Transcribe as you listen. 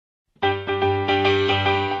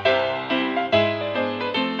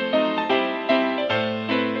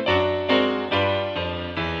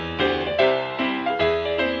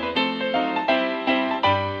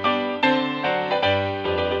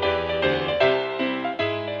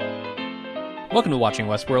Welcome to Watching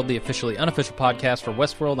Westworld, the officially unofficial podcast for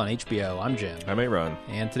Westworld on HBO. I'm Jim. I'm Aaron.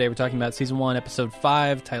 And today we're talking about Season 1, Episode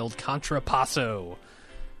 5, titled Contra Passo,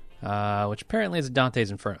 which apparently is a Dante's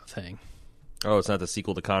Inferno thing. Oh, it's not the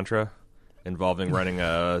sequel to Contra? Involving running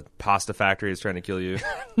a pasta factory that's trying to kill you?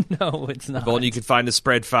 No, it's not. If only you could find a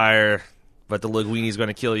spread fire, but the linguini's going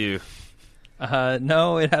to kill you.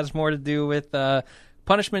 No, it has more to do with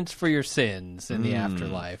punishments for your sins in the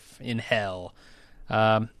afterlife, in hell.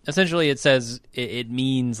 Essentially, it says it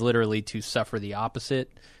means literally to suffer the opposite,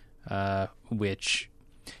 which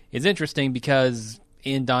is interesting because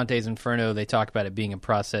in Dante's Inferno, they talk about it being a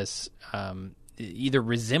process either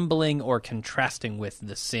resembling or contrasting with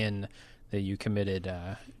the sin that you committed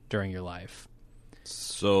during your life.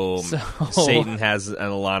 So Satan has an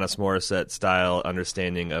Alanis Morissette-style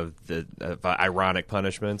understanding of the ironic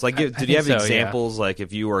punishments. Like, did you have examples? Yeah. Like,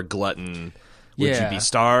 if you were a glutton... Would you be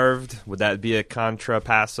starved? Would that be a Contra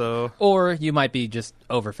Passo? Or you might be just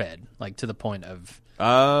overfed, like to the point of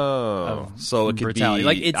so it could brutality. be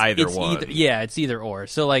like it's one. It's either or.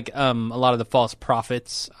 So like a lot of the false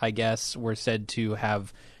prophets, I guess, were said to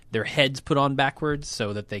have their heads put on backwards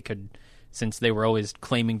so that they could, since they were always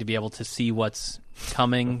claiming to be able to see what's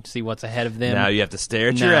coming, see what's ahead of them. Now you have to stare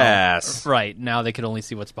at your ass. Right. Now they could only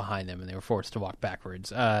see what's behind them, and they were forced to walk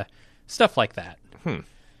backwards. Stuff like that.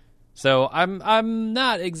 So I'm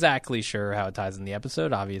not exactly sure how it ties in the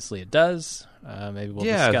episode. Obviously, it does. Maybe we'll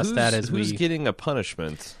discuss that as who's getting a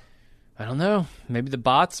punishment? I don't know. Maybe the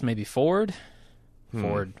bots. Maybe Ford.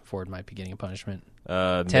 Ford might be getting a punishment.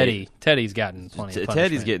 Teddy's gotten plenty of punishment.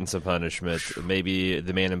 Teddy's getting some punishment. Maybe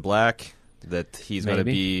the Man in Black, that he's going to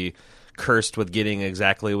be cursed with getting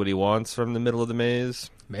exactly what he wants from the middle of the maze.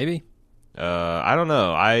 Maybe. I don't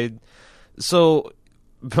know.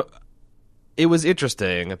 It was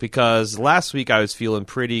interesting because last week I was feeling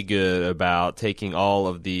pretty good about taking all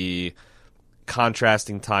of the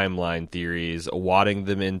contrasting timeline theories, wadding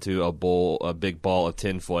them into a big ball of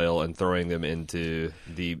tinfoil, and throwing them into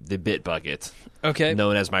the bit bucket. Okay.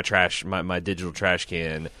 Known as my digital trash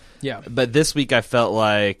can. Yeah. But this week I felt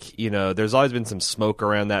like, there's always been some smoke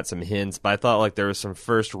around that, some hints, but I thought like there was some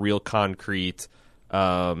first real concrete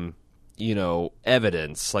evidence.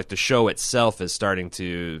 Like the show itself is starting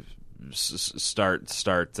to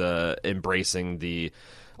start embracing the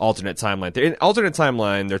alternate timeline. In alternate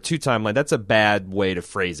timeline, there are two timelines. That's a bad way to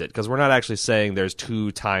phrase it because we're not actually saying there's two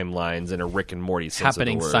timelines in a Rick and Morty sense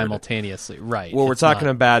happening of the word. Simultaneously. Right. What we're talking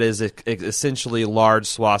about is essentially large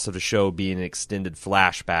swaths of the show being an extended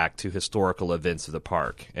flashback to historical events of the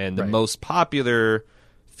park. And the most popular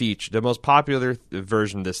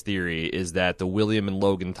version of this theory is that the William and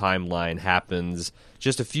Logan timeline happens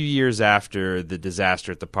just a few years after the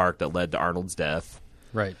disaster at the park that led to Arnold's death.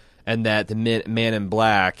 Right. And that the Man in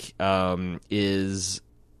Black is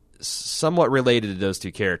somewhat related to those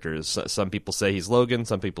two characters. Some people say he's Logan,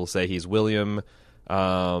 some people say he's William,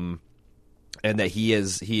 and that he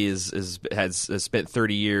has spent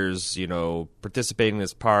 30 years, participating in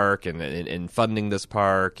this park and funding this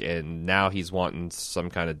park, and now he's wanting some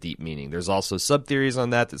kind of deep meaning. There's also sub-theories on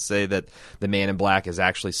that say that the Man in Black is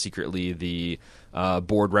actually secretly the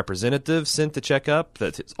board representative sent to check up,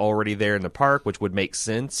 that it's already there in the park, which would make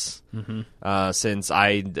sense, since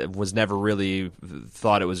I was never really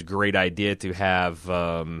thought it was a great idea to have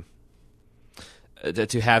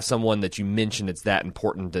someone that you mention it's that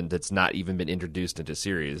important and that's not even been introduced into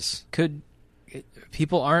series.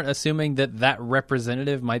 People aren't assuming that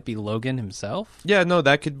representative might be Logan himself? Yeah, no,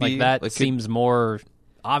 that could be. That seems more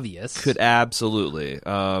obvious. Could absolutely.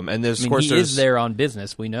 And there's, of course, he is there on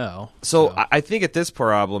business, we know. So I think at this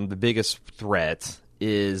problem, the biggest threat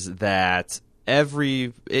is that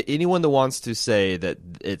anyone that wants to say that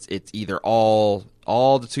it's either all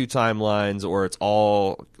the two timelines or it's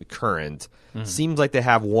all current, seems like they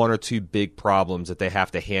have one or two big problems that they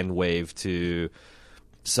have to hand wave to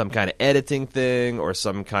some kind of editing thing or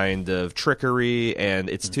some kind of trickery, and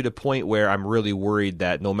it's to the point where I'm really worried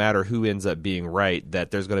that no matter who ends up being right,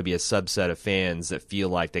 that there's going to be a subset of fans that feel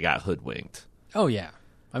like they got hoodwinked. Oh, yeah.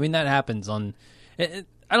 I mean, that happens on... I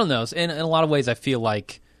don't know. In a lot of ways, I feel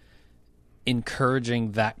like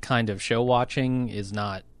encouraging that kind of show watching is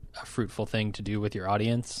not a fruitful thing to do with your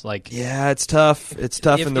audience. Yeah, it's tough. It's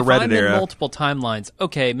tough in the Reddit I'm era. In multiple timelines,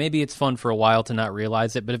 okay, maybe it's fun for a while to not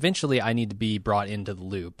realize it, but eventually I need to be brought into the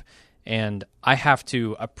loop, and I have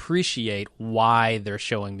to appreciate why they're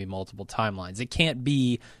showing me multiple timelines. It can't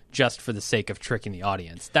be just for the sake of tricking the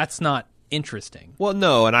audience. That's not interesting. Well,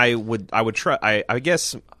 no, and I would try. I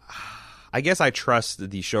guess I trust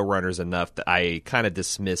the showrunners enough that I kind of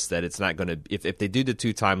dismiss that it's not going to. If they do the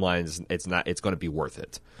two timelines, it's going to be worth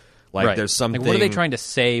it. Like right. there's something. Like, what are they trying to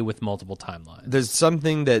say with multiple timelines? There's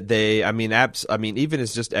something that they. I mean, even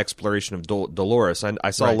it's just exploration of Dolores.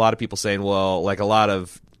 I saw Right. a lot of people saying, well, like a lot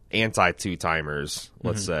of anti two-timers,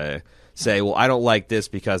 let's say, well, I don't like this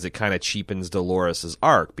because it kind of cheapens Dolores'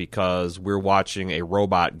 arc because we're watching a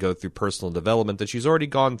robot go through personal development that she's already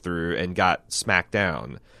gone through and got smacked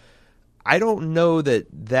down. I don't know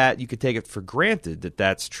that you could take it for granted that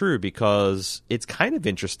that's true because it's kind of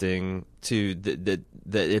interesting to that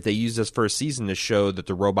if they use this first season to show that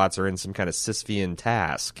the robots are in some kind of Sisyphean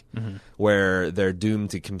task where they're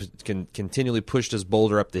doomed to continually push this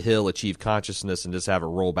boulder up the hill, achieve consciousness, and just have it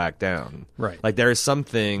roll back down. Right. Like there is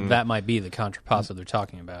something That might be the contrapasso they're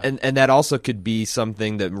talking about. and that also could be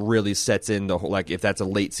something that really sets in the whole, like if that's a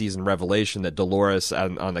late season revelation that Dolores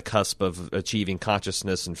on the cusp of achieving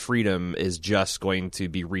consciousness and freedom is just going to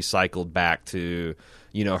be recycled back to,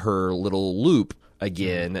 her little loop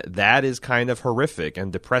again. That is kind of horrific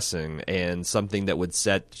and depressing and something that would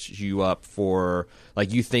set you up for,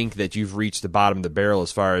 like, you think that you've reached the bottom of the barrel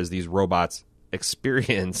as far as these robots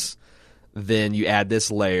experience. Then you add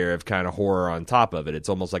this layer of kind of horror on top of it. It's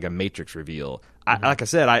almost like a Matrix reveal. Like I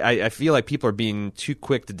said, I feel like people are being too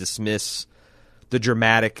quick to dismiss the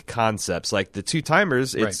dramatic concepts. Like the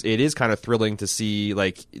two-timers, it is kind of thrilling to see,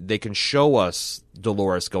 like, they can show us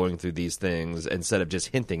Dolores going through these things instead of just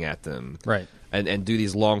hinting at them. Right. And do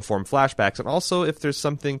these long-form flashbacks. And also, if there's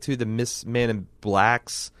something to the Man in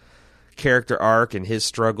Black's character arc and his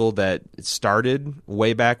struggle that started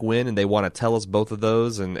way back when, and they want to tell us both of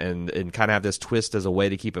those and kind of have this twist as a way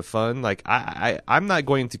to keep it fun. Like I'm not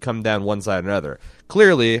going to come down one side or another.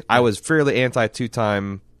 Clearly, I was fairly anti two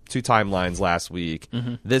timelines last week.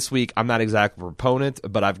 This week, I'm not exactly a proponent,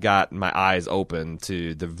 but I've got my eyes open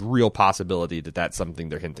to the real possibility that that's something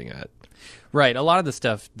they're hinting at. Right. A lot of the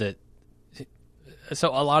stuff that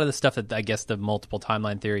I guess the multiple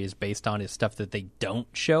timeline theory is based on is stuff that they don't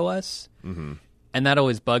show us. Mm-hmm. And that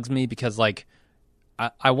always bugs me because, like,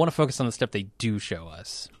 I want to focus on the stuff they do show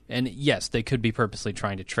us. And yes, they could be purposely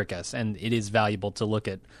trying to trick us, and it is valuable to look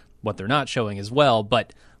at what they're not showing as well,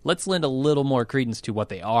 but let's lend a little more credence to what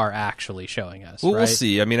they are actually showing us. Well, right? we'll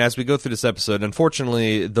see. I mean, as we go through this episode,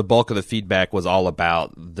 unfortunately, the bulk of the feedback was all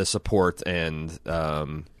about the support and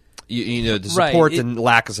the support and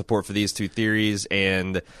lack of support for these two theories,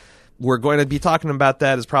 and we're going to be talking about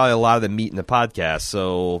that as probably a lot of the meat in the podcast.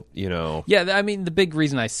 So, Yeah, I mean, the big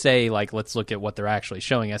reason I say, like, let's look at what they're actually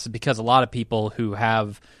showing us is because a lot of people who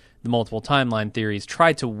have the multiple timeline theories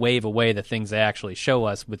try to wave away the things they actually show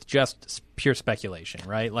us with just pure speculation,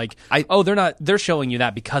 right? Like, they're showing you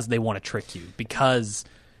that because they want to trick you, because...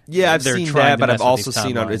 Yeah, I've seen that, but I've also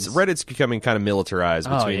seen Reddit's becoming kind of militarized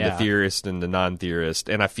between the theorist and the non-theorist,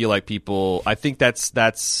 and I feel like I've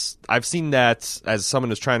seen that as someone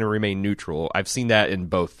who's trying to remain neutral. I've seen that in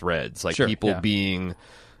both threads, like people being,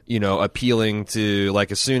 appealing to,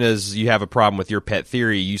 like, as soon as you have a problem with your pet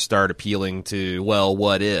theory, you start appealing to, well,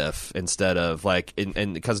 what if, instead of like,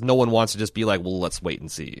 and because no one wants to just be like, well, let's wait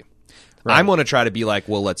and see. Right. I'm going to try to be like,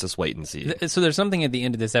 well, let's just wait and see. So there's something at the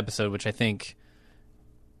end of this episode which I think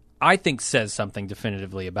says something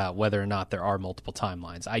definitively about whether or not there are multiple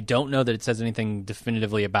timelines. I don't know that it says anything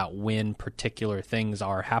definitively about when particular things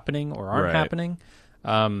are happening or aren't happening,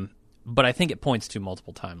 but I think it points to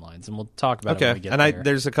multiple timelines, and we'll talk about it when we get there.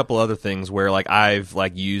 There's a couple other things where, like, I've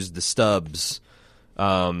used the stubs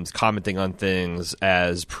commenting on things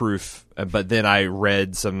as proof, but then I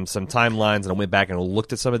read some timelines and I went back and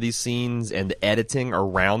looked at some of these scenes and the editing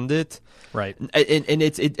around it. Right, and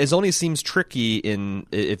it only seems tricky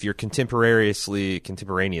if you're contemporaneously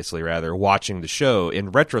watching the show.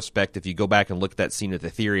 In retrospect, if you go back and look at that scene with the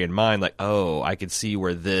theory in mind, like, oh, I could see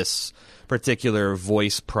where this particular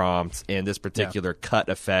voice prompt and this particular cut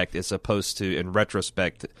effect is supposed to, in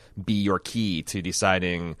retrospect, be your key to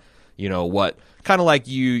deciding, what. Kind of like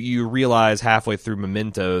you realize halfway through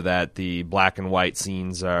Memento that the black and white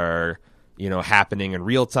scenes are, happening in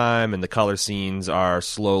real time, and the color scenes are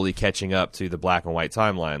slowly catching up to the black and white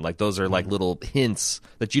timeline. Like, those are like little hints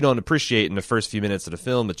that you don't appreciate in the first few minutes of the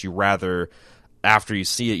film, that you rather, after you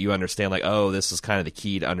see it, you understand, like, oh, this is kind of the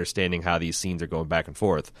key to understanding how these scenes are going back and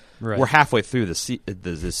forth. Right. We're halfway through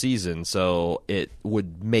the season, so it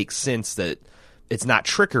would make sense that it's not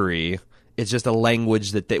trickery. It's just a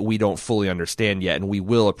language that we don't fully understand yet, and we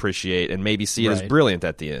will appreciate and maybe see it as brilliant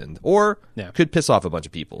at the end, or could piss off a bunch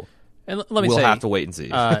of people. And let me we'll say, have to wait and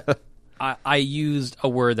see. I used a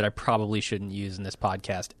word that I probably shouldn't use in this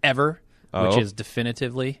podcast ever, which is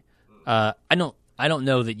definitively. I don't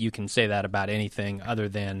know that you can say that about anything other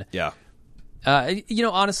than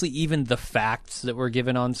Honestly, even the facts that were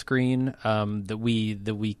given on screen that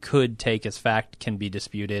we could take as fact can be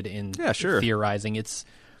disputed in theorizing.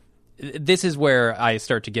 This is where I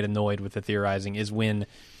start to get annoyed with the theorizing, is when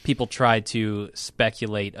people try to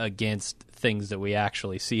speculate against things that we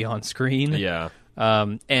actually see on screen. Yeah.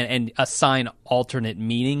 And assign alternate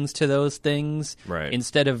meanings to those things right.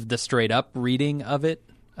 instead of the straight up reading of it.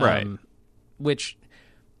 Right. Which,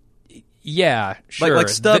 yeah, sure. Like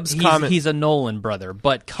Stubbs' comment. He's a Nolan brother,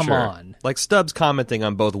 but come on. Like Stubbs commenting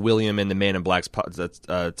on both William and the Man in Black's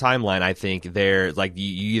timeline, I think they're like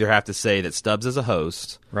you either have to say that Stubbs is a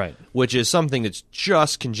host, right, which is something that's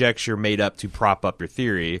just conjecture made up to prop up your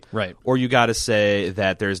theory, right, or you got to say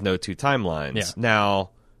that there's no two timelines. Yeah.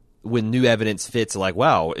 Now, when new evidence fits, like,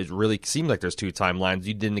 wow, it really seems like there's two timelines,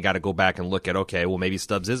 you didn't got to go back and look at, okay, well, maybe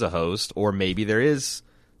Stubbs is a host, or maybe there is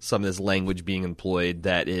some of this language being employed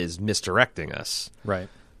that is misdirecting us. Right.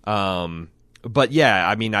 But yeah,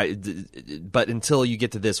 I mean, but until you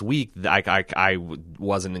get to this week, I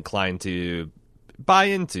wasn't inclined to buy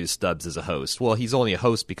into Stubbs as a host. Well, he's only a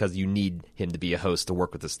host because you need him to be a host to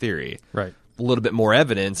work with this theory. Right. A little bit more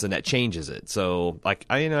evidence, and that changes it. So, like,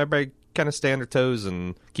 everybody kind of stay on their toes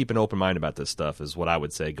and keep an open mind about this stuff is what I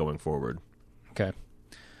would say going forward. Okay.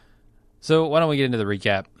 So why don't we get into the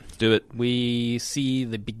recap? Do it. We see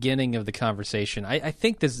the beginning of the conversation. I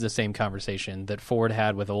think this is the same conversation that Ford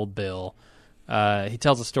had with Old Bill. He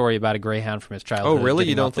tells a story about a greyhound from his childhood. Oh, really?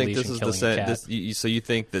 You don't think this is the same? So you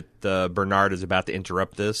think that Bernard is about to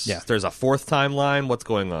interrupt this? Yeah. There's a fourth timeline? What's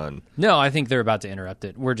going on? No, I think they're about to interrupt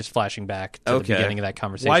it. We're just flashing back to the beginning of that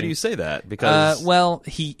conversation. Why do you say that? Because well,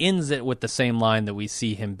 he ends it with the same line that we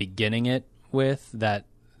see him beginning it with, that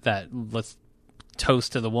let's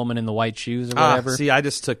toast to the woman in the white shoes or whatever. See, I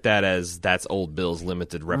just took that as that's Old Bill's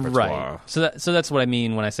limited repertoire. Right. So that's what I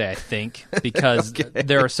mean when I say I think, because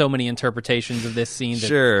there are so many interpretations of this scene.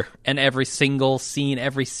 And every single scene,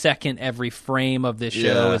 every second, every frame of this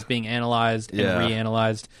show is being analyzed and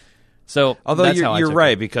reanalyzed. So, although that's how you're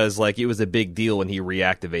right, because like it was a big deal when he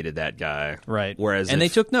reactivated that guy, right? Whereas they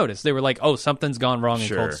took notice. They were like, "Oh, something's gone wrong in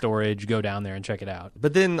cold storage. Go down there and check it out."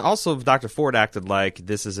 But then also, Dr. Ford acted like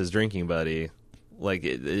this is his drinking buddy. Like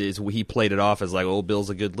he played it off as like, "Oh,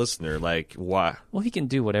 Bill's a good listener." Like, why? Well, he can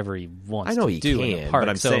do whatever he wants. I know to he do can, in the park. but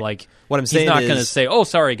I'm so saying, like, what I'm saying he's not is, going to say, "Oh,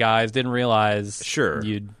 sorry guys, didn't realize."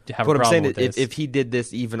 You'd have a problem with this. If he did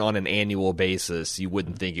this even on an annual basis, you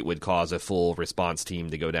wouldn't think it would cause a full response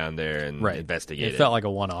team to go down there and investigate it. It felt like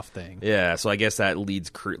a one-off thing. Yeah, so I guess that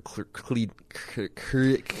leads. I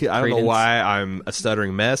don't know why I'm a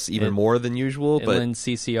stuttering mess even more than usual, but lends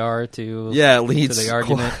CCR to it leads to the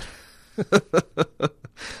argument.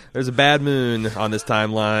 There's a bad moon on this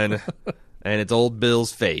timeline, and it's Old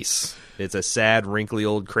Bill's face. It's a sad, wrinkly,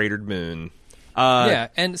 old cratered moon.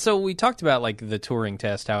 And so we talked about like the Turing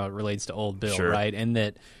test, how it relates to Old Bill, right? And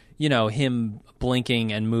that, him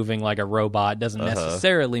blinking and moving like a robot doesn't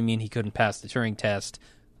necessarily mean he couldn't pass the Turing test.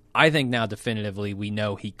 I think now definitively we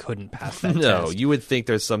know he couldn't pass that test. No, you would think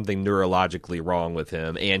there's something neurologically wrong with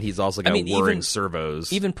him, and he's also got whirring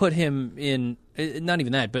servos. Even put him in, not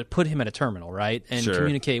even that, but put him at a terminal, right? And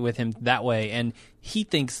communicate with him that way. And he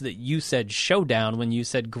thinks that you said showdown when you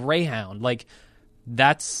said greyhound. Like,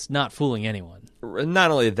 that's not fooling anyone.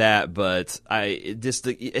 Not only that, but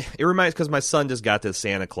it reminds, because my son just got this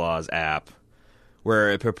Santa Claus app,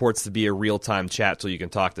 where it purports to be a real-time chat so you can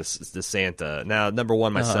talk to Santa. Now, number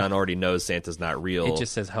one, my son already knows Santa's not real. It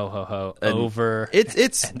just says ho, ho, ho, over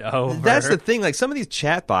and over. That's the thing. Like, some of these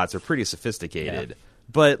chatbots are pretty sophisticated. Yeah.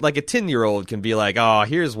 But, like, a 10-year-old can be like, oh,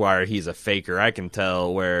 here's why he's a faker. I can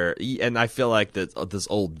tell where... And I feel like that this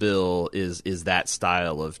Old Bill is that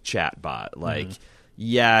style of chatbot. Like...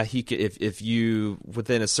 Yeah, he could if you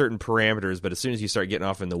within a certain parameters, but as soon as you start getting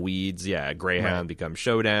off in the weeds, Greyhound becomes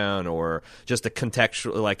Showdown, or just a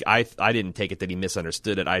contextual. Like I didn't take it that he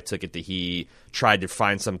misunderstood it. I took it that he tried to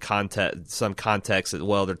find some context that,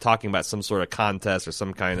 well, they're talking about some sort of contest or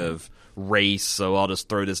some kind of race, so I'll just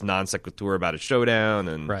throw this non sequitur about a showdown,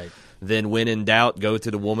 and then when in doubt, go to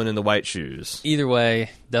the woman in the white shoes. Either way,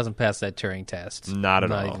 doesn't pass that Turing test. Not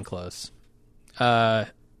at all. Not even close.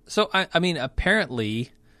 So, I mean, apparently,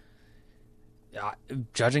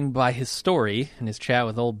 judging by his story and his chat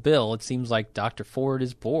with Old Bill, it seems like Dr. Ford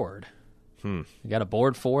is bored. We got a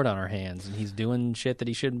bored Ford on our hands, and he's doing shit that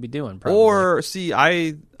he shouldn't be doing, probably. Or, see,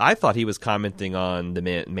 I thought he was commenting on the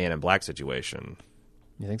Man in Black situation.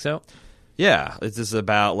 You think so? Yeah, it's just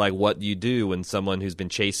about like what you do when someone who's been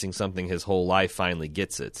chasing something his whole life finally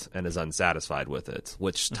gets it and is unsatisfied with it,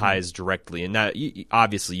 which ties directly. And now,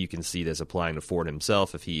 obviously, you can see this applying to Ford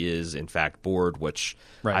himself if he is in fact bored. Which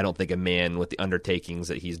I don't think a man with the undertakings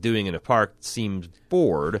that he's doing in a park seems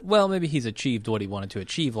bored. Well, maybe he's achieved what he wanted to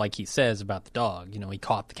achieve, like he says about the dog. He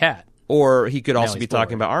caught the cat. Or he could also be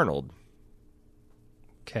talking about Arnold.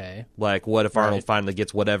 Okay. Like, what if Arnold finally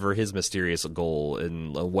gets whatever his mysterious goal,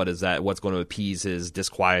 and what is that? What's going to appease his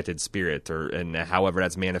disquieted spirit, and however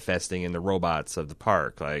that's manifesting in the robots of the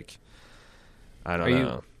park? Like, I don't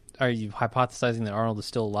know. Are you hypothesizing that Arnold is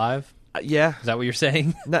still alive? Yeah. Is that what you're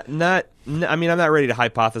saying? I mean, I'm not ready to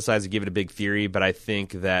hypothesize or give it a big theory, but I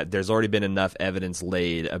think that there's already been enough evidence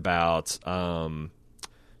laid about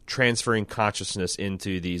transferring consciousness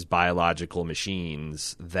into these biological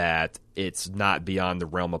machines that it's not beyond the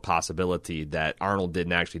realm of possibility that Arnold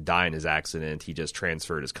didn't actually die in his accident. He just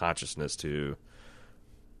transferred his consciousness to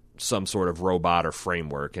some sort of robot or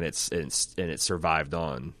framework, and it survived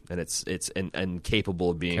on, and it's incapable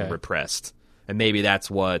of being repressed. And maybe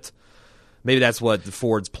that's what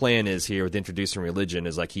Ford's plan is here with introducing religion,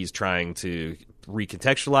 is like he's trying to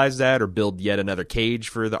recontextualize that or build yet another cage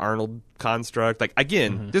for the Arnold construct. Like,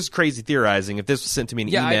 again, this is crazy theorizing. If this was sent to me in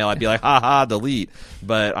email, I'd be like, ha, delete.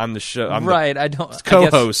 But I'm the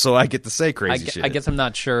co-host, so I get to say crazy shit. I guess I'm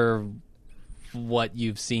not sure what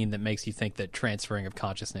you've seen that makes you think that transferring of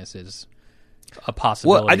consciousness is a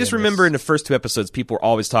possibility. Well, I just remember in the first 2 episodes, people were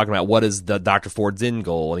always talking about what is the Dr. Ford's end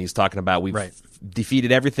goal, and he's talking about we've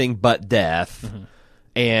defeated everything but death.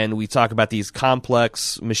 And we talk about these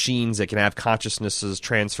complex machines that can have consciousnesses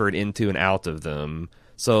transferred into and out of them.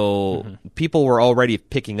 So people were already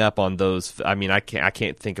picking up on those. I mean, I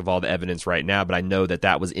can't think of all the evidence right now, but I know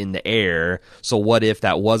that was in the air. So what if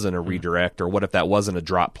that wasn't a redirect, or what if that wasn't a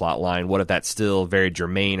drop plot line? What if that's still very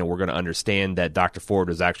germane, and we're going to understand that Dr. Ford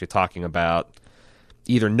was actually talking about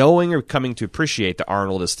either knowing or coming to appreciate that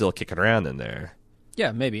Arnold is still kicking around in there?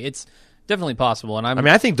 Yeah, maybe. It's definitely possible. And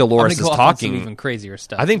I think Dolores is talking even crazier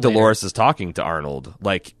stuff. I think Dolores is talking to Arnold,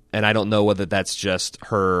 like, and I don't know whether that's just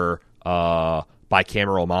her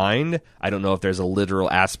bicameral mind. I don't know if there's a literal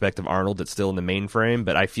aspect of Arnold that's still in the mainframe,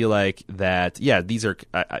 but I feel like that, these are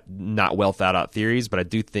not well thought out theories, but I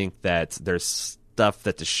do think that there's stuff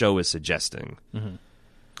that the show is suggesting.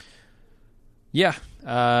 Yeah,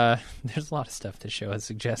 there's a lot of stuff the show is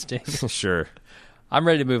suggesting. Sure. I'm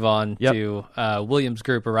ready to move on to William's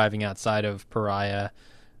group arriving outside of Pariah.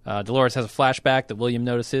 Dolores has a flashback that William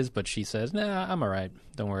notices, but she says, nah, I'm all right.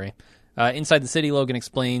 Don't worry. Inside the city, Logan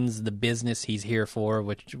explains the business he's here for,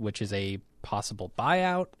 which is a possible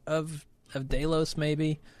buyout of Delos,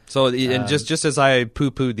 maybe. So, and just as I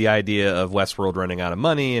poo-pooed the idea of Westworld running out of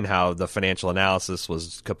money and how the financial analysis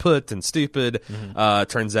was kaput and stupid,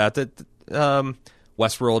 turns out that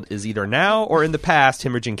Westworld is either now or in the past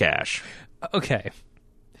hemorrhaging cash. Okay.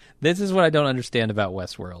 This is what I don't understand about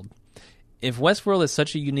Westworld. If Westworld is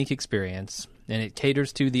such a unique experience, and it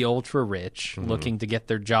caters to the ultra-rich looking to get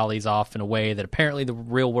their jollies off in a way that apparently the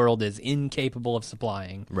real world is incapable of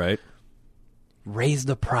supplying. Right. Raise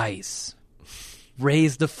the price.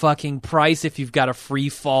 Raise the fucking price if you've got a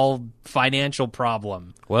free-fall financial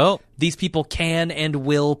problem. Well, these people can and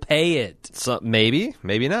will pay it. So maybe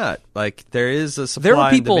not. Like, there is a supply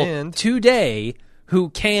and demand. There are people today who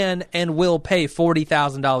can and will pay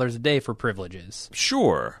 $40,000 a day for privileges.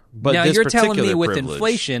 Sure. But now, you're telling me with privilege,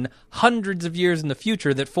 inflation, hundreds of years in the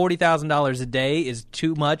future, that $40,000 a day is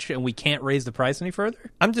too much and we can't raise the price any further?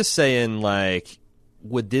 I'm just saying, like,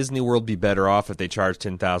 would Disney World be better off if they charged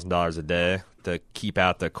 $10,000 a day to keep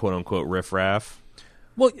out the quote-unquote riffraff?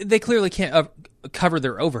 Well, they clearly can't cover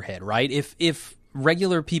their overhead, right? If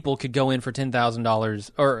regular people could go in for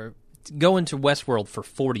 $10,000 or go into Westworld for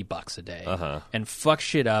 $40 a day and fuck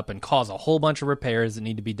shit up and cause a whole bunch of repairs that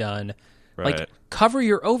need to be done. Right. Like, cover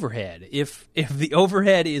your overhead. If the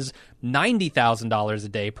overhead is $90,000 a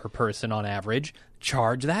day per person on average,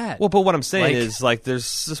 charge that. Well, but what I'm saying is, like, there's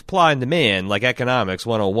supply and demand, like economics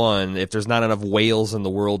 101. If there's not enough whales in the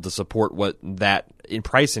world to support what that in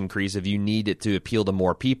price increase, if you need it to appeal to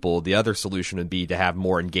more people, the other solution would be to have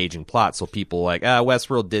more engaging plots. So people like,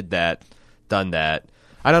 Westworld did that, done that.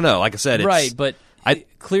 I don't know. Like I said, it's... Right, but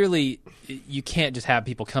clearly you can't just have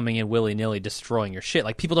people coming in willy-nilly destroying your shit.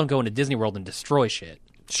 Like, people don't go into Disney World and destroy shit.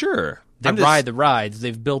 Sure. They ride the rides.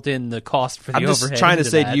 They've built in the cost for the overhead. I'm just trying to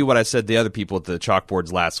say to you what I said to the other people at the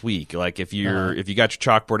chalkboards last week. Like, if you got your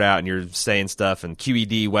chalkboard out and you're saying stuff and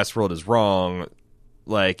QED Westworld is wrong,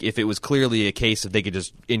 like, if it was clearly a case that they could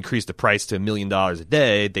just increase the price to $1 million a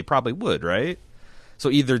day, they probably would, right? So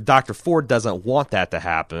either Dr. Ford doesn't want that to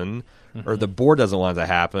happen, or the board doesn't want it to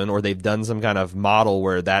happen, or they've done some kind of model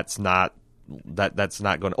where that's not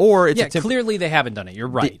going. Or it's clearly they haven't done it. You're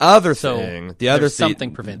right. The other thing,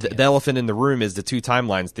 something preventing the elephant in the room is the two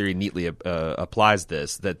timelines theory neatly applies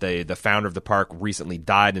this. That the founder of the park recently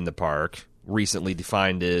died in the park. Recently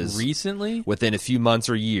defined as within a few months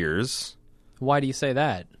or years. Why do you say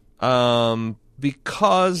that?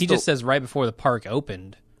 Because he just says right before the park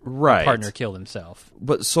opened, right, the partner killed himself.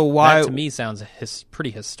 But so why? That to me sounds pretty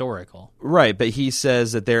historical. Right, but he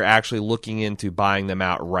says that they're actually looking into buying them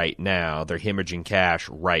out right now. They're hemorrhaging cash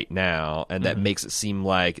right now, and that makes it seem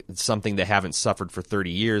like it's something they haven't suffered for 30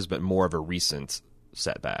 years, but more of a recent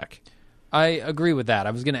setback. I agree with that.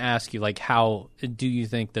 I was going to ask you, like, how do you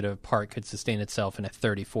think that a park could sustain itself in a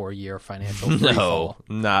 34-year financial freefall?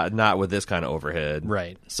 No, not with this kind of overhead.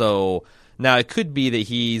 Right. So now it could be that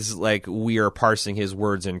he's like, we are parsing his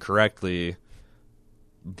words incorrectly,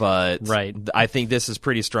 but right. I think this is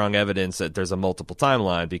pretty strong evidence that there's a multiple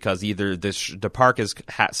timeline, because either the park has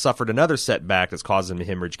suffered another setback that's caused them to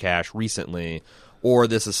hemorrhage cash recently, or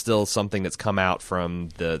this is still something that's come out from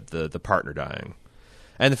the partner dying.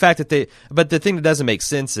 And the fact that but the thing that doesn't make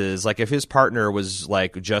sense is, like, if his partner was,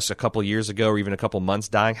 like, just a couple years ago or even a couple months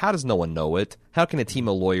dying, how does no one know it? How can a team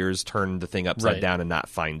of lawyers turn the thing upside down and not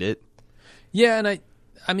find it? Yeah, and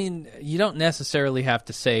I mean, you don't necessarily have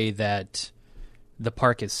to say that the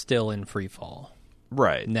park is still in free fall.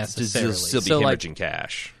 Right. Necessarily. Just still be hemorrhaging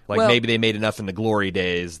cash. Like, maybe they made enough in the glory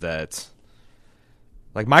days that,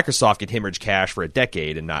 like, Microsoft could hemorrhage cash for a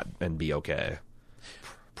decade and be okay.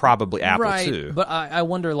 Probably Apple too. But I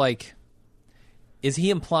wonder, like, is he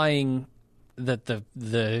implying that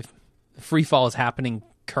the free fall is happening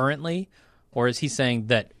currently, or is he saying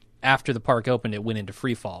that after the park opened it went into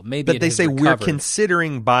free fall? Maybe. But they say recovered. We're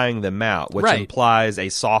considering buying them out, which implies a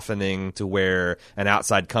softening to where an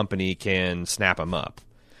outside company can snap them up.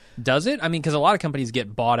 Does it? I mean, because a lot of companies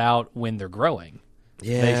get bought out when they're growing.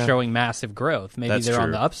 Yeah, they're showing massive growth. Maybe that's they're true.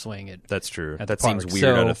 on the upswing. That's true. That seems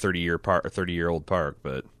weird on a 30-year-old park,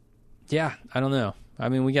 but yeah, I don't know. I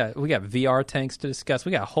mean, we got VR tanks to discuss.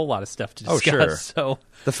 We got a whole lot of stuff to discuss. Oh, sure. So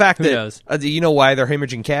the fact who that knows? You know why they're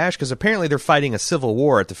hemorrhaging cash? Because apparently they're fighting a civil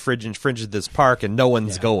war at the fringe of this park, and no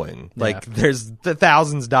one's going. Like, there's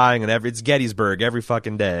thousands dying, and it's Gettysburg every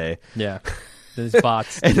fucking day. Yeah. Those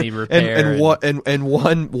bots need repair.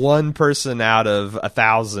 And one person out of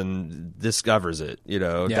 1,000 discovers it. You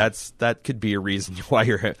know, that could be a reason why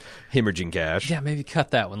you're hemorrhaging cash. Yeah, maybe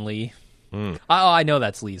cut that one, Lee. I know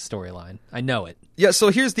that's Lee's storyline. I know it. Yeah, so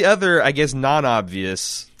here's the other, I guess,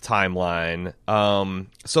 non-obvious timeline.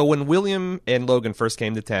 So when William and Logan first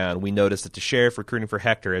came to town, we noticed that the sheriff recruiting for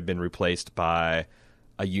Hector had been replaced by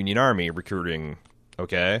a Union Army recruiting.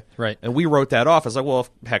 Okay? Right. And we wrote that off as like, well,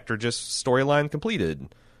 Hector just storyline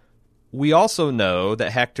completed. We also know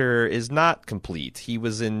that Hector is not complete. He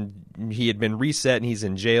had been reset and he's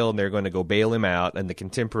in jail, and they're going to go bail him out in the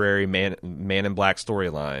contemporary Man in Black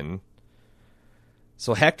storyline.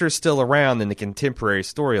 So Hector's still around in the contemporary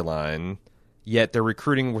storyline, yet they're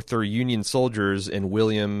recruiting with their Union soldiers in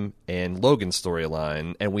William and Logan's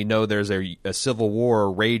storyline, and we know there's a civil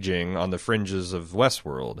war raging on the fringes of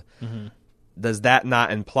Westworld. Mm-hmm. Does that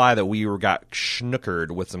not imply that we got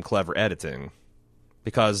schnookered with some clever editing?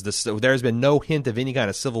 Because there's been no hint of any kind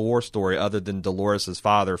of Civil War story other than Dolores'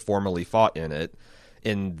 father formerly fought in it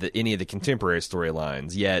in any of the contemporary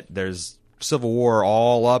storylines. Yet there's Civil War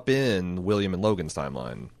all up in William and Logan's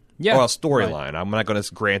timeline. Yeah. Or a storyline. Right. I'm not going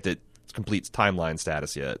to grant it complete timeline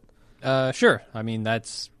status yet. Sure. I mean,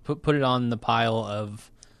 that's put it on the pile of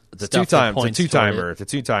the two-timer,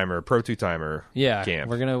 pro two-timer. Yeah,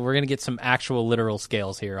 camp. We're gonna get some actual literal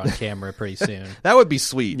scales here on camera pretty soon. That would be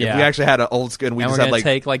sweet if we actually had an old school. And we're gonna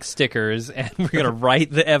take like stickers and we're gonna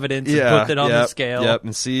write the evidence and put it on the scale. Yep,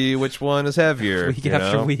 and see which one is heavier week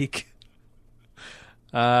after week.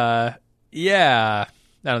 Yeah, I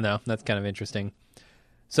don't know. That's kind of interesting.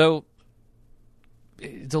 So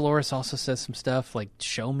Dolores also says some stuff like,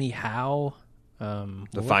 "Show me how."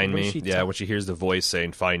 Find me. Yeah, when she hears the voice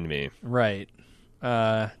saying, "Find me." Right.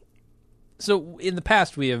 So in the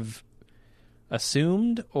past we have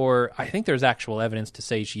assumed, or I think there's actual evidence to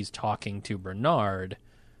say she's talking to Bernard.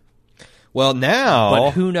 Well, now...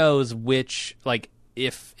 But who knows which, like,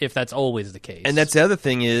 if that's always the case. And that's the other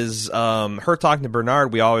thing is, her talking to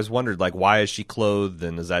Bernard, we always wondered, like, why is she clothed?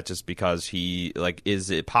 And is that just because is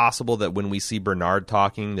it possible that when we see Bernard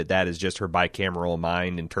talking, that is just her bicameral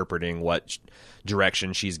mind interpreting what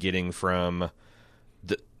direction she's getting from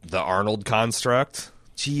the Arnold construct?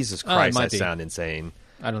 Jesus Christ, I sound insane.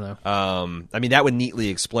 I don't know. I mean, that would neatly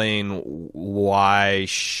explain why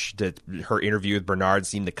her interview with Bernard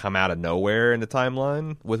seemed to come out of nowhere in the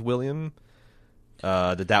timeline with William.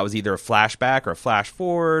 That was either a flashback or a flash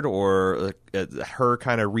forward, or her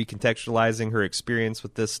kind of recontextualizing her experience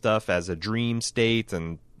with this stuff as a dream state.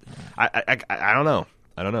 And I don't know.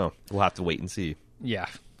 I don't know. We'll have to wait and see. Yeah,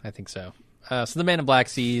 I think so. So the Man in Black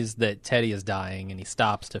sees that Teddy is dying, and he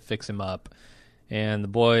stops to fix him up. And the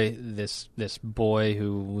boy, this boy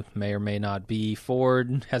who may or may not be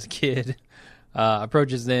Ford as a kid,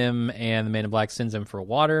 approaches them, and the Man in Black sends him for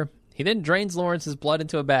water. He then drains Lawrence's blood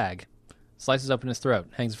into a bag, slices open his throat,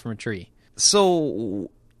 hangs it from a tree.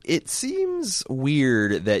 So it seems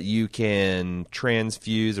weird that you can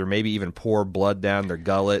transfuse or maybe even pour blood down their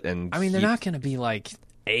gullet. And I mean, they're not going to be like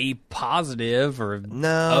A positive or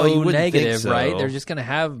No, O you wouldn't think negative, so. right? They're just going to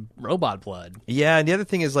have robot blood. Yeah, and the other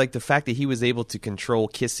thing is like the fact that he was able to control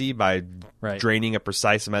Kissy by Right. draining a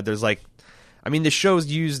precise amount. There's like, I mean, the show's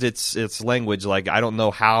used its language. Like, I don't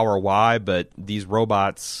know how or why, but these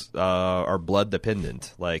robots are blood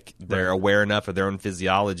dependent. Like, they're aware enough of their own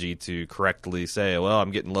physiology to correctly say, "Well,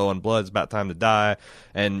 I'm getting low on blood. It's about time to die."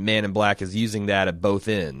 And Man in Black is using that at both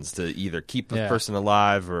ends to either keep the person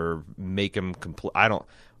alive or make him complete. I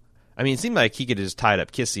mean, it seemed like he could have just tied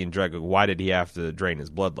up Kissy and drug. Why did he have to drain his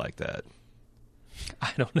blood like that?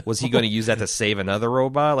 I don't know. Was he going to use that to save another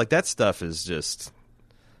robot? Like, that stuff is just...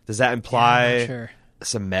 Does that imply I'm not sure.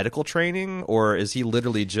 some medical training? Or is he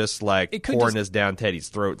literally just, like, pouring this down Teddy's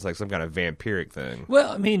throat? It's like some kind of vampiric thing.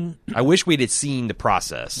 Well, I mean... I wish we'd had seen the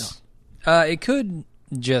process. No. It could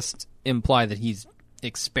just imply that he's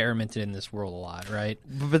experimented in this world a lot, right?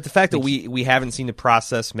 But the fact that we haven't seen the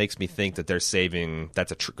process makes me think that they're saving...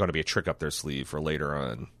 That's going to be a trick up their sleeve for later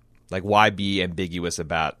on. Like, why be ambiguous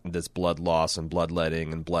about this blood loss and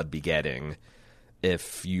bloodletting and blood begetting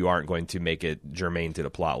if you aren't going to make it germane to the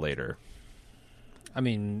plot later? I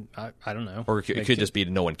mean, I don't know. Or it could just be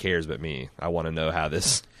no one cares but me. I want to know how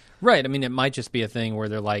this... Right. I mean, it might just be a thing where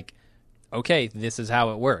they're like, okay, this is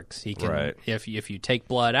how it works. He can, Right. if you take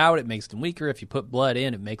blood out, it makes them weaker. If you put blood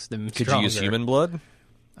in, it makes them Could stronger. you use human blood?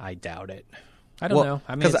 I doubt it. I don't know.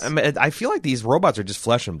 I mean, Because I feel like these robots are just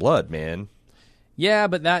flesh and blood, man. yeah,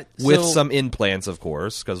 but that... With some implants, of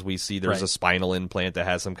course, because we see there's Right. a spinal implant that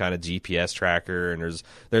has some kind of GPS tracker, and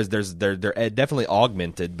they're definitely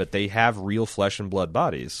augmented, but they have real flesh and blood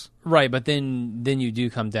bodies. Right, but then you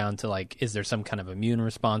do come down to, like, is there some kind of immune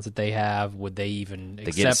response that they have? Would they even They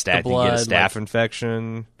accept get the blood? They get a staph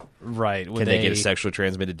infection. Right. Would Can they get a sexually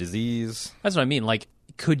transmitted disease? That's what I mean. Like,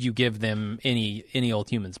 could you give them any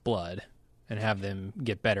old human's blood and have them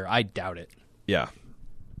get better? I doubt it. Yeah.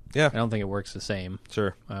 I don't think it works the same.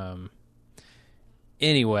 Sure.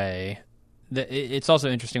 Anyway, it's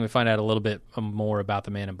also interesting. We find out a little bit more about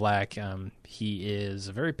the Man in Black. He is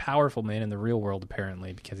a very powerful man in the real world,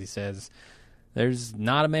 apparently, because he says, "There's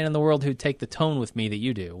not a man in the world who'd take the tone with me that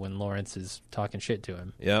you do," when Lawrence is talking shit to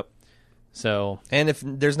him. Yep. So, And if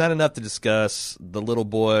there's not enough to discuss, the little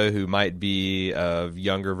boy who might be a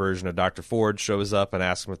younger version of Dr. Ford shows up and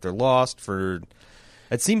asks him if they're lost for...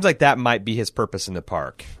 It seems like that might be his purpose in the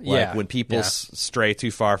park. Like when people stray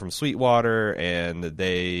too far from Sweetwater and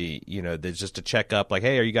they, there's just a checkup like,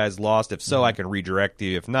 hey, are you guys lost? If so, I can redirect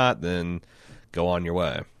you. If not, then go on your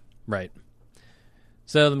way. right.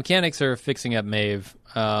 So the mechanics are fixing up Maeve.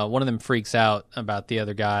 One of them freaks out about the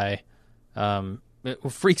other guy.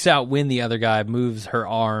 It freaks out when the other guy moves her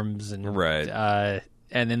arms. And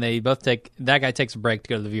then they both that guy takes a break to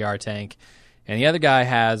go to the VR tank. And the other guy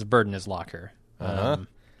has a bird in his locker.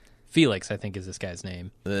 Felix, I think, is this guy's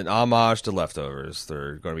name. An homage to Leftovers.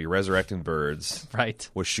 They're going to be resurrecting birds. Right.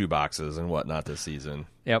 With shoeboxes and whatnot this season.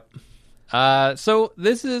 Yep. So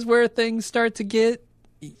this is where things start to get...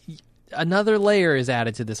 Another layer is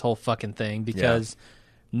added to this whole fucking thing because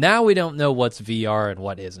now we don't know what's VR and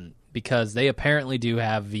what isn't, because they apparently do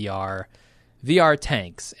have VR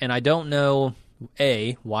tanks. And I don't know,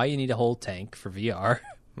 A, why you need a whole tank for VR.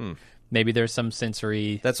 Maybe there's some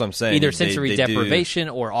sensory... That's what I'm saying. Either sensory deprivation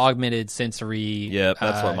or augmented sensory... Yep,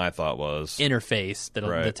 that's what my thought was. Interface that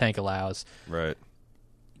the tank allows. Right.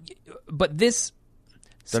 But this...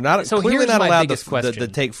 They're not so clearly here's not my allowed biggest question. to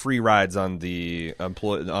take free rides on the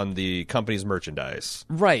company's merchandise.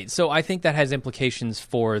 Right. So I think that has implications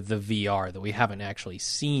for the VR that we haven't actually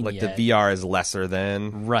seen like yet. Like the VR is lesser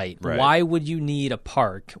than... Right. Why would you need a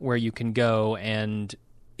park where you can go and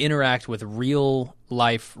interact with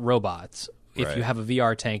real-life robots if you have a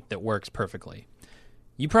VR tank that works perfectly?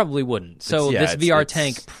 You probably wouldn't. So this VR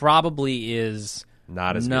tank probably is...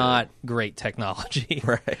 Not great technology.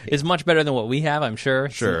 Right. It's much better than what we have, I'm sure.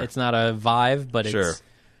 Sure. It's not a Vive, but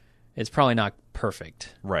it's probably not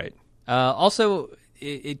perfect. Right. Also,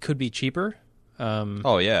 it could be cheaper.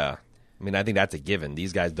 Oh yeah. I mean, I think that's a given.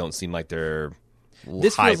 These guys don't seem like they're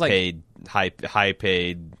This high feels like-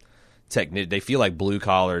 paid. They feel like blue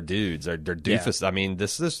collar dudes. They're doofus. I mean,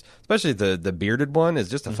 this especially the bearded one is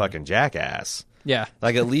just a fucking jackass. Yeah.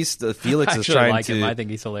 Like at least Felix I is actually trying like to. him. I think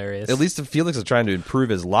he's hilarious. At least Felix is trying to improve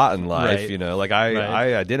his lot in life. Right. You know, like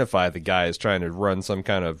I identify the guy as trying to run some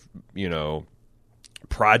kind of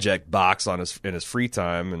project box in his free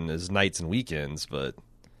time and his nights and weekends. But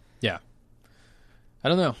yeah. I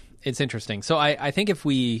don't know. It's interesting. So I think if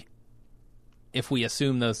we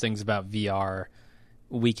assume those things about VR,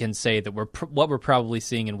 we can say that what we're probably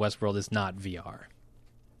seeing in Westworld is not VR,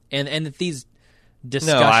 and that these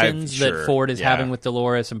discussions that Ford is having with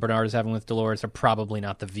Dolores and Bernard is having with Dolores are probably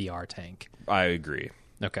not the VR tank. I agree.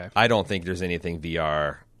 Okay. I don't think there's anything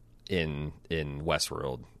VR in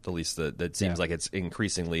Westworld. At least that seems like it's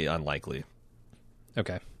increasingly unlikely.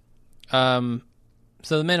 Okay.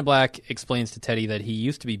 So the Man in Black explains to Teddy that he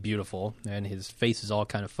used to be beautiful, and his face is all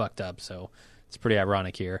kind of fucked up, so it's pretty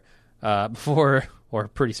ironic here. Or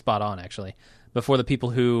pretty spot on, actually. Before the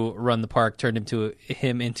people who run the park turned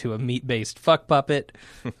him into a meat-based fuck puppet,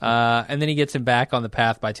 and then he gets him back on the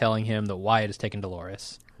path by telling him that Wyatt has taken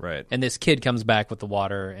Dolores. Right. And this kid comes back with the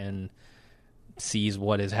water and sees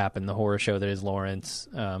what has happened, the horror show that is Lawrence,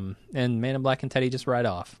 and Man in Black and Teddy just ride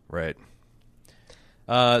off. Right.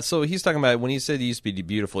 So he's talking about, when he said he used to be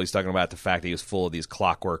beautiful, he's talking about the fact that he was full of these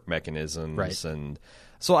clockwork mechanisms. Right. And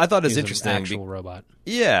so I thought it's interesting. An actual robot.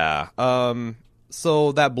 Yeah.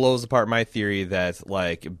 So that blows apart my theory that,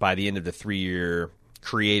 like, by the end of the 3-year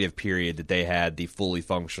creative period that they had the fully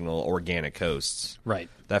functional organic hosts. Right.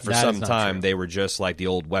 That for some time they were just like the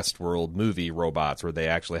old Westworld movie robots where they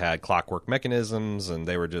actually had clockwork mechanisms and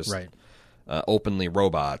they were just openly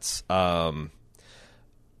robots.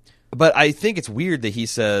 But I think it's weird that he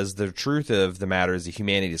says the truth of the matter is that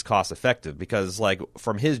humanity is cost effective because, like,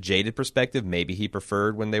 from his jaded perspective, maybe he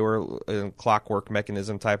preferred when they were clockwork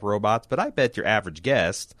mechanism type robots. But I bet your average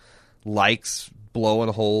guest likes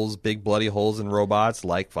blowing holes, big bloody holes in robots,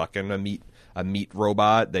 like fucking a meat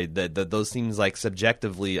robot. Those seems like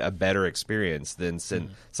subjectively a better experience than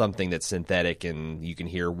something that's synthetic and you can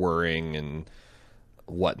hear whirring and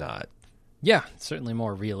whatnot. Yeah, certainly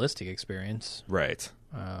more realistic experience. Right.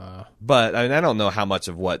 But I mean, I don't know how much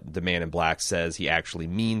of what the Man in Black says he actually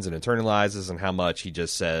means and internalizes and how much he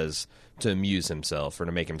just says to amuse himself or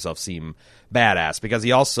to make himself seem badass, because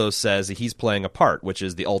he also says that he's playing a part, which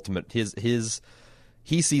is the ultimate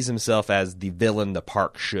he sees himself as the villain the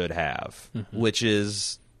park should have, which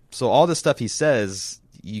is, so all the stuff he says,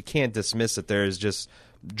 you can't dismiss that there's just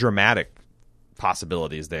dramatic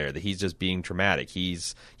possibilities there, that he's just being dramatic.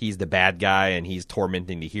 He's the bad guy and he's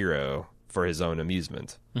tormenting the hero for his own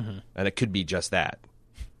amusement. And it could be just that.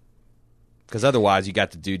 Because otherwise you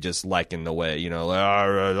got the dude just liking the way,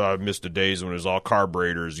 I miss the days when it was all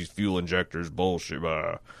carburetors, these fuel injectors, bullshit.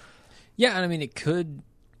 Yeah, and I mean, it could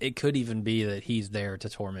even be that he's there to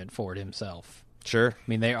torment Ford himself. Sure. I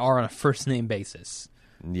mean, they are on a first-name basis.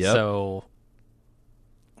 Yep. So,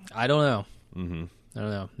 I don't know. I don't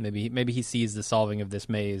know. Maybe he sees the solving of this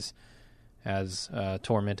maze as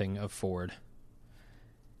tormenting of Ford.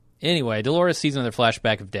 Anyway, Dolores sees another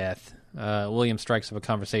flashback of death. William strikes up a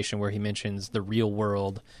conversation where he mentions the real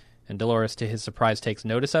world, and Dolores, to his surprise, takes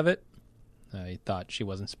notice of it. He thought she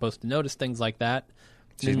wasn't supposed to notice things like that.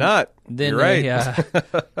 She's not. Then you're right.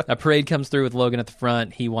 a parade comes through with Logan at the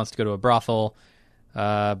front. He wants to go to a brothel,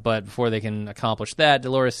 but before they can accomplish that,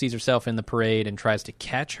 Dolores sees herself in the parade and tries to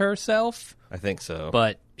catch herself. I think so.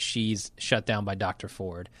 But she's shut down by Dr.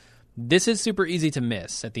 Ford. This is super easy to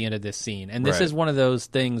miss at the end of this scene. And this is one of those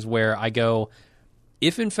things where I go,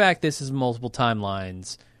 if in fact this is multiple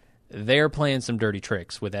timelines, they're playing some dirty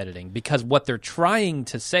tricks with editing. Because what they're trying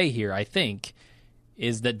to say here, I think,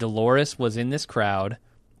 is that Dolores was in this crowd.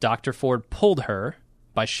 Dr. Ford pulled her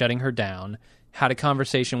by shutting her down, had a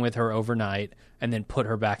conversation with her overnight, and then put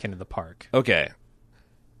her back into the park. Okay.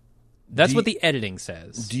 That's what the editing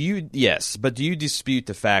says. Yes, but do you dispute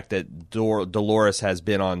the fact that Dolores has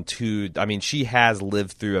been on she has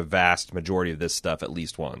lived through a vast majority of this stuff at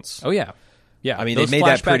least once. Oh, yeah. Yeah, I mean, those they made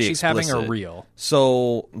that pretty she's explicit. having are real.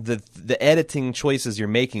 So the editing choices you're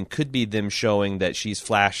making could be them showing that she's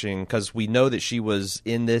flashing, because we know that she was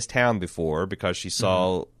in this town before because she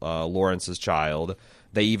saw Lawrence's child.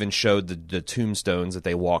 They even showed the tombstones that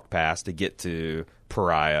they walked past to get to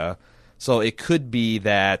Pariah. So it could be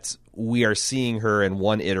that we are seeing her in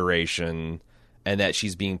one iteration and that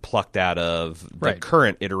she's being plucked out of the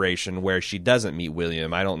current iteration where she doesn't meet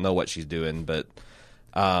William. I don't know what she's doing, but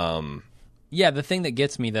Yeah, the thing that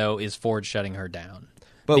gets me, though, is Ford shutting her down.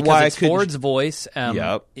 But because why it's Ford's voice,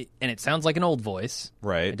 Yep. And it sounds like an old voice.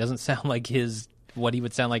 Right. It doesn't sound like what he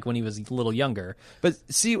would sound like when he was a little younger. But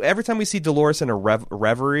see, every time we see Dolores in a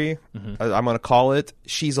reverie, Mm-hmm. I'm going to call it,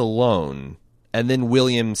 she's alone. And then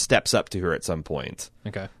William steps up to her at some point.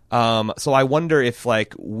 Okay. So I wonder if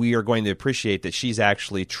like we are going to appreciate that she's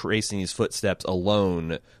actually tracing these footsteps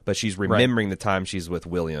alone, but she's remembering the time she's with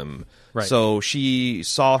William. Right. So she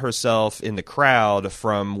saw herself in the crowd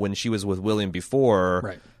from when she was with William before,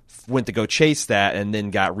 Right. went to go chase that, and then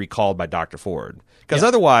got recalled by Dr. Ford. Because Yeah.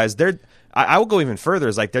 otherwise, I will go even further.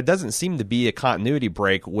 Is like there doesn't seem to be a continuity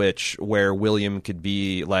break, where William could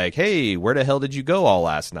be like, "Hey, where the hell did you go all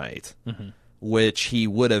last night?" Mm-hmm. Which he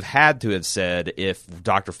would have had to have said if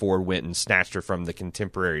Dr. Ford went and snatched her from the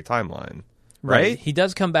contemporary timeline. Right? He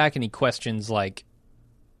does come back and he questions, like,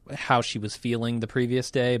 how she was feeling the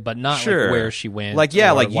previous day, but not like where she went. Like,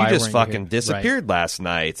 yeah, or like you why just weren't fucking here. disappeared last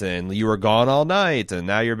night and you were gone all night and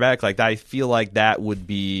now you're back. Like, I feel like that would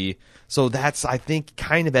be... So that's, I think,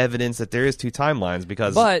 kind of evidence that there is two timelines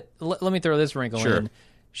because... But let me throw this wrinkle Sure. in.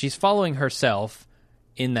 She's following herself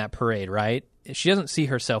in that parade, right? She doesn't see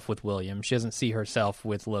herself with William. She doesn't see herself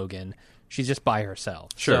with Logan. She's just by herself.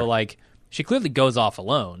 Sure. So, like, she clearly goes off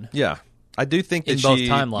alone Yeah. I do think that in both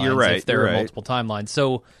timelines. You're right. If there you're are right. multiple timelines.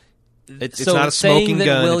 So, It's not a saying smoking that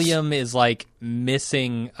gun. William is, like,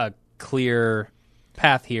 missing a clear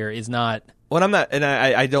path here is not... Well, I'm not, and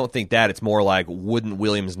I don't think that. It's more like, wouldn't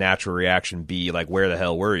William's natural reaction be like, "Where the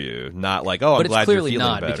hell were you?" Not like, "Oh, I'm But glad it's clearly you're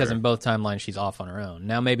feeling not better." because in both timelines she's off on her own.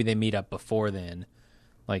 Now maybe they meet up before then,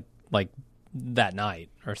 like that night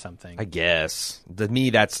or something. I guess to me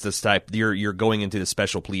that's the type you're going into the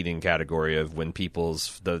special pleading category of when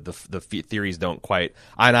people's the theories don't quite.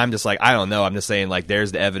 And I'm just like, I don't know. I'm just saying like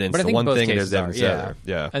there's the evidence. But I The think one both thing there's cases the are. evidence. Yeah. The other.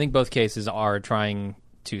 Yeah. I think both cases are trying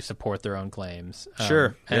to support their own claims.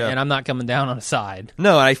 Sure, yeah. And I'm not coming down on a side.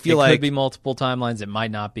 No, I feel It like could be multiple timelines. It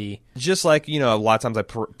might not be. just like a lot of times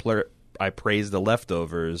I praise the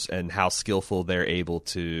Leftovers and how skillful they're able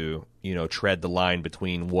to tread the line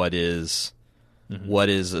between what is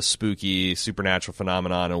a spooky supernatural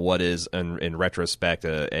phenomenon and what is in retrospect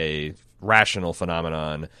a rational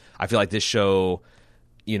phenomenon. I feel like this show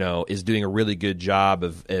is doing a really good job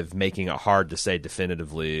of making it hard to say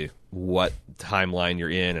definitively what timeline you're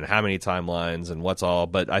in and how many timelines and what's all.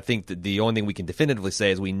 But I think that the only thing we can definitively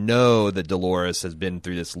say is we know that Dolores has been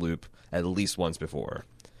through this loop at least once before.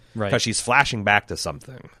 Right. Because she's flashing back to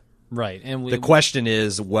something. Right. And The question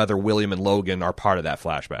is whether William and Logan are part of that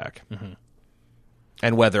flashback. Mm-hmm.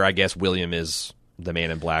 And whether, I guess, William is the Man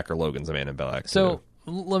in Black or Logan's the Man in Black. So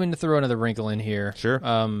too. let me throw another wrinkle in here. Sure.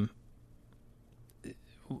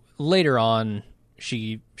 Later on,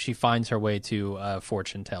 she finds her way to a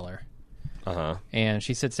fortune teller. Uh-huh. And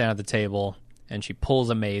she sits down at the table and she pulls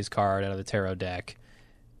a maze card out of the tarot deck,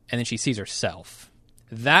 and then she sees herself.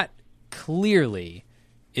 That clearly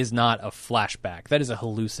is not a flashback. That is a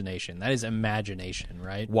hallucination. That is imagination,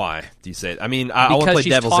 right? Why do you say it? I mean, I want to Because play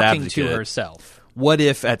she's devil's talking advocate. to herself. What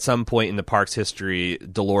if at some point in the park's history,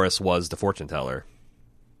 Dolores was the fortune teller?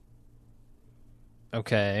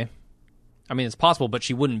 Okay. I mean, it's possible, but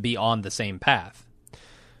she wouldn't be on the same path.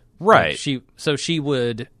 Right. She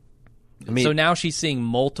would... so now she's seeing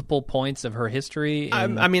multiple points of her history. I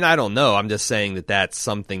mean, I don't know. I'm just saying that that's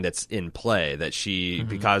something that's in play. That she,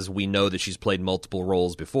 because we know that she's played multiple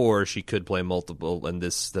roles before, she could play multiple. And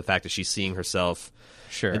the fact that she's seeing herself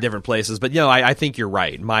Sure. in different places. But I think you're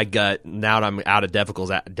right. My gut, now that I'm out of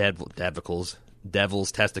devil's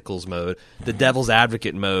testicles mode, the devil's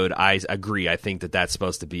advocate mode, I agree. I think that that's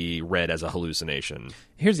supposed to be read as a hallucination.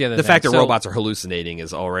 Here's the other The thing. fact that So- robots are hallucinating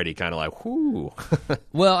is already kind of like, whoo.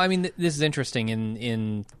 Well, I mean, this is interesting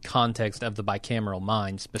in context of the bicameral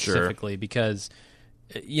mind specifically, because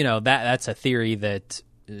that's a theory that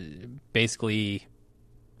basically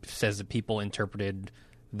says that people interpreted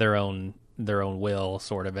their own will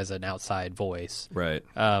sort of as an outside voice. Right.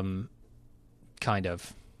 Kind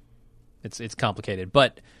of. It's complicated,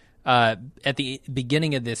 but at the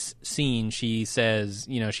beginning of this scene, she says,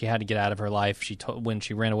 she had to get out of her life. When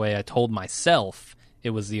she ran away, I told myself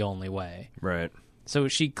it was the only way. Right. So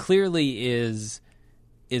she clearly is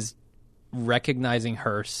recognizing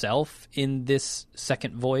herself in this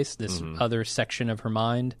second voice, this other section of her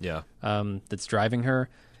mind, Yeah. that's driving her.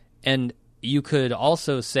 And you could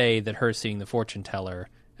also say that her seeing the fortune teller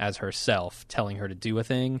as herself telling her to do a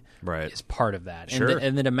thing Right. is part of that. Sure.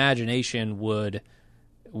 And that imagination would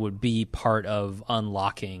be part of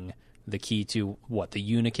unlocking the key to the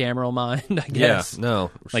unicameral mind, I guess. Yeah.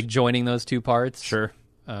 No. Like joining those two parts. Sure.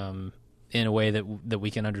 In a way that we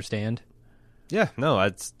can understand. Yeah, no,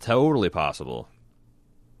 it's totally possible.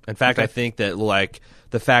 In fact, I think that like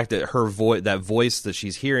the fact that her voice that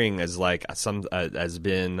she's hearing is like has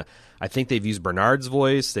been. I think they've used Bernard's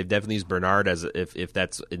voice. They've definitely used Bernard as if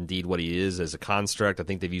that's indeed what he is as a construct. I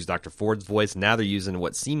think they've used Dr. Ford's voice. Now they're using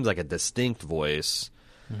what seems like a distinct voice.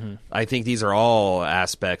 Mm-hmm. I think these are all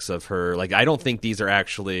aspects of her. Like, I don't think these are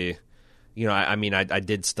actually. You know, I mean, I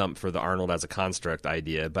did stump for the Arnold as a construct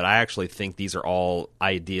idea, but I actually think these are all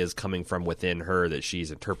ideas coming from within her that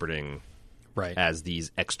she's interpreting as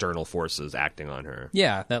these external forces acting on her.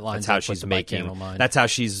 Yeah, that lines that's how she's making. That's how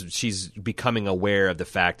she's becoming aware of the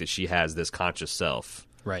fact that she has this conscious self,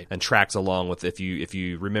 and tracks along with if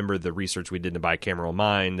you remember the research we did in the bicameral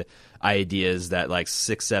mind, ideas that like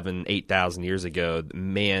 6, 7, 8,000 years ago,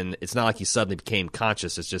 man, it's not like he suddenly became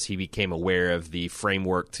conscious. It's just he became aware of the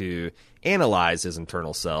framework to analyze his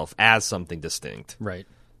internal self as something distinct. Right.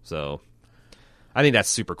 So I think that's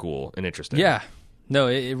super cool and interesting. Yeah. No,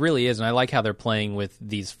 it really is, and I like how they're playing with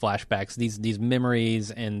these flashbacks, these memories,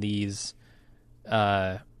 and these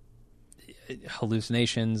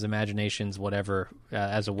hallucinations, imaginations, whatever,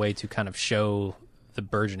 as a way to kind of show the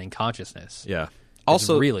burgeoning consciousness. Yeah.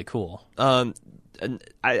 Also, really cool. And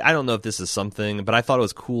I don't know if this is something, but I thought it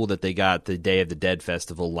was cool that they got the Day of the Dead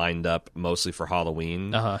festival lined up mostly for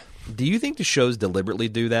Halloween. Do you think the shows deliberately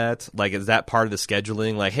do that? Like, is that part of the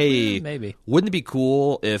scheduling? Like, hey, maybe. Wouldn't it be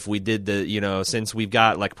cool if we did since we've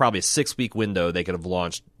got like probably a 6-week window, they could have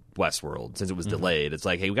launched Westworld since it was delayed. It's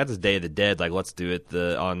like, hey, we got this Day of the Dead, like let's do it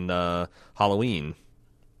on Halloween,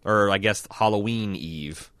 or I guess Halloween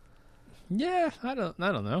Eve. Yeah, I don't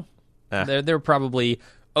know. They're probably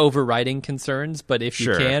overriding concerns, but if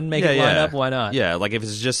you can make it line up, why not? Yeah, like if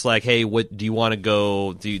it's just like, hey, what do you want to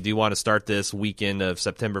go? Do you want to start this weekend of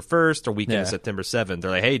September 1st or weekend of September 7th? They're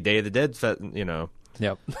like, hey, Day of the Dead,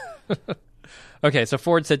 Yep. Okay, so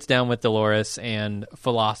Ford sits down with Dolores and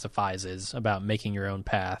philosophizes about making your own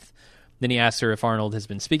path. Then he asks her if Arnold has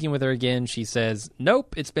been speaking with her again. She says,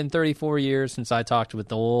 nope, it's been 34 years since I talked with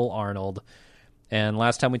Noel Arnold. And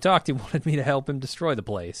last time we talked, he wanted me to help him destroy the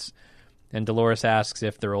place. And Dolores asks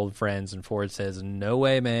if they're old friends, and Ford says, no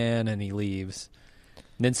way, man, and he leaves.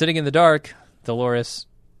 And then sitting in the dark, Dolores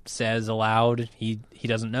says aloud, he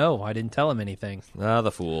doesn't know. I didn't tell him anything. Ah,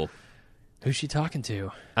 the fool. Who's she talking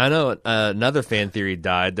to? I know another fan theory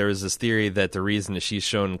died. There was this theory that the reason that she's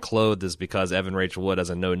shown clothed is because Evan Rachel Wood has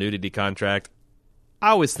a no-nudity contract. I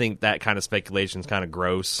always think that kind of speculation is kind of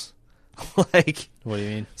gross. Like, what do you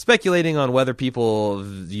mean? Speculating on whether people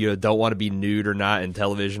don't want to be nude or not in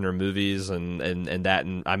television or movies, and that.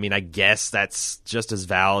 And I mean, I guess that's just as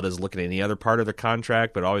valid as looking at any other part of their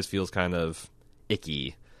contract, but it always feels kind of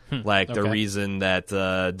icky. Like the reason that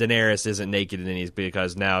Daenerys isn't naked in any is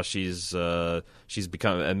because now she's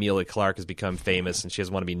become Emilia Clarke has become famous and she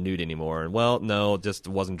doesn't want to be nude anymore. And well, no, it just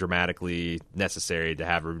wasn't dramatically necessary to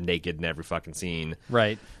have her naked in every fucking scene.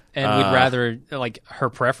 Right. And we'd rather, like, her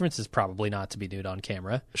preference is probably not to be nude on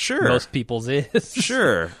camera. Sure. Most people's is.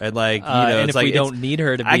 Sure. And, like, and it's if like, we don't need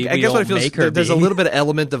her to be, I guess what it feels, make her there's be. a little bit of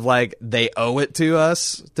element of, like, they owe it to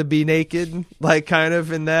us to be naked, like, kind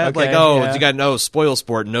of in that. Okay, you got no spoil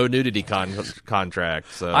sport, no nudity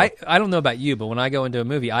contract. So I don't know about you, but when I go into a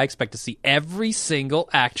movie, I expect to see every single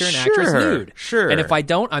actor and actress nude. Sure. And if I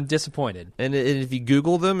don't, I'm disappointed. And if you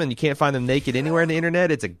Google them and you can't find them naked anywhere on the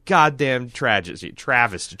internet, it's a goddamn travesty.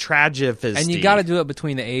 And you got to do it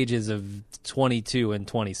between the ages of 22 and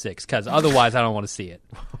 26, because otherwise I don't want to see it.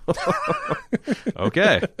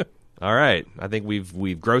 Okay. All right. I think we've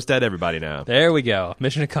grossed out everybody now. There we go.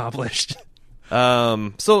 Mission accomplished.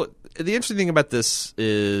 So the interesting thing about this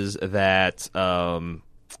is that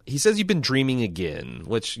he says you've been dreaming again,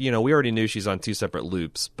 which, we already knew she's on 2 separate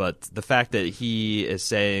loops, but the fact that he is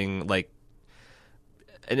saying, like,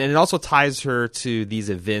 and it also ties her to these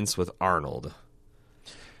events with Arnold.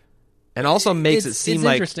 And also makes it seem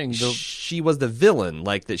like she was the villain,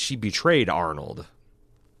 like that she betrayed Arnold.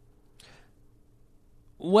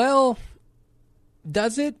 Well,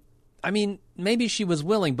 does it? I mean, maybe she was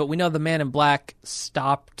willing, but we know the Man in Black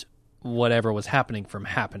stopped whatever was happening from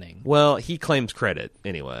happening. Well, he claims credit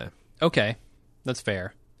anyway. Okay, that's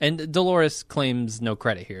fair. And Dolores claims no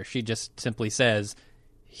credit here. She just simply says,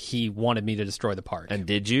 he wanted me to destroy the park. And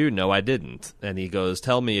did you? No, I didn't. And he goes,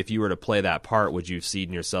 tell me, if you were to play that part, would you have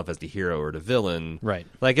seen yourself as the hero or the villain? Right.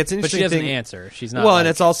 Like, it's interesting. But she doesn't answer. She's not. Well, and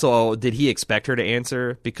it's also, did he expect her to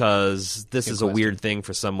answer? Because this is a weird thing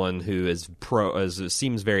for someone who is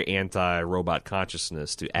seems very anti-robot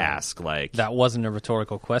consciousness to ask. Like, that wasn't a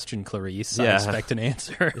rhetorical question, Clarice. Yeah. I expect an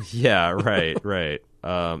answer. Yeah, right.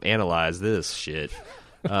 Analyze this shit.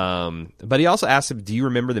 But he also asked him, do you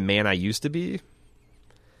remember the man I used to be?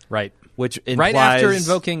 Right. Which implies... Right after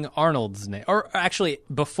invoking Arnold's name. Or actually,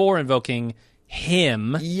 before invoking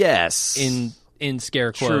him. Yes. In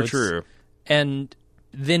scare quotes. True. And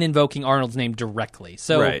then invoking Arnold's name directly.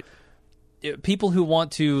 So right. People who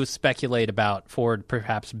want to speculate about Ford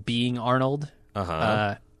perhaps being Arnold,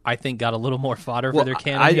 I think got a little more fodder for their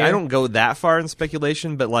canon. I don't go that far in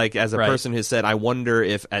speculation, but like as a person who said, I wonder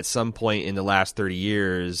if at some point in the last 30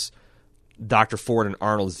 years, Dr. Ford and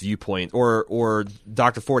Arnold's viewpoint, or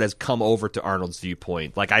Dr. Ford has come over to Arnold's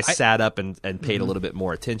viewpoint. Like I sat up and paid a little bit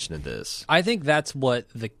more attention to this. I think that's what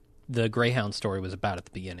the Greyhound story was about at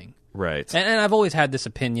the beginning. Right. And I've always had this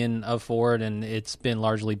opinion of Ford, and it's been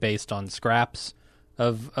largely based on scraps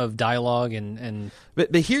of dialogue.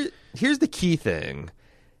 But here's the key thing.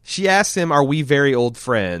 She asks him, are we very old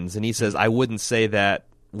friends? And he says, I wouldn't say that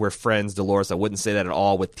we're friends, Dolores. I wouldn't say that at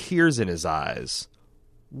all, with tears in his eyes.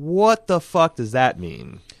 What the fuck does that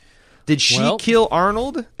mean? Did she kill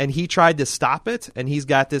Arnold and he tried to stop it and he's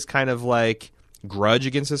got this kind of like grudge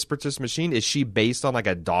against this Princess Machine? Is she based on like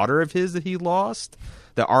a daughter of his that he lost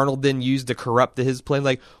that Arnold then used to corrupt his plan?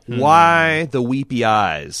 Like, why the weepy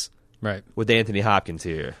eyes with Anthony Hopkins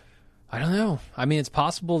here? I don't know. I mean, it's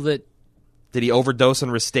possible that... Did he overdose on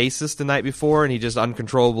Restasis the night before and he just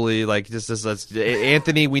uncontrollably like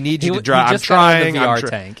Anthony, we need you to drive. I'm trying. Got out of the VR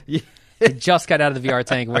tank. He just got out of the VR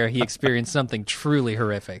tank where he experienced something truly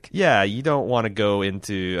horrific. Yeah, you don't want to go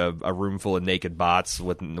into a room full of naked bots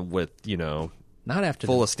with not after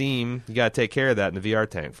full of steam. You got to take care of that in the VR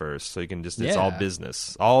tank first, so you can just it's all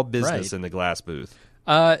business in the glass booth.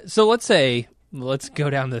 So let's go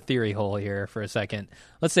down the theory hole here for a second.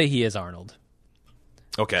 Let's say he is Arnold.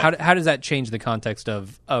 Okay. How does that change the context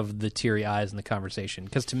of the teary eyes in the conversation?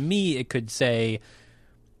 Because to me, it could say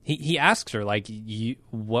he asks her like,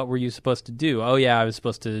 "What were you supposed to do?" "Oh yeah, I was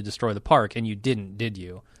supposed to destroy the park, and you didn't, did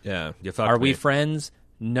you?" Yeah. You fucked Are me. we friends?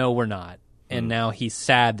 No, we're not. And now he's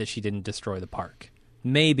sad that she didn't destroy the park.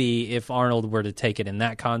 Maybe if Arnold were to take it in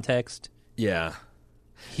that context,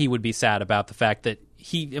 he would be sad about the fact that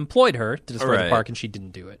he employed her to destroy the park and she didn't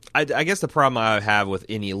do it. I guess the problem I have with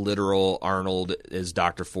any literal Arnold is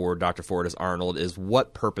Dr. Ford as Arnold is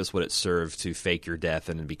what purpose would it serve to fake your death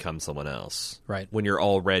and then become someone else? Right. When you're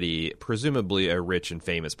already presumably a rich and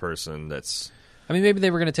famous person that's... I mean, maybe they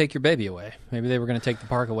were going to take your baby away. Maybe they were going to take the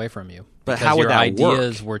park away from you. But how would that work? Your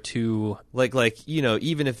ideas were too...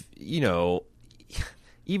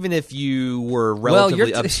 Even if you were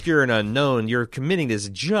relatively obscure and unknown, you're committing this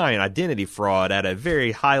giant identity fraud at a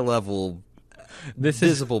very high-level,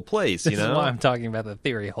 visible place. This is why I'm talking about the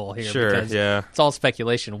theory hole here. Sure, because it's all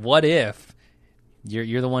speculation. What if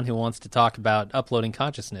you're the one who wants to talk about uploading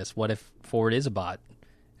consciousness? What if Ford is a bot,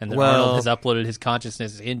 and then Arnold has uploaded his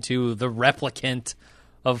consciousness into the replicant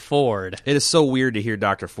of Ford? It is so weird to hear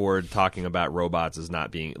Dr. Ford talking about robots as not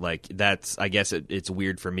being like that's. I guess it's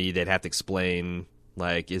weird for me. They'd have to explain.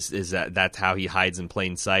 Like, is that's how he hides in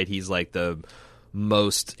plain sight? He's like the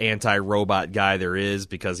most anti-robot guy there is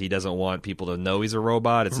because he doesn't want people to know he's a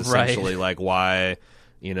robot. It's essentially like why,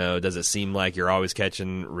 does it seem like you're always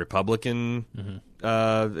catching Republican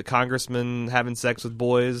congressmen having sex with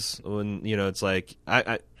boys when it's like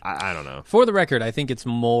I don't know. For the record, I think it's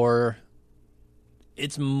more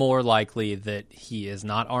likely that he is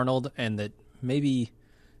not Arnold and that maybe.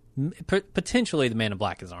 Potentially the Man in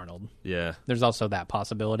Black is Arnold. Yeah. There's also that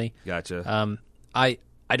possibility. Gotcha. I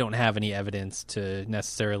don't have any evidence to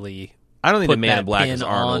necessarily I don't think the Man in Black is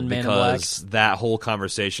Arnold because that whole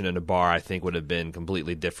conversation in a bar I think would have been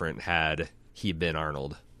completely different had he been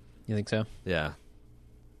Arnold. You think so? Yeah.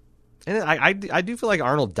 And I do feel like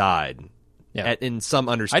Arnold died in some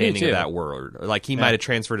understanding of that word. Like he might have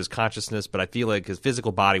transferred his consciousness, but I feel like his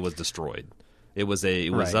physical body was destroyed. It was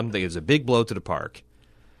something. It was a big blow to the park.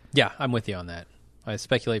 Yeah, I'm with you on that. I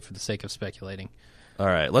speculate for the sake of speculating. All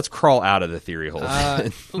right, let's crawl out of the theory hole.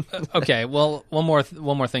 Okay, well, one more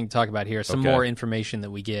thing to talk about here. Some more information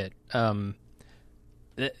that we get.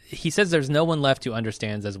 He says there's no one left who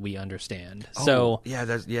understands as we understand.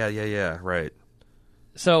 Right.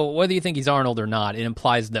 So whether you think he's Arnold or not, it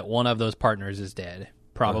implies that one of those partners is dead,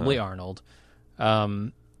 probably Arnold,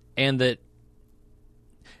 and that.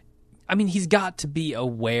 I mean, he's got to be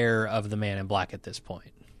aware of the Man in Black at this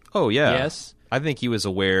point. Oh, yeah. Yes? I think he was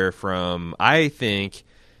aware from... I think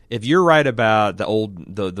if you're right about the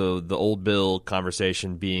old Bill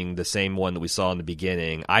conversation being the same one that we saw in the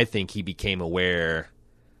beginning, I think he became aware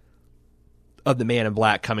of the Man in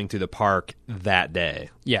Black coming through the park that day.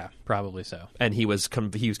 Yeah, probably so. And he was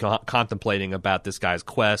contemplating about this guy's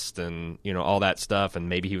quest and all that stuff, and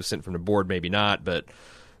maybe he was sent from the board, maybe not, but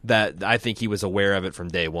that I think he was aware of it from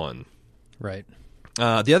day one. Right. The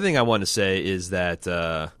other thing I want to say is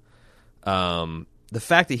that The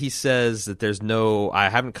fact that he says that I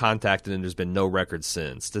haven't contacted him, there's been no record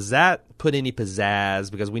since, does that put any pizzazz?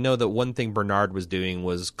 Because we know that one thing Bernard was doing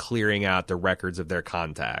was clearing out the records of their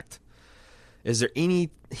contact. Is there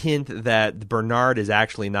any hint that Bernard is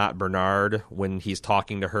actually not Bernard when he's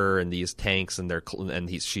talking to her in these tanks and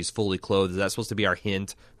she's fully clothed? Is that supposed to be our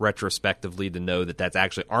hint retrospectively to know that that's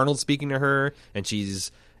actually Arnold speaking to her and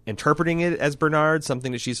she's interpreting it as Bernard,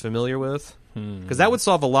 something that she's familiar with? Because that would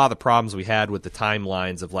solve a lot of the problems we had with the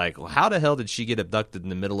timelines of like, well, how the hell did she get abducted in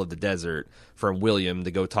the middle of the desert from William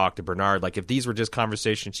to go talk to Bernard? Like, if these were just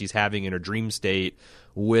conversations she's having in her dream state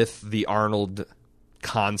with the Arnold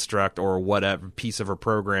construct or whatever piece of her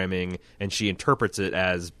programming, and she interprets it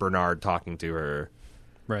as Bernard talking to her.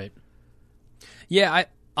 Right. Yeah,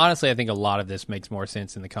 I think a lot of this makes more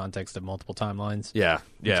sense in the context of multiple timelines. Yeah.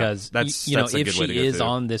 Because that's you know, a if good way to she go is too.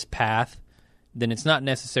 on this path, then it's not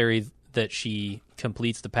necessary that she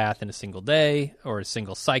completes the path in a single day or a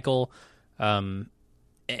single cycle, and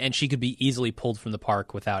she could be easily pulled from the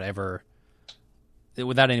park without anyone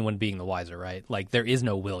being the wiser, right? Like, there is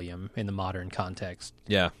no William in the modern context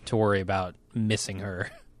to worry about missing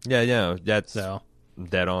her. Yeah, that's So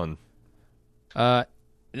dead on.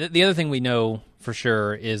 the other thing we know for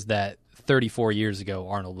sure is that 34 years ago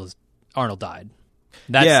Arnold died.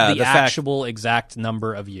 That's the actual exact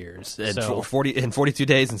number of years. So 42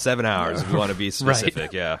 days and 7 hours, if you want to be specific.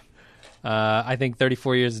 Right. Yeah. I think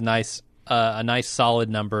 34 years is nice. A nice solid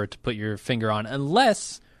number to put your finger on,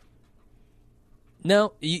 unless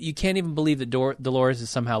you can't even believe that Dolores is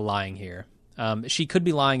somehow lying here. She could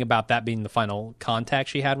be lying about that being the final contact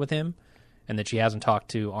she had with him, and that she hasn't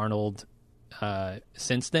talked to Arnold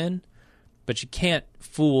since then. But she can't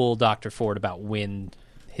fool Dr. Ford about when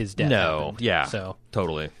his death happened. Yeah, so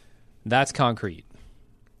totally. That's concrete.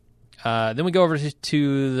 Then we go over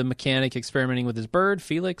to the mechanic experimenting with his bird,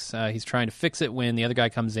 Felix. He's trying to fix it when the other guy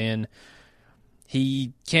comes in.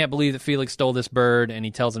 He can't believe that Felix stole this bird, and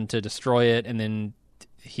he tells him to destroy it, and then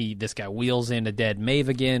this guy wheels in a dead Maeve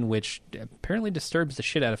again, which apparently disturbs the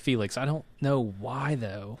shit out of Felix. I don't know why,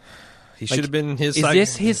 though. He should have been his... Is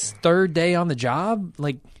this his third day on the job?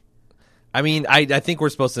 Like... I mean, I think we're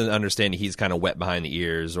supposed to understand he's kind of wet behind the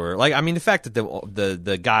ears, or like, I mean, the fact that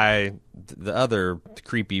the guy, the other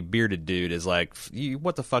creepy bearded dude, is like,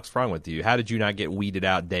 what the fuck's wrong with you? How did you not get weeded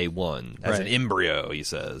out day one as an embryo? He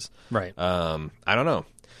says, right. I don't know.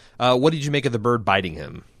 What did you make of the bird biting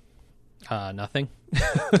him? Nothing.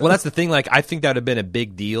 Well, that's the thing. Like, I think that would have been a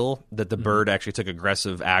big deal that the bird actually took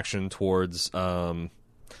aggressive action towards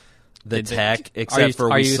the tech, except for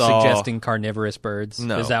we saw... Are you suggesting carnivorous birds?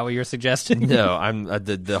 No. Is that what you're suggesting? No, I'm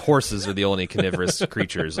the horses are the only carnivorous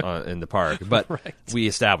creatures in the park, but we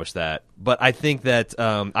established that. But I think that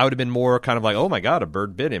I would have been more kind of like, oh my god, a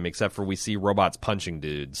bird bit him, except for we see robots punching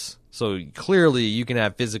dudes. So clearly you can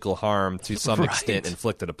have physical harm to some extent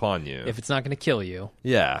inflicted upon you. If it's not going to kill you.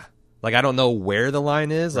 Yeah. Like, I don't know where the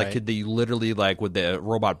line is. Like, could they literally, like, would the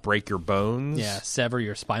robot break your bones? Yeah, sever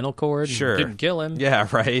your spinal cord. Sure. Didn't kill him. Yeah,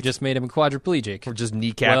 right. Just made him quadriplegic. Or just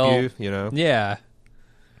kneecap you, you know? Yeah.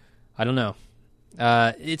 I don't know.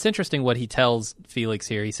 It's interesting what he tells Felix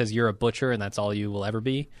here. He says, you're a butcher and that's all you will ever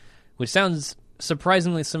be, which sounds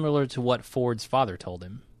surprisingly similar to what Ford's father told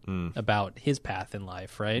him about his path in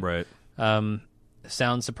life, right? Right.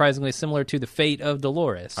 Sounds surprisingly similar to the fate of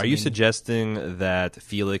Dolores. Are you suggesting that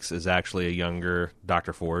Felix is actually a younger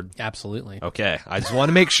Dr. Ford? Absolutely. Okay. I just want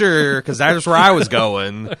to make sure, because that's where I was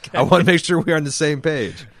going. Okay. I want to make sure we're on the same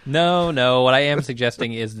page. No. What I am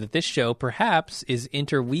suggesting is that this show perhaps is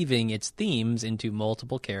interweaving its themes into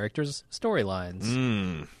multiple characters'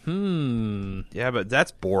 storylines. Yeah, but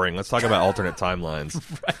that's boring. Let's talk about alternate timelines.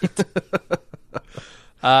 Right.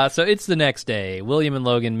 So it's the next day. William and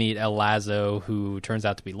Logan meet El Lazo, who turns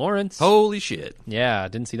out to be Lawrence. Holy shit. Yeah,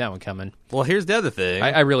 didn't see that one coming. Well, here's the other thing.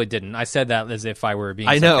 I really didn't. I said that as if I were being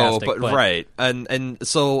sarcastic. I know, but right. And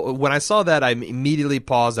so when I saw that, I immediately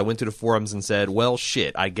paused. I went to the forums and said, well,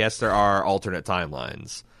 shit, I guess there are alternate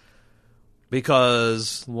timelines.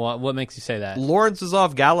 Because... What makes you say that? Lawrence was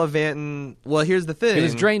off gallivanting... Well, here's the thing. He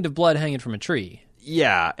was drained of blood hanging from a tree.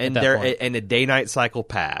 Yeah, and a day-night cycle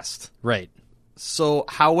passed. Right. So,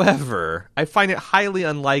 however, I find it highly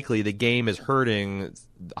unlikely the game is hurting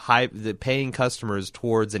the paying customers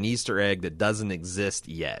towards an Easter egg that doesn't exist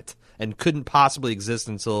yet and couldn't possibly exist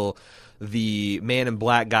until the Man in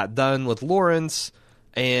Black got done with Lawrence,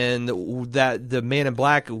 and that the Man in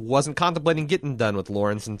Black wasn't contemplating getting done with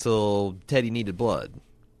Lawrence until Teddy needed blood.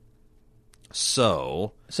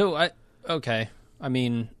 Okay. I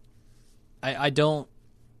mean, I don't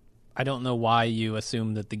know why you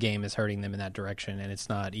assume that the game is hurting them in that direction, and it's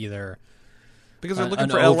not either Because they're looking an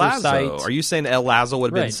for El oversight. Lazo. Are you saying El Lazo would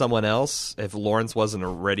have been Right. someone else if Lawrence wasn't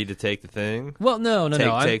ready to take the thing? Well, no.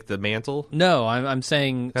 Take the mantle? No, I'm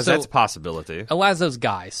saying Because so that's a possibility. Elazo's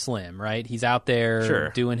guy, Slim, right? He's out there Sure.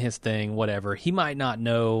 doing his thing, whatever. He might not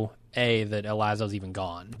know that Elazo's even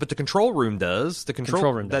gone. But the control room does. The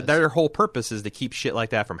control room does. Their whole purpose is to keep shit like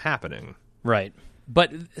that from happening. Right.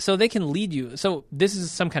 But so they can lead you. So this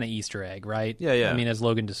is some kind of Easter egg, right? Yeah. I mean, as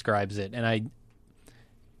Logan describes it,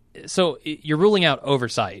 so you're ruling out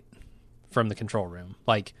oversight from the control room.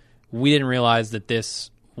 Like, we didn't realize that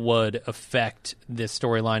this would affect this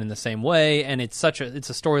storyline in the same way, and it's a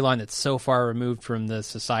storyline that's so far removed from the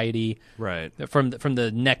society, Right. from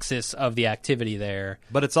the nexus of the activity there.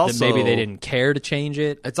 But it's that also maybe they didn't care to change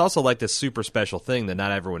it. It's also like this super special thing that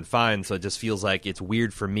not everyone finds, so it just feels like it's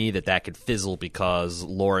weird for me that could fizzle because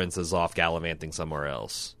Lawrence is off gallivanting somewhere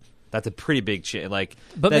else. That's a pretty big change.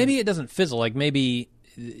 But maybe it doesn't fizzle. Like, maybe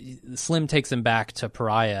Slim takes him back to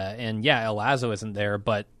Pariah, and El Lazo isn't there,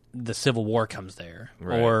 but the Civil War comes there,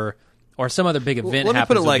 Right. or some other big event let me happens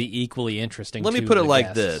put it that like- would be equally interesting. Let me to put it the like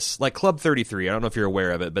guests. this. Like Club 33, I don't know if you're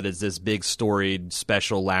aware of it, but it's this big storied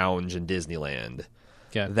special lounge in Disneyland.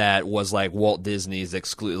 Okay. That was like Walt Disney's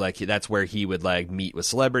like that's where he would like meet with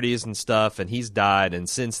celebrities and stuff, and he's died, and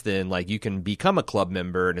since then like you can become a club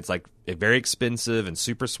member, and it's like very expensive and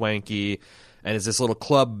super swanky, and it's this little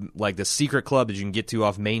club, like the secret club that you can get to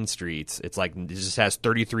off Main Street. It's like it just has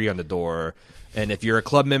 33 on the door, and if you're a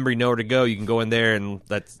club member, you know where to go. You can go in there, and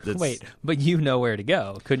that's Wait, but you know where to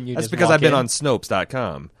go, couldn't you? That's just because walk I've been in? on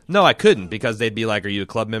Snopes.com. No, I couldn't, because they'd be like, "Are you a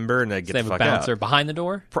club member?" And I'd get They the have a fuck bouncer out. behind the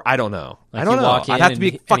door. I don't know. Like I don't you know. walk in I'd have to and be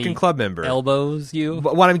a he- fucking and he club member. Elbows you.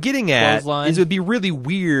 But what I'm getting at Clothesline. is it would be really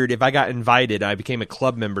weird if I got invited and I became a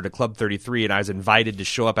club member to Club 33 and I was invited to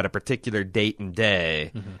show up at a particular date and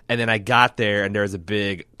day, and then I got there and there was a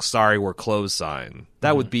big "sorry, we're closed" sign.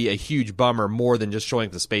 That would be a huge bummer, more than just showing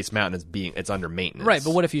up to Space Mountain as being it's under maintenance. Right,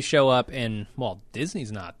 but what if you show up and,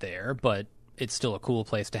 Disney's not there, but it's still a cool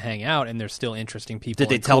place to hang out, and there's still interesting people. Did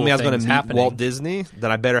they and tell cool me I was going things to meet happening. Walt Disney?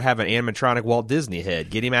 Then I better have an animatronic Walt Disney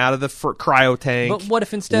head. Get him out of the cryo tank. But what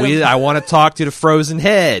if instead of- I want to talk to the frozen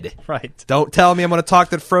head. Right. Don't tell me I'm going to talk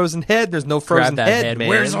to the frozen head. There's no frozen Grab that head, man.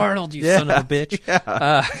 Where's Arnold, you Yeah. son of a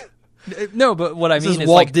bitch? No, but what I This mean is is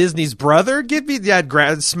Walt like, Disney's brother? Give me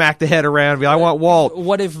that, smack the head around. Be like, I want Walt.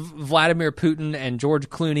 what if Vladimir Putin and George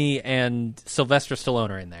Clooney and Sylvester Stallone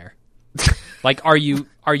are in there? Like, are you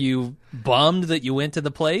bummed that you went to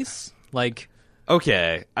the place? Like,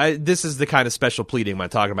 Okay, this is the kind of special pleading I'm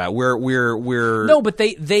talking about. We're no, but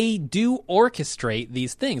they do orchestrate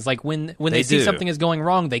these things. Like when they see do. something is going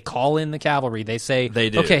wrong, they call in the cavalry. They say, They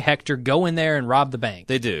do. "Okay, Hector, go in there and rob the bank."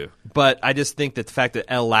 They do, but I just think that the fact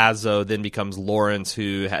that El Lazo then becomes Lawrence,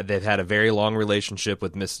 who they've had a very long relationship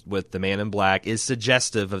with the Man in Black, is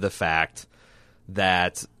suggestive of the fact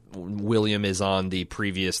that William is on the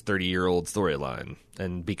previous 30-year-old storyline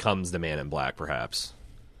and becomes the Man in Black, perhaps,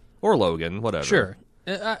 or Logan, whatever. Sure.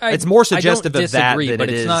 It's more suggestive I don't of that disagree, than but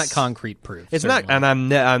it it's is- not concrete proof. It's certainly. not,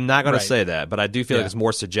 and I'm not going Right. to say that, but I do feel Yeah. like it's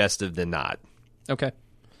more suggestive than not. Okay.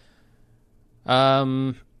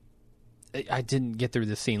 I didn't get through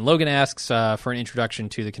this scene. Logan asks for an introduction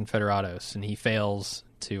to the Confederados, and he fails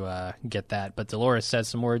to get that. But Dolores says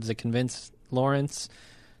some words that convince Lawrence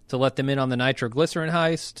to let them in on the nitroglycerin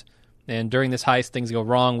heist. And during this heist, things go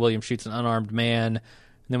wrong. William shoots an unarmed man.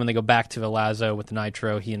 And then when they go back to Lazo with the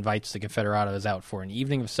nitro, he invites the Confederados out for an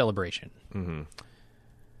evening of celebration. Mm-hmm.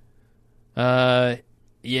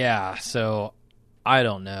 Yeah, so I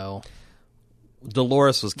don't know.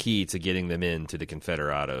 Dolores was key to getting them into the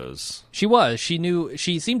Confederados. She was. She knew.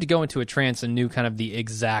 She seemed to go into a trance and knew kind of the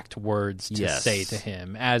exact words to Yes. say to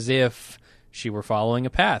him, as if she were following a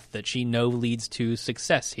path that she know leads to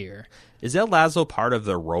success here. Is El Lazo part of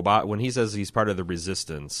the robot? When he says he's part of the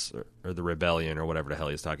resistance or the rebellion or whatever the hell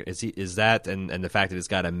he's talking, is that and the fact that it's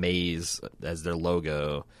got a maze as their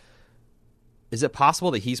logo? Is it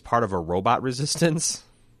possible that he's part of a robot resistance?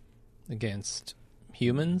 Against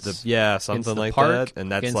humans? Yeah, Against something the like park? that.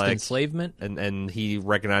 And that's Against like enslavement? and he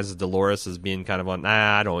recognizes Dolores as being kind of on.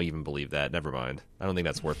 Nah, I don't even believe that. Never mind. I don't think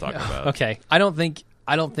that's worth talking about. Okay. I don't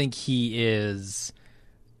think he is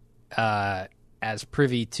as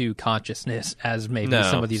privy to consciousness as maybe No,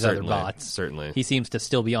 some of these certainly, other bots. certainly. He seems to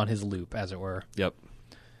still be on his loop, as it were. Yep.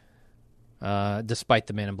 Despite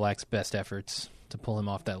the Man in Black's best efforts to pull him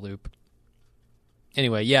off that loop.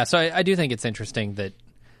 Anyway, yeah, so I do think it's interesting that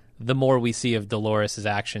the more we see of Dolores'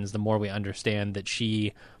 actions, the more we understand that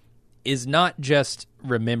she is not just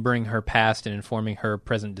remembering her past and informing her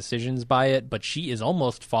present decisions by it, but she is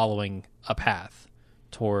almost following a path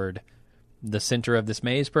toward the center of this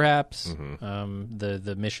maze, perhaps. Mm-hmm.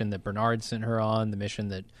 The mission that Bernard sent her on, the mission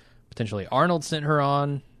that potentially Arnold sent her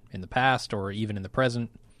on in the past or even in the present.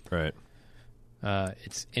 Right.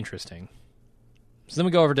 It's interesting. So then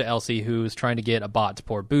we go over to Elsie, who's trying to get a bot to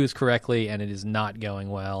pour booze correctly, and it is not going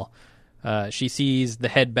well. She sees the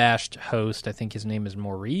head-bashed host. I think his name is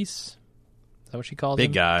Maurice. Is that what she calls him?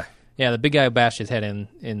 Big guy. Yeah, the big guy who bashed his head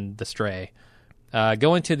in The Stray.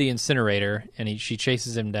 Going to the incinerator, and she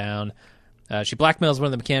chases him down. She blackmails one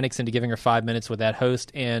of the mechanics into giving her 5 minutes with that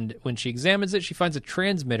host, and when she examines it, she finds a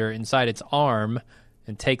transmitter inside its arm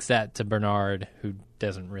and takes that to Bernard, who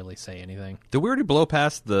doesn't really say anything. Did we already blow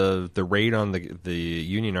past the raid on the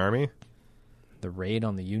Union Army? The raid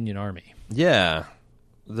on the Union Army. Yeah.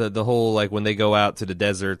 The whole, like, when they go out to the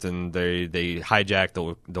desert and they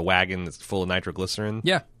hijack the wagon that's full of nitroglycerin?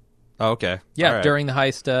 Yeah. Oh, okay. Yeah, All right. during the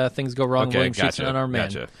heist, things go wrong. Okay, William shoots gotcha. an unarmed man.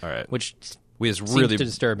 Gotcha. All right. Which We just seems really to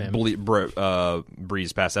disturb him.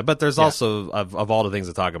 breeze past that. But there's also, of all the things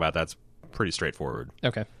to talk about, that's pretty straightforward.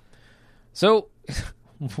 Okay. So,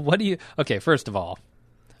 what do you... Okay, first of all,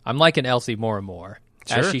 I'm liking Elsie more and more.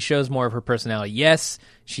 As Sure. she shows more of her personality. Yes,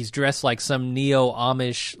 she's dressed like some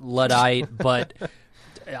neo-Amish Luddite, but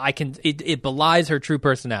it belies her true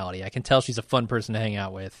personality. I can tell she's a fun person to hang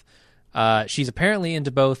out with. She's apparently into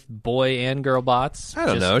both boy and girl bots. I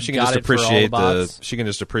don't know. She can got just it for all appreciate bots.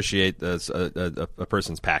 a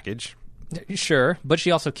person's package. Sure, but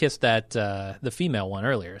she also kissed the female one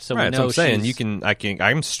earlier, so Right, we that's know what I'm saying. she's-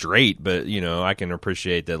 I'm straight, but I can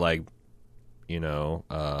appreciate that. Like,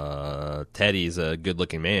 Teddy's a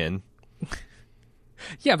good-looking man.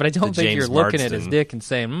 Yeah, but I don't The think you're James looking at his Marsden. dick and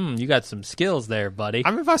saying, you got some skills there, buddy. I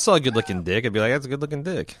mean, if I saw a good-looking dick, I'd be like, that's a good-looking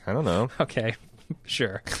dick. I don't know. Okay,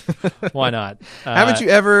 sure. Why not? Haven't you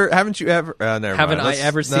ever? Never Haven't mind. I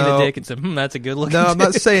ever seen a dick and said, that's a good looking No, dick? I'm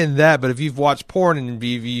not saying that, but if you've watched porn and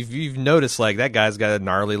you've noticed, like, that guy's got a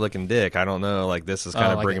gnarly looking dick, I don't know, like, this is kind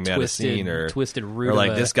of like bringing a me out of twisted- scene, or twisted root or of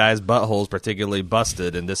like a- this guy's butthole's particularly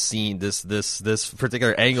busted, and this scene, this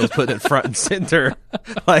particular angle is putting it front and center.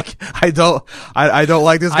 Like, I don't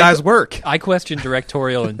like this guy's work. I question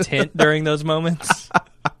directorial intent during those moments,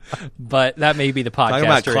 but that may be the podcaster. Talking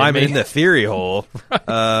about climbing in me. the theory hole.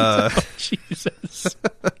 Jesus.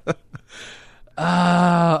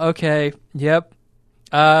 Okay. Yep.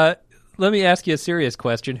 Let me ask you a serious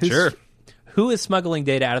question. Sure. Who is smuggling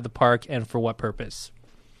data out of the park and for what purpose?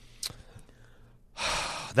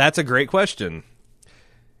 That's a great question.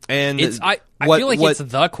 And I feel like it's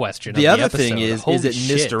the question. The of other episode. thing is Holy it in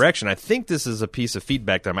this shit. direction? I think this is a piece of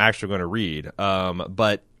feedback that I'm actually going to read.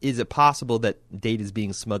 But is it possible that data is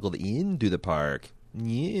being smuggled into the park?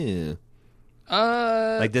 Yeah.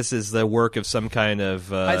 Like this is the work of some kind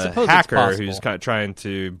of I suppose it's hacker possible. who's kind of trying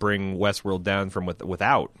to bring Westworld down from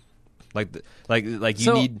without. Like you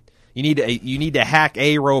So- need to hack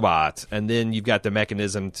a robot, and then you've got the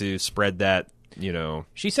mechanism to spread that.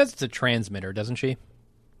 She says it's a transmitter, doesn't she?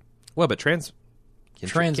 Well, but can't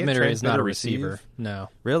Transmitter is not a receive? receiver. No.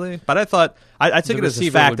 Really? But I thought I took The it as a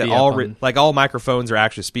receiver fact would that be all up on- all microphones are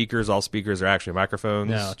actually speakers. All speakers are actually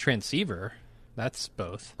microphones. No, transceiver. That's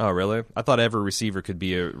both. Oh, really? I thought every receiver could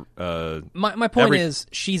be a. My point Every- is,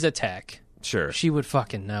 she's a tech. Sure. She would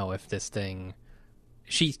fucking know if this thing...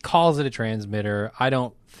 She calls it a transmitter. I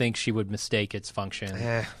don't think she would mistake its function.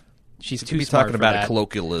 She's She too could be smart talking for about that. a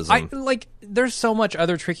colloquialism. There's so much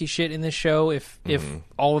other tricky shit in this show. If Mm-hmm.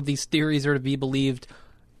 all of these theories are to be believed,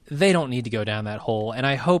 they don't need to go down that hole, and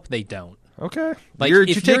I hope they don't. Okay. Like, you're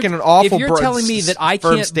if taking you're- an awful if you're telling me that I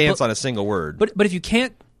firm can't stance bu- on a single word. But if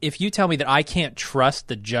you tell me that I can't trust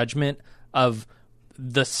the judgment of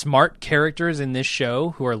the smart characters in this show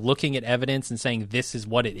who are looking at evidence and saying this is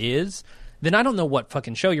what it is, then I don't know what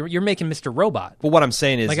fucking show you're making, Mr. Robot. Well, what I'm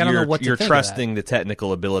saying is Like, I don't know what to you're think of trusting the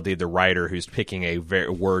technical ability of the writer who's picking a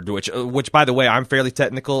word, which, by the way, I'm fairly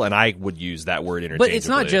technical, and I would use that word interchangeably. But it's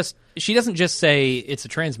not just she doesn't just say it's a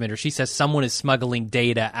transmitter. She says someone is smuggling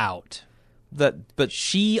data out. that. But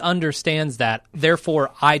She understands that. Therefore,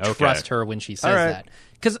 I trust her when she says All right. that.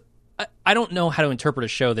 Because I don't know how to interpret a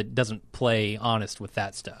show that doesn't play honest with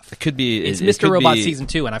that stuff. it could be It's it Mr. could Robot be- season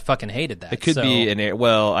 2, and I fucking hated that. It could So- be an error.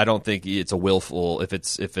 Well, I don't think it's a willful. If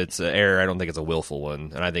it's an error, I don't think it's a willful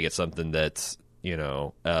one, and I think it's something that's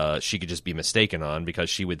she could just be mistaken on, because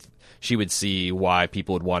she would see why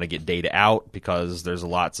people would want to get data out, because there's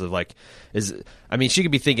lots of she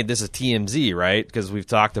could be thinking this is TMZ, right? Because we've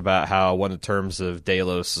talked about how one of the terms of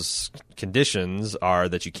Delos' conditions are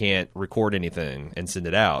that you can't record anything and send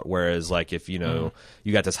it out. Whereas, like, if you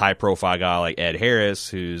got this high profile guy like Ed Harris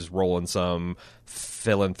who's rolling some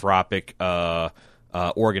philanthropic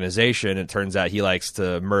organization, it turns out he likes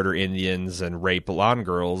to murder Indians and rape blonde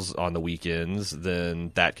girls on the weekends,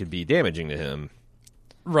 then that could be damaging to him.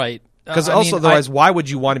 Right. Because otherwise, why would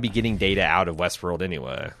you want to be getting data out of Westworld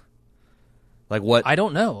anyway? Like what? I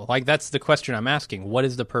don't know. Like that's the question I'm asking. What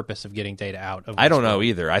is the purpose of getting data out of Westworld? I don't know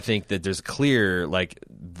either. I think that there's clear,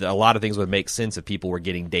 a lot of things would make sense if people were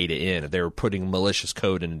getting data in, if they were putting malicious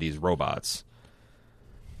code into these robots.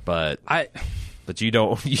 But you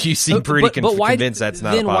don't. You seem pretty convinced that's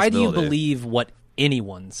not a possibility. Then why do you believe what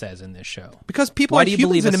anyone says in this show? Because people are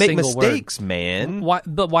humans and make mistakes, man. Why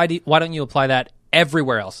don't you apply that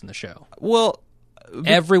everywhere else in the show? Well,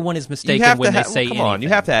 everyone is mistaken when they say anything. Come on, you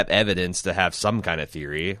have to have evidence to have some kind of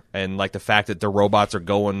theory, and like the fact that the robots are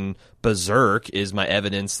going berserk is my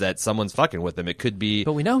evidence that someone's fucking with them. It could be,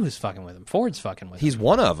 but we know who's fucking with him. Ford's fucking with him. He's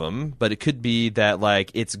one of them, but it could be that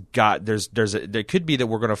there could be that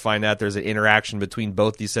we're going to find out there's an interaction between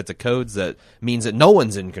both these sets of codes that means that no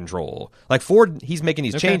one's in control. Like Ford, he's making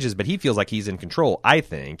these changes, but he feels like he's in control. I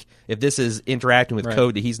think if this is interacting with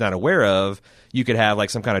code that he's not aware of, you could have like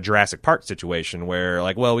some kind of Jurassic Park situation where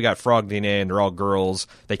we got frog DNA and they're all girls,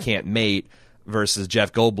 they can't mate, versus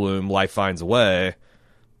Jeff Goldblum, life finds a way.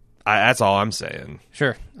 That's all I'm saying.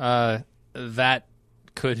 Sure. That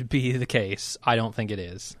could be the case. I don't think it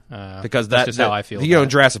is. Because that's just how I feel. In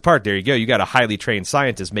Jurassic Park, there you go. You got a highly trained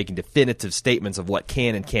scientist making definitive statements of what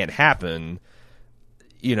can and can't happen.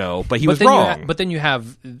 But he was wrong. But then you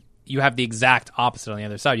have the exact opposite on the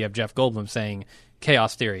other side. You have Jeff Goldblum saying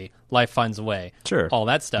chaos theory, life finds a way. Sure. All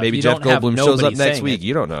that stuff. Maybe Jeff Goldblum shows up next week.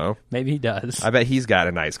 You don't know. Maybe he does. I bet he's got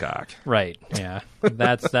a nice cock. Right. Yeah.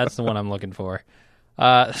 That's the one I'm looking for.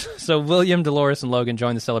 So William, Dolores, and Logan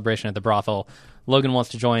join the celebration at the brothel. Logan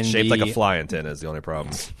wants to join. Shaped like a fly antenna is the only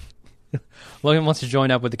problem. Logan wants to join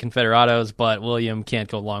up with the Confederados, but William can't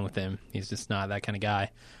go along with him. He's just not that kind of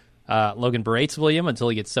guy. Logan berates William until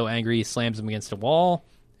he gets so angry he slams him against a wall,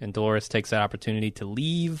 and Dolores takes that opportunity to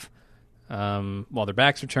leave while their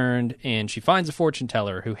backs are turned, and she finds a fortune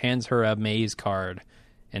teller who hands her a maze card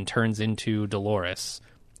and turns into Dolores,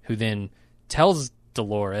 who then tells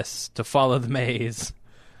Dolores to follow the maze.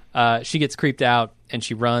 She gets creeped out and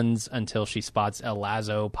she runs until she spots El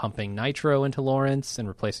Lazo pumping nitro into Lawrence and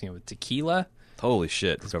replacing it with tequila. Holy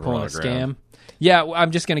shit. It's pulling a scam. Yeah,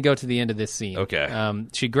 I'm just going to go to the end of this scene. Okay.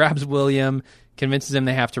 She grabs William, convinces him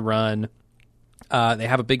they have to run. They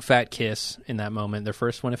have a big fat kiss in that moment. Their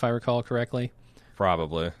first one, if I recall correctly.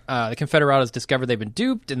 Probably. The Confederados discover they've been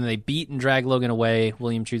duped, and then they beat and drag Logan away.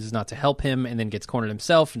 William chooses not to help him and then gets cornered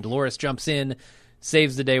himself, and Dolores jumps in,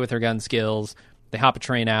 saves the day with her gun skills. They hop a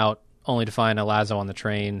train out, only to find El Lazo on the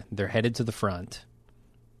train. They're headed to the front.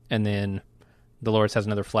 And then Dolores has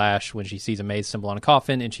another flash when she sees a maze symbol on a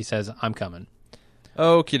coffin, and she says, "I'm coming."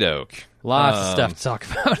 Okie doke. Lots of stuff to talk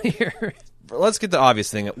about here. Let's get the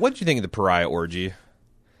obvious thing. What did you think of the Pariah orgy?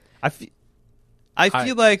 I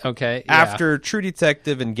feel like after True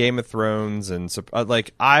Detective and Game of Thrones and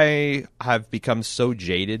I have become so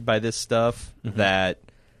jaded by this stuff that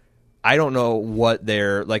I don't know what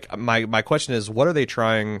they're like. My question is, what are they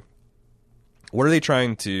trying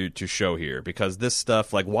to show here? Because this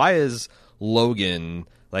stuff, like, why is Logan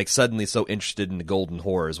like suddenly so interested in the Golden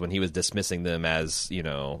Whores when he was dismissing them as,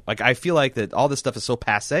 I feel like that all this stuff is so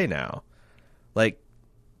passé now. Like,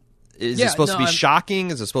 is it supposed to be shocking?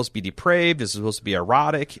 Is it supposed to be depraved? Is it supposed to be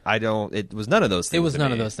erotic? It was none of those things. It was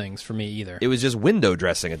none of those things for me either. It was just window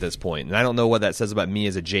dressing at this point. And I don't know what that says about me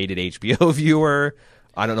as a jaded HBO viewer.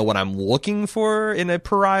 I don't know what I'm looking for in a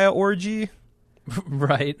Pariah orgy.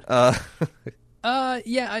 Right.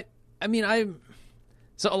 Yeah,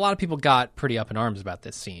 so a lot of people got pretty up in arms about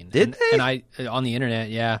this scene. Did they? And on the internet,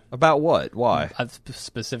 yeah. About what? Why?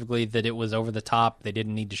 Specifically that it was over the top. They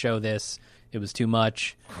didn't need to show this. It was too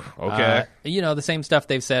much. Okay. The same stuff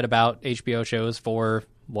they've said about HBO shows for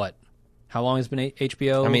what? How long has been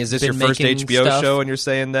HBO? I mean, is this your first HBO show and you're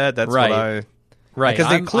saying that? That's right. What I... Right.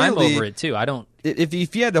 Because I'm over it, too. I don't... If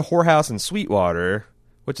you had the whorehouse in Sweetwater,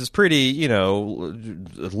 which is pretty,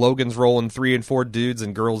 Logan's rolling 3 and 4 dudes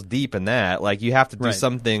and girls deep in that, like, you have to do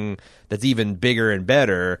something that's even bigger and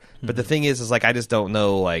better. But the thing is like, I just don't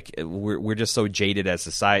know, like, we're just so jaded as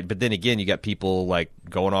society. But then again, you got people, like,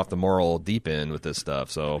 going off the moral deep end with this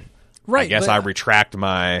stuff. So I guess I retract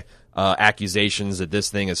my accusations that this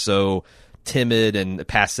thing is so timid and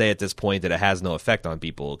passé at this point that it has no effect on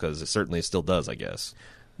people, because it certainly still does, I guess.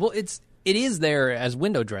 Well, it is there as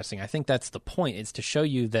window dressing. I think that's the point. It's to show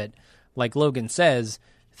you that, like Logan says,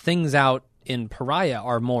 things out in Pariah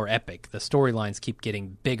are more epic. The storylines keep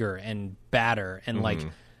getting bigger and badder, and like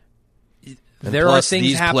And there plus, are things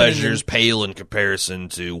these happening pleasures pale in comparison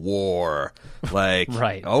to war. Like,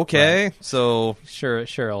 Right, okay, right. so Sure,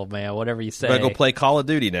 old man, whatever you say. I'm gonna go play Call of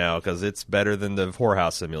Duty now because it's better than the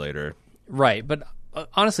whorehouse simulator. Right, but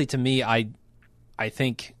honestly, to me, I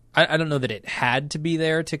think I don't know that it had to be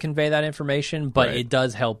there to convey that information, but Right. it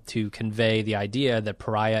does help to convey the idea that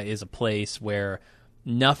Pariah is a place where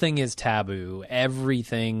nothing is taboo,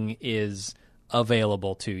 everything is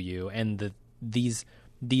available to you, and these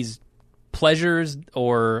pleasures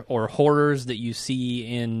or horrors that you see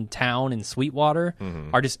in town in Sweetwater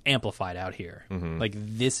are just amplified out here. Like,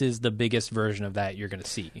 this is the biggest version of that you're going to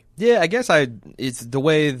see. Yeah, I guess it's the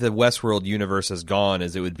way the Westworld universe has gone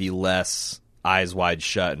is it would be less Eyes Wide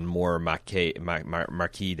Shut and more Marquis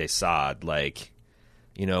de Sade. Like,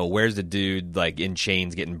 you know, where's the dude like in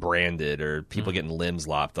chains getting branded or people getting limbs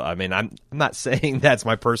lopped? I mean, I'm not saying that's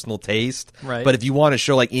my personal taste, Right. but if you want to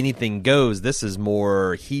show like anything goes, this is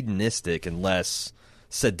more hedonistic and less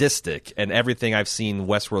sadistic. And everything I've seen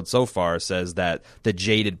Westworld so far says that the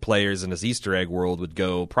jaded players in this Easter egg world would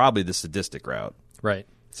go probably the sadistic route. Right.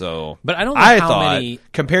 So, But I don't know I how thought, many...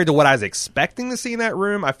 compared to what I was expecting to see in that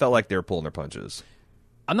room, I felt like they were pulling their punches.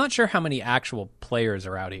 I'm not sure how many actual players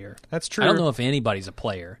are out here. That's true. I don't know if anybody's a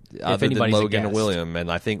player. If Other than anybody's Logan a and guest. William, and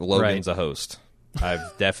I think Logan's a host.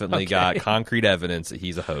 I've definitely got concrete evidence that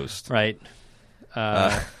he's a host. Right.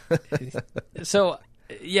 So,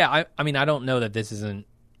 yeah, I mean, I don't know that this isn't...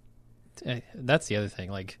 That's the other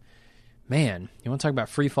thing. Like, man, you want to talk about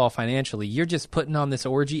free fall financially? You're just putting on this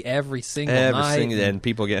orgy every single night. And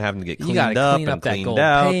people having to get You cleaned gotta up clean and up that cleaned gold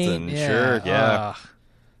out. paint. And Yeah. sure, yeah.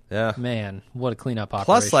 Yeah. Man, what a cleanup operation.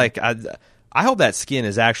 Plus, like, I hope that skin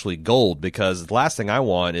is actually gold because the last thing I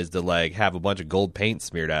want is to like have a bunch of gold paint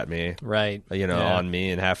smeared at me, right? you know, Yeah. on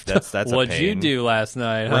me and have that's a What'd pain. you do last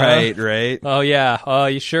night? Huh? Right. Oh yeah. Oh,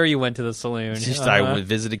 you sure you went to the saloon? Just Uh-huh. I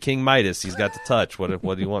visited King Midas. He's got the touch. What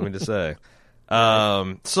do you want me to say?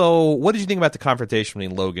 So what did you think about the confrontation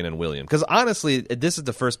between Logan and William? Because honestly, this is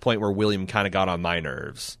the first point where William kind of got on my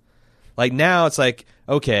nerves. Like now it's like,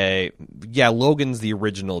 okay, yeah, Logan's the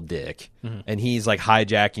original dick, and he's like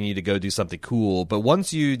hijacking you to go do something cool. But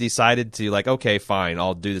once you decided to like, okay, fine,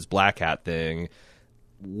 I'll do this black hat thing.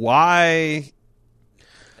 Why?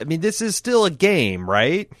 I mean, this is still a game,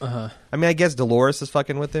 right? I mean, I guess Dolores is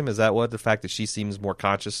fucking with him. Is that what the fact that she seems more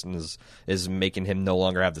conscious and is making him no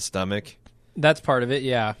longer have the stomach? That's part of it,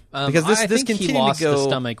 yeah. Because this I think he continued to lost the go-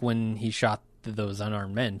 stomach when he shot those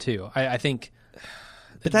unarmed men too. I think.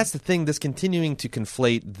 But that's the thing, this continuing to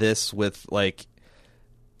conflate this with, like,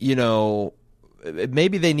 you know,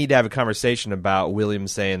 maybe they need to have a conversation about William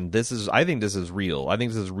saying, I think this is real. I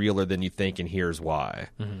think this is realer than you think, and here's why.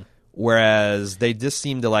 Whereas they just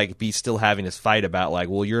seem to, like, be still having this fight about, like,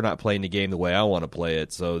 well, you're not playing the game the way I want to play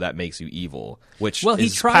it, so that makes you evil. Which Well, he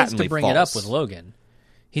is tries patently to bring false. it up with Logan.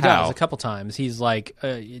 He How? does a couple times. He's like,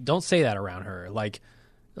 "Don't say that around her. Like,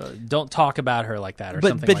 don't talk about her like that, or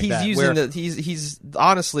something But like he's that." using Where- he's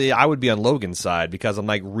honestly, I would be on Logan's side because I'm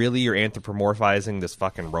like, really, you're anthropomorphizing this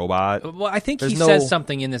fucking robot? Well, I think There's he no- says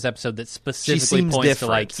something in this episode that She specifically seems points different. to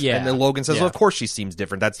like, yeah, and then Logan says, yeah. well, of course she seems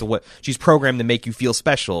different. That's what she's programmed to make you feel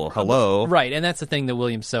special. Hello. Right, and that's the thing that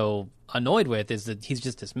William's so annoyed with is that he's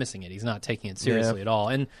just dismissing it. He's not taking it seriously at all.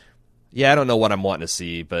 And Yeah, I don't know what I'm wanting to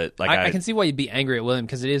see, but like I can see why you'd be angry at William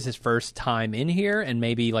because it is his first time in here, and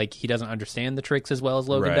maybe like he doesn't understand the tricks as well as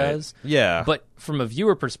Logan Right. does. Yeah. But from a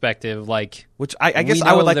viewer perspective, like, Which I guess we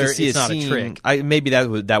I would know like to there- see it's a not a scene. trick. Maybe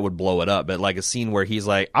that would blow it up, but like a scene where he's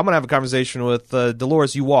like, "I'm gonna have a conversation with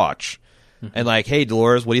Dolores. You watch." And like, hey,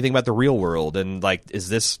 Dolores, what do you think about the real world? And like, is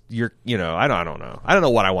this your, you know, I don't know. I don't know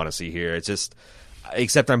what I want to see here. It's just,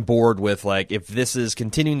 except I'm bored with like, if this is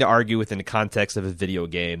continuing to argue within the context of a video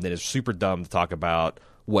game, then it's super dumb to talk about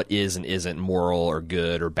what is and isn't moral or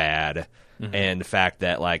good or bad. And the fact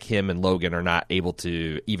that like him and Logan are not able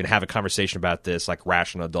to even have a conversation about this like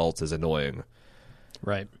rational adults is annoying.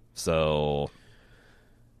 right. So,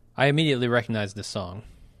 I immediately recognized this song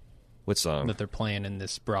which song? that they're playing in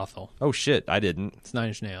this brothel. Oh shit, I didn't. It's Nine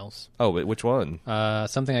Inch Nails. Oh, wait, which one?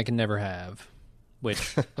 Something I Can Never Have,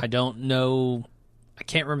 which I don't know. I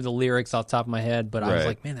can't remember the lyrics off the top of my head, but I was Right.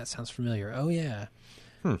 like, man, that sounds familiar. Oh, yeah.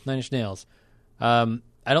 Nine Inch Nails.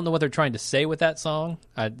 I don't know what they're trying to say with that song.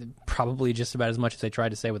 Probably just about as much as they tried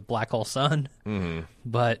to say with Black Hole Sun.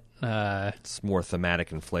 But, It's more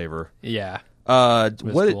thematic in flavor. yeah. What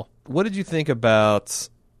cool. what did you think about?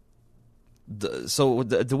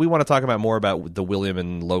 Do we want to talk about more about the William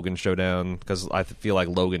and Logan showdown? Because I feel like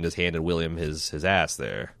Logan just handed William his ass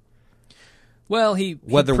there. Well, he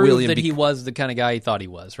Whether proved William that he was the kind of guy he thought he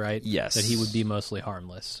was, right? Yes. That he would be mostly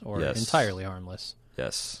harmless or Yes. entirely harmless.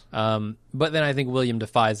 Yes. But then I think William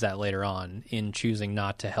defies that later on in choosing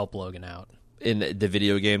not to help Logan out. In the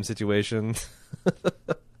video game situation.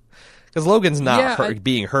 Because Logan's not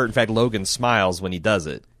being hurt. In fact, Logan smiles when he does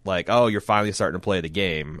it. Like, oh, you're finally starting to play the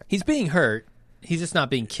game. He's being hurt. He's just not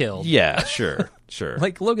being killed. Yeah, sure.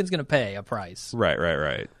 Like, Logan's going to pay a price.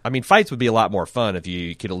 Right. I mean, fights would be a lot more fun if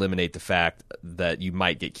you could eliminate the fact that you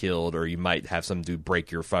might get killed or you might have some dude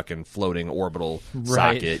break your fucking floating orbital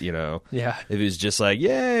socket, you know? Yeah. If it was just like,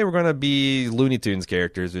 yay, we're going to be Looney Tunes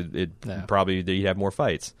characters, probably you'd have more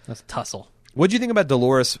fights. That's a tussle. What'd you think about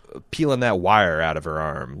Dolores peeling that wire out of her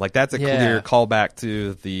arm? Like, that's a clear callback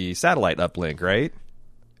to the satellite uplink, right?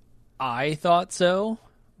 I thought so,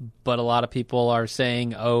 but a lot of people are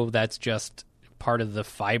saying, oh, that's just part of the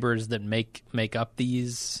fibers that make up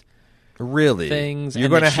these things. You're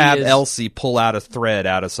going to have Elsie pull out a thread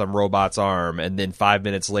out of some robot's arm, and then 5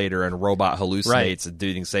 minutes later, a robot hallucinates and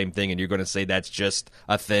doing the same thing, and you're going to say that's just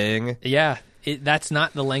a thing? Yeah. That's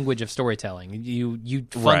not the language of storytelling. You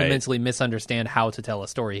fundamentally misunderstand how to tell a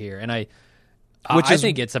story here, and I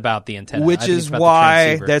think it's about the antenna. Which is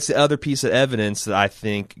why that's the other piece of evidence that I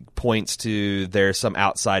think points to there's some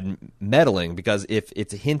outside meddling, because if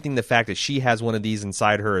it's hinting the fact that she has one of these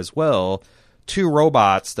inside her as well, two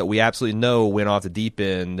robots that we absolutely know went off the deep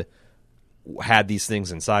end had these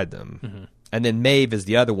things inside them. Mm-hmm. And then Maeve is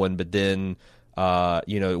the other one, but then...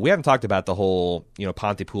 we haven't talked about the whole,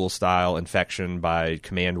 Pontypool style infection by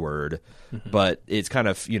command word, but it's kind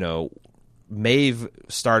of, Maeve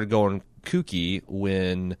started going kooky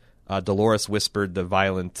when Dolores whispered the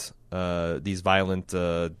violent, what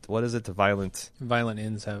is it? The violent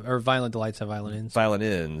ends have, or violent delights have violent ends. Violent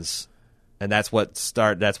ends. And that's what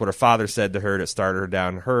her father said to her that started her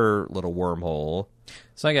down her little wormhole.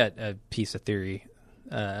 So I got a piece of theory.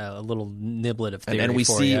 A little niblet of theory, and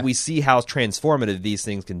then we see how transformative these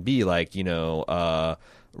things can be. Like,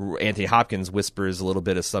 Anthony Hopkins whispers a little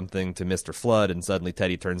bit of something to Mr. Flood, and suddenly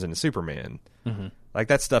Teddy turns into Superman. Mm-hmm. Like,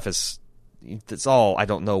 that stuff it's all, I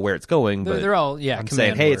don't know where it's going, but they're all I'm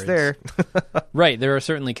saying, hey, words. It's there. Right, there are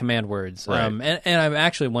certainly command words, right. And I'm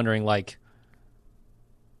actually wondering, like,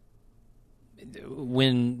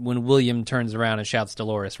 when William turns around and shouts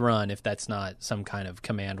Dolores run, if that's not some kind of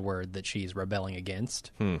command word that she's rebelling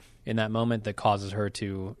against in that moment that causes her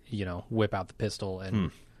to, whip out the pistol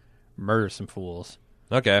and murder some fools.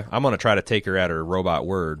 Okay, I'm going to try to take her at her robot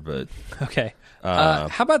word, but... Okay. How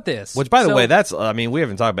about this? Which, by the way, we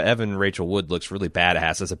haven't talked about Evan Rachel Wood looks really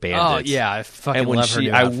badass as a bandit. Oh, yeah, I fucking love her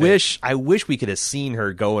new outfit. I wish we could have seen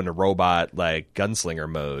her go into robot, like, gunslinger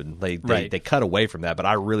mode. They cut away from that, but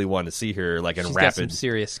I really wanted to see her, like, in She's rapid... got some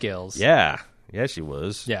serious skills. Yeah. Yeah, she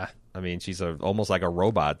was. Yeah. I mean, she's almost like a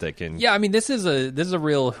robot that can... Yeah, I mean, this is a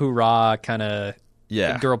real hoorah kind of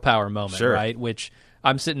girl power moment, right? Which...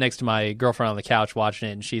 I'm sitting next to my girlfriend on the couch watching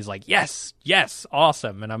it, and she's like, yes,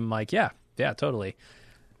 awesome. And I'm like, yeah, totally.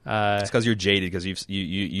 It's because you're jaded, because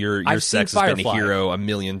your sex has been a hero a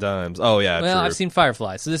million times. Oh, yeah, well, true. I've seen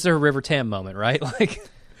Firefly, so this is her River Tam moment, right? Like,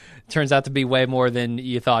 turns out to be way more than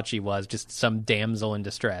you thought she was, just some damsel in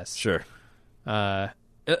distress. Sure. But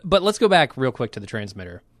let's go back real quick to the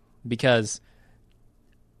transmitter, because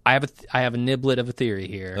I have a niblet of a theory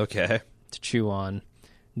here. Okay. To chew on.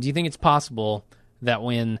 Do you think it's possible that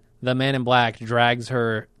when the man in black drags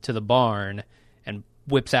her to the barn and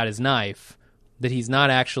whips out his knife, that he's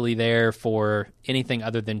not actually there for anything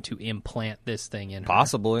other than to implant this thing in her?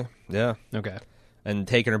 Possibly, yeah. Okay. And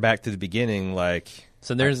taking her back to the beginning, like...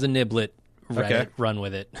 So there's the niblet. Okay. Run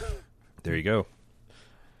with it. There you go.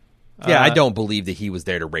 Yeah, I don't believe that he was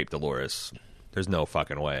there to rape Dolores. There's no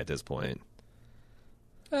fucking way at this point.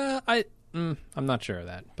 I'm not sure of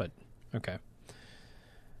that, but okay.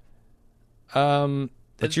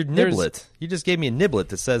 That's your niblet. You just gave me a niblet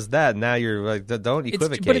that says that, and now you're like, don't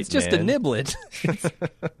equivocate, but it's just man. a niblet.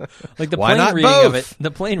 Like the Why plain not reading both? of it.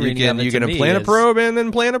 The plain reading of it. You can implant a probe and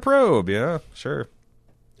then plant a probe. Yeah, sure.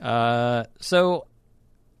 So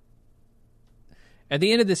at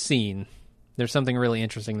the end of this scene, there's something really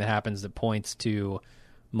interesting that happens that points to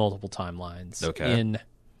multiple timelines. Okay.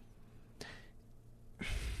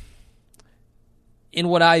 In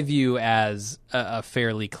what I view as a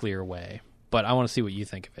fairly clear way. But I want to see what you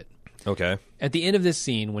think of it. Okay. At the end of this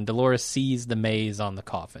scene, when Dolores sees the maze on the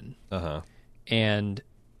coffin, and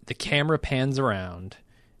the camera pans around,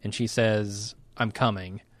 and she says, I'm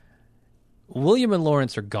coming, William and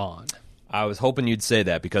Lawrence are gone. I was hoping you'd say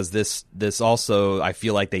that, because this also, I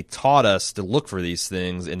feel like they taught us to look for these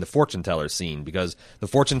things in the fortune teller scene, because the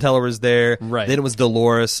fortune teller was there, right. Then it was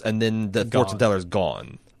Dolores, and then the fortune teller's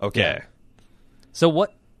gone. Okay. Yeah. So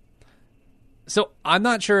So I'm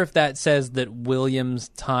not sure if that says that William's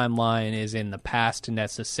timeline is in the past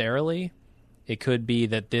necessarily. It could be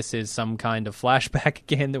that this is some kind of flashback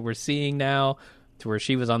again that we're seeing now to where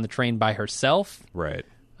she was on the train by herself. Right.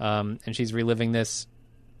 And she's reliving this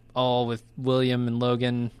all with William and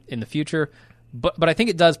Logan in the future. But I think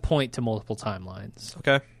it does point to multiple timelines.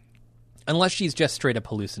 Okay. Unless she's just straight up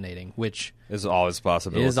hallucinating, which is always a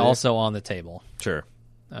possibility. Is also on the table. Sure.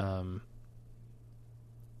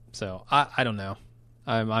 So I don't know.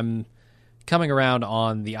 I'm coming around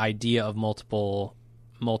on the idea of multiple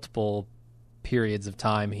periods of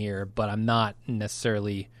time here, but I'm not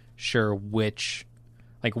necessarily sure what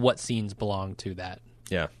scenes belong to that.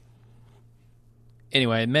 Yeah.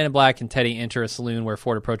 Anyway, Men in Black and Teddy enter a saloon where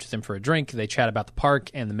Ford approaches him for a drink. They chat about the park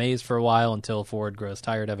and the maze for a while until Ford grows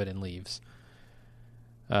tired of it and leaves.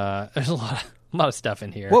 There's a lot of stuff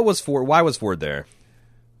in here. Why was Ford there?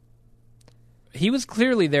 He was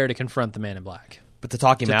clearly there to confront the Man in Black. But to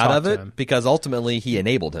talk him out of it? Because ultimately he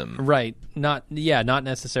enabled him. Right. Not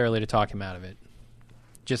necessarily to talk him out of it.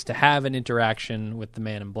 Just to have an interaction with the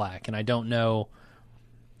Man in Black. And I don't know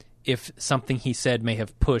if something he said may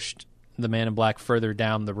have pushed the Man in Black further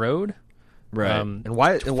down the road. Right. And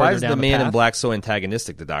why is the Man in Black so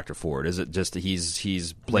antagonistic to Dr. Ford? Is it just that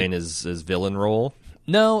he's playing his villain role?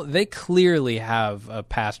 No, they clearly have a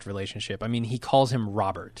past relationship. I mean, he calls him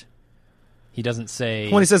Robert. He doesn't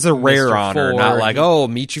say... When he says a rare Mr. honor, Ford, not like,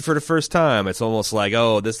 meet you for the first time. It's almost like,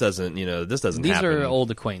 this doesn't happen. These are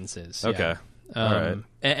old acquaintances. Okay. Yeah. All right.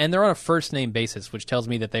 And they're on a first-name basis, which tells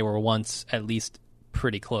me that they were once at least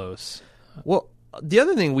pretty close. Well, the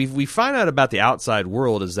other thing we find out about the outside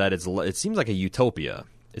world is that it seems like a utopia.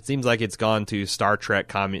 It seems like it's gone to Star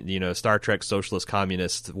Trek Star Trek socialist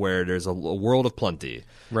communist, where there's a world of plenty.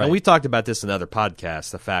 Right. And we talked about this in other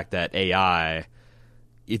podcasts, the fact that AI,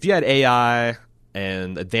 if you had AI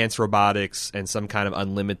and advanced robotics and some kind of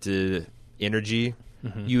unlimited energy,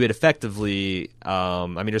 you would effectively,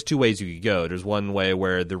 there's two ways you could go. There's one way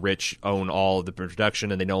where the rich own all of the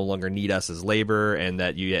production and they no longer need us as labor, and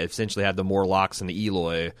that you essentially have the Morlocks and the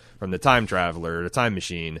Eloi from the Time Traveler, the Time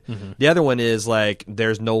Machine. The other one is like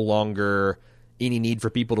there's no longer any need for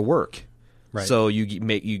people to work. Right. So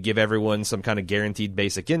you give everyone some kind of guaranteed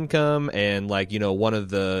basic income, and one of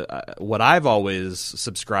the what I've always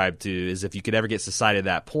subscribed to is if you could ever get society to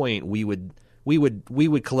that point, we would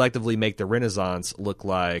collectively make the Renaissance look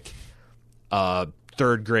like a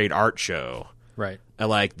third grade art show. Right. And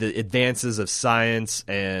like the advances of science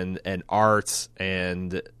and arts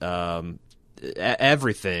and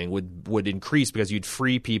everything would increase because you'd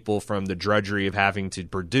free people from the drudgery of having to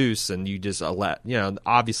produce, and you just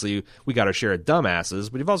obviously we got our share of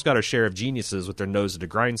dumbasses, but you've also got our share of geniuses with their nose to the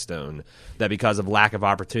grindstone that because of lack of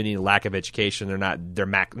opportunity, lack of education, they're not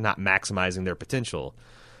maximizing their potential.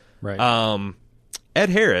 Right. Ed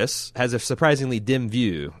Harris has a surprisingly dim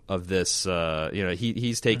view of this.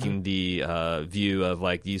 He's taking the view of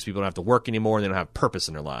like these people don't have to work anymore and they don't have purpose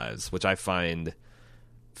in their lives, which I find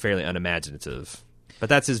fairly unimaginative. But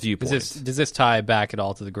that's his viewpoint. Does this tie back at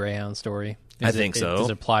all to the Greyhound story? I think so. Does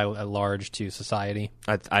it apply at large to society?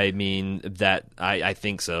 I think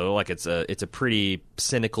so. Like it's a pretty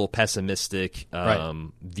cynical, pessimistic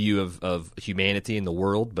view of humanity in the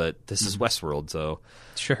world. But this is Westworld, so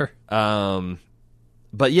sure.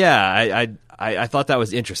 But yeah, I thought that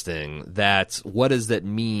was interesting. That what does that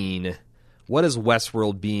mean? What does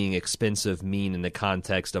Westworld being expensive mean in the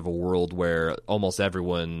context of a world where almost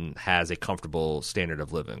everyone has a comfortable standard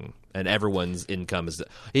of living and everyone's income is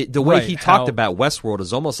the way he talked about Westworld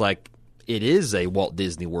is almost like it is a Walt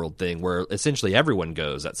Disney World thing where essentially everyone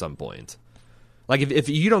goes at some point. Like if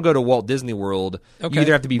you don't go to Walt Disney World, you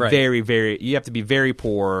either have to be you have to be very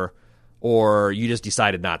poor, or you just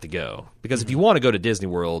decided not to go. Because if you want to go to Disney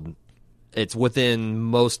World, it's within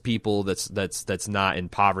most people that's not in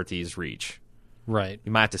poverty's reach. Right.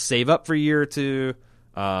 You might have to save up for a year or two,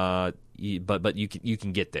 but you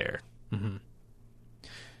can get there. Mm-hmm.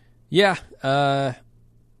 Yeah.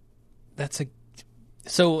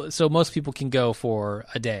 So most people can go for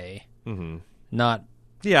a day. Mm-hmm. Not.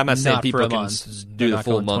 Yeah, I'm not saying not people can do the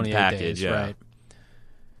full month package. Days, yeah. Right.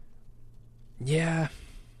 Yeah.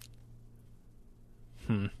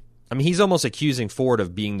 I mean, he's almost accusing Ford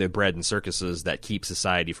of being the bread and circuses that keep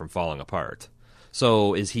society from falling apart.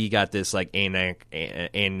 So is he got this like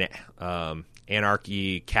anarchy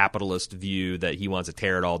capitalist view that he wants to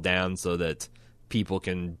tear it all down so that people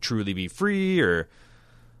can truly be free, or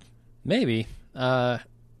maybe? I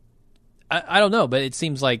don't know, but it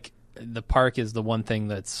seems like the park is the one thing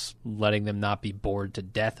that's letting them not be bored to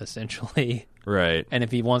death, essentially. Right. And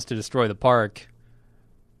if he wants to destroy the park,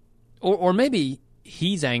 or maybe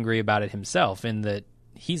he's angry about it himself in that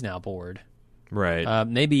he's now bored. Right.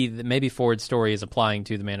 Maybe Ford's story is applying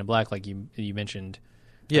to the Man in Black, like you mentioned.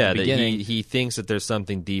 Yeah, that he thinks that there's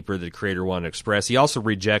something deeper that the creator wanted to express. He also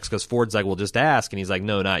rejects because Ford's like, well, just ask. And he's like,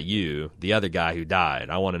 no, not you. The other guy who died.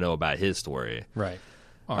 I want to know about his story. Right.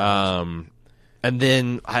 And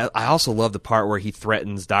then I also love the part where he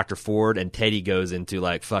threatens Dr. Ford and Teddy goes into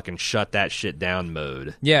like fucking shut that shit down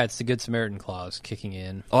mode. Yeah, it's the Good Samaritan clause kicking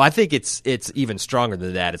in. Oh, I think it's even stronger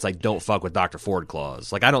than that. It's like don't fuck with Dr. Ford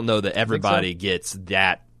clause. Like I don't know that everybody gets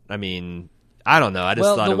that. I mean, I don't know. I just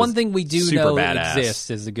thought the it was one thing we do super know badass. exists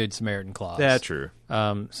is the Good Samaritan clause. Yeah, true. So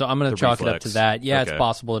I'm going to chalk it up to reflex. that. Yeah, Okay. it's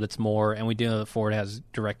possible that it's more, and we do know that Ford has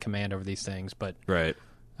direct command over these things. But Right.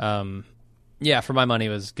 yeah, for my money, it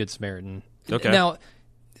was Good Samaritan. Okay. Now,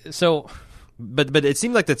 so But it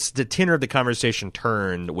seemed like the tenor of the conversation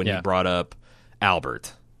turned when he brought up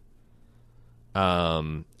Albert.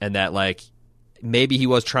 And that like maybe he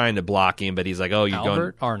was trying to block him, but he's like, "Oh, you're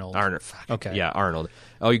Albert? going Arnold. Fuck. Okay. Yeah, Arnold.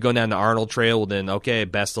 Oh, you're going down the Arnold Trail. Well, then okay,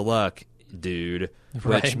 best of luck, dude."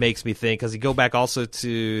 Right. Which makes me think because you go back also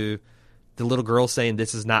to the little girl saying,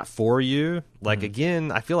 "This is not for you." Like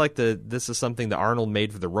again, I feel like this is something that Arnold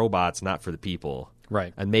made for the robots, not for the people.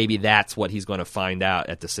 right. And maybe that's what he's going to find out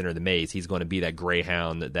at the center of the maze. He's going to be that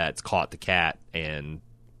greyhound that's caught the cat, and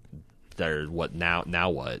they're what now? Now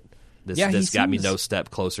what? This Yeah, he got me seems- no step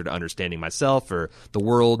closer to understanding myself or the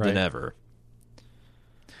world than Right. ever.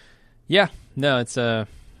 Yeah, no, it's there's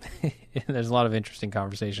a lot of interesting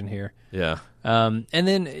conversation here. Yeah, And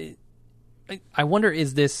then I wonder,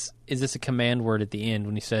 is this a command word at the end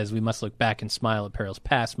when he says, "We must look back and smile at perils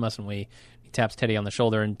past, mustn't we?" He taps Teddy on the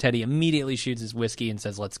shoulder, and Teddy immediately shoots his whiskey and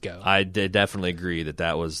says, "Let's go." I did definitely agree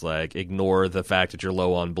that was like ignore the fact that you're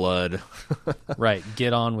low on blood. Right,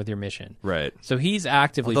 get on with your mission. Right. So he's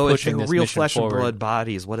actively Although if pushing they're this real mission flesh forward. and blood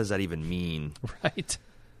bodies, what does that even mean? Right.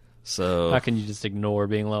 So How can you just ignore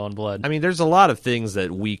being low on blood? I mean, there's a lot of things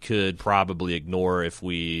that we could probably ignore if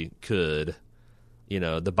we could. You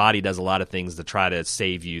know, the body does a lot of things to try to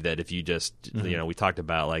save you that if you just, you know, we talked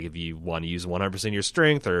about, like, if you want to use 100% of your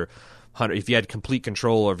strength or if you had complete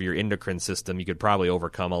control over your endocrine system, you could probably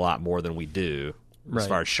overcome a lot more than we do as Right.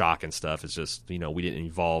 far as shock and stuff. It's just, you know, we didn't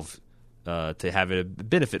evolve to have a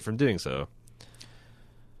benefit from doing so.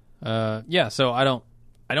 Yeah, so I don't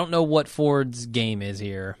know what Ford's game is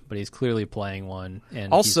here, but he's clearly playing one,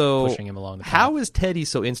 and Also, he's pushing him along the path. how is Teddy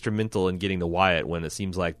so instrumental in getting to Wyatt when it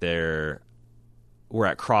seems like we're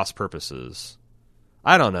at cross purposes?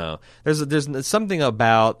 I don't know. There's something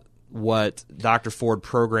about what Dr. Ford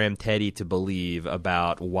programmed Teddy to believe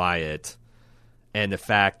about Wyatt and the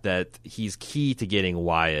fact that he's key to getting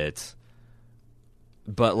Wyatt.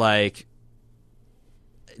 But like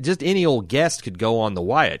just any old guest could go on the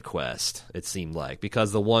Wyatt quest, it seemed like,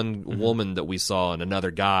 because the one woman that we saw and another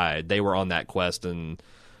guy, they were on that quest and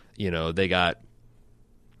you know, they got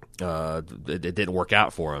it didn't work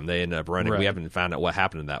out for them. They ended up running. Right. We haven't found out what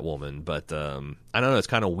happened to that woman, but I don't know. It's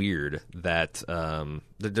kind of weird that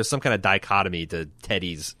there's some kind of dichotomy to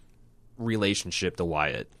Teddy's relationship to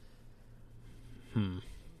Wyatt.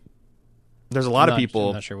 There's a lot of people.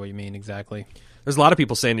 I'm not sure what you mean exactly. There's a lot of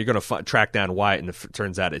people saying you're going to track down Wyatt, and it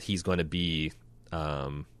turns out that he's going to be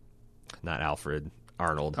not Alfred,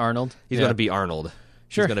 Arnold. Arnold? He's Yeah. going to be Arnold.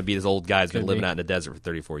 Sure. He's going to be this old guy who's been Could living be. out in the desert for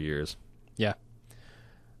 34 years. Yeah.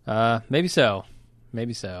 Maybe so.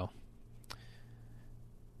 Maybe so.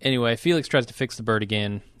 Anyway, Felix tries to fix the bird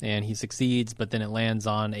again, and he succeeds, but then it lands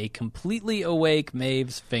on a completely awake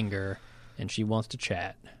Maeve's finger, and she wants to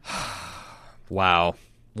chat. Wow.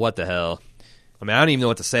 What the hell? I mean, I don't even know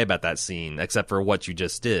what to say about that scene, except for what you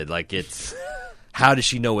just did. Like, it's... How does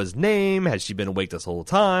she know his name? Has she been awake this whole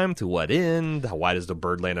time? To what end? Why does the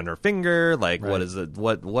bird land on her finger? Like, Right. what is it?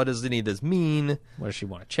 What does any of this mean? What does she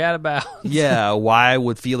want to chat about? Yeah, why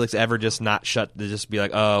would Felix ever just not just be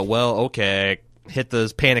like, well, okay, hit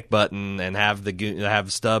the panic button and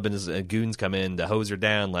have Stubb and his goons come in to hose her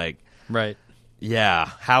down? Like, Right. yeah,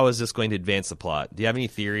 how is this going to advance the plot? Do you have any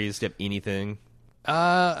theories? Do you have anything?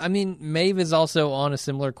 I mean, Maeve is also on a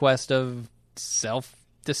similar quest of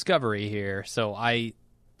self-discovery here, so I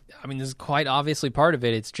mean, this is quite obviously part of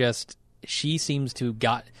it. It's just she seems to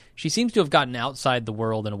have gotten outside the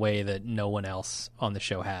world in a way that no one else on the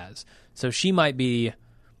show has. So she might be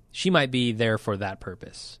there for that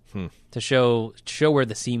purpose, to show where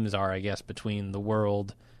the seams are, I guess, between the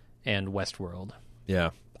world and Westworld.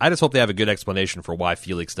 Yeah. I just hope they have a good explanation for why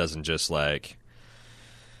Felix doesn't just, like...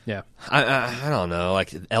 Yeah. I don't know.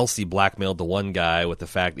 Like, Elsie blackmailed the one guy with the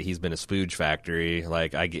fact that he's been a spooge factory.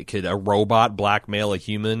 Like, could a robot blackmail a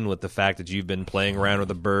human with the fact that you've been playing around with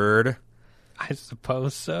a bird? I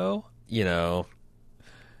suppose so. You know,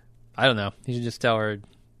 I don't know. You should just tell her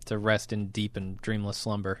to rest in deep and dreamless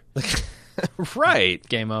slumber. Right.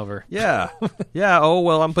 Game over. Yeah. Yeah. Oh,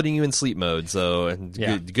 well, I'm putting you in sleep mode. So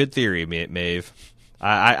good theory, Maeve.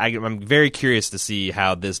 I'm very curious to see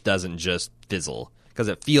how this doesn't just fizzle, because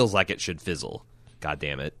it feels like it should fizzle. God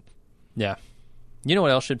damn it. Yeah. You know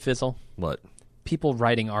what else should fizzle? What? People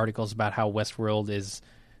writing articles about how Westworld is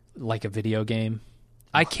like a video game.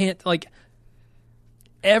 I can't, like,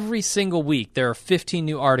 every single week there are 15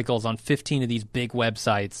 new articles on 15 of these big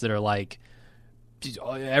websites that are like,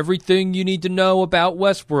 everything you need to know about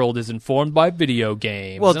Westworld is informed by video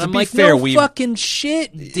games. Well, and to I'm be like, fair, no fucking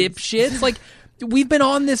shit, dipshits. Like, we've been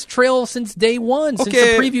on this trail since day one, since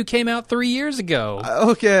the preview came out 3 years ago.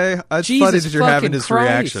 Okay, it's Jesus funny that you're having this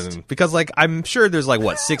Christ. reaction, because, like, I'm sure there's, like,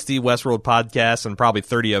 60 Westworld podcasts, and probably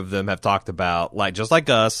 30 of them have talked about, like, just like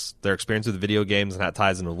us, their experience with video games and how it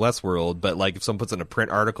ties into Westworld. But, like, if someone puts in a print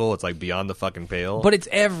article, it's, like, beyond the fucking pale. But it's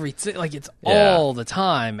it's all the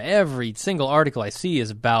time. Every single article I see is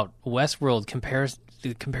about Westworld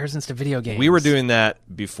comparisons to video games. We were doing that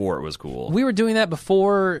before it was cool. We were doing that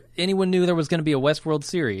before anyone knew there was going to be a Westworld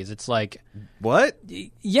series. It's like, what?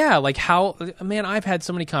 Yeah, like how, man, I've had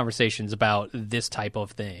so many conversations about this type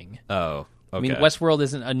of thing. Oh, okay. I mean, Westworld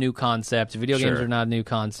isn't a new concept. Video games Sure. are not a new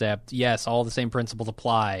concept. Yes, all the same principles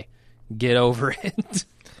apply. Get over it.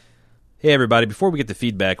 Hey, everybody. Before we get to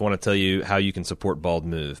feedback, I want to tell you how you can support Bald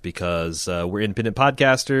Move, because we're independent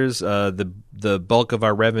podcasters. The bulk of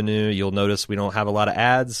our revenue, you'll notice we don't have a lot of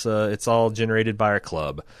ads. It's all generated by our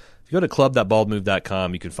club. If you go to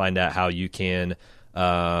club.baldmove.com, you can find out how you can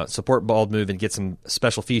support Bald Move and get some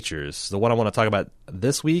special features. The one I want to talk about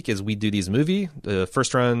this week is we do these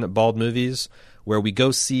first-run Bald movies, where we go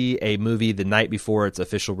see a movie the night before its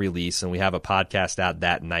official release, and we have a podcast out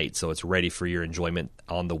that night, so it's ready for your enjoyment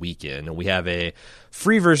on the weekend. And we have a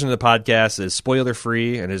free version of the podcast that is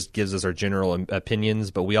spoiler-free, and it gives us our general opinions,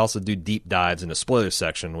 but we also do deep dives in the spoiler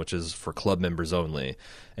section, which is for club members only.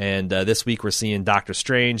 And this week we're seeing Doctor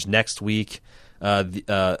Strange. Next week,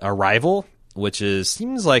 Arrival, which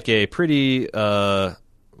seems like a pretty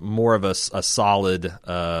more of a solid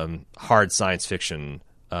hard science fiction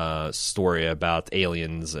story about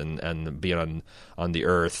aliens and being on the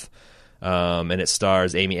Earth. And it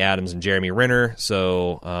stars Amy Adams and Jeremy Renner.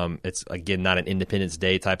 So it's, again, not an Independence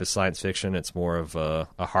Day type of science fiction. It's more of a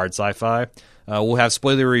hard sci-fi. We'll have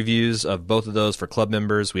spoiler reviews of both of those for club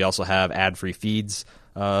members. We also have ad-free feeds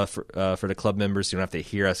for the club members, so you don't have to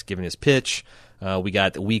hear us giving his pitch. We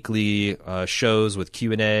got weekly shows with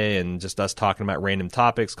Q&A and just us talking about random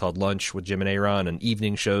topics called Lunch with Jim and Aaron, and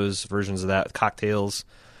evening shows, versions of that with cocktails.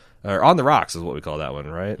 Or On the Rocks is what we call that one,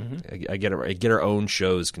 right? Mm-hmm. I get our own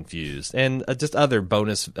shows confused. And just other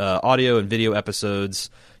bonus audio and video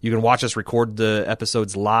episodes. You can watch us record the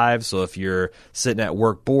episodes live, so if you're sitting at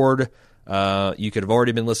work bored, you could have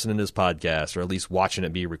already been listening to this podcast, or at least watching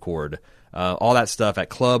it be recorded. All that stuff at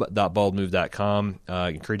club.baldmove.com. I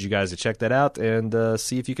encourage you guys to check that out and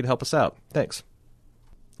see if you can help us out. Thanks.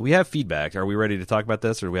 We have feedback. Are we ready to talk about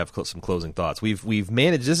this, or do we have some closing thoughts? We've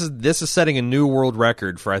managed. This is setting a new world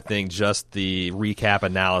record for, I think, just the recap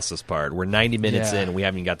analysis part. We're 90 minutes in, and we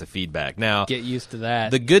haven't even got the feedback. Now, get used to that.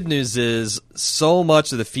 The good news is, so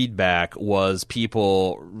much of the feedback was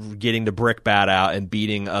people getting the brick bat out and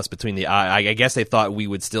beating us between the eye. I guess they thought we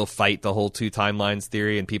would still fight the whole two timelines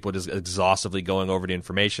theory, and people just exhaustively going over the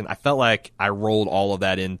information. I felt like I rolled all of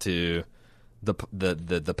that into the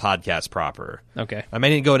podcast proper. Okay. I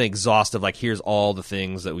didn't go into exhaustive, like, here's all the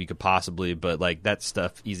things that we could possibly, but, like, that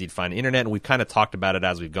stuff easy to find on the internet, and we've kind of talked about it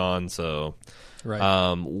as we've gone, so right.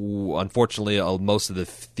 Unfortunately, most of the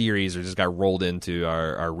theories just got rolled into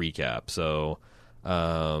our recap, so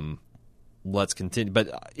let's continue.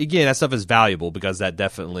 But again, that stuff is valuable, because that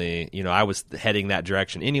definitely, I was heading that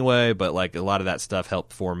direction anyway, but, like, a lot of that stuff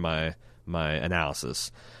helped form my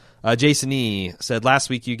analysis. Jason E. said, last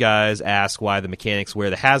week you guys asked why the mechanics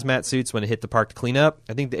wear the hazmat suits when they hit the park to clean up.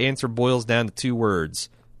 I think the answer boils down to two words: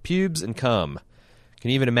 pubes and cum.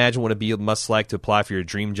 Can you even imagine what it must like to apply for your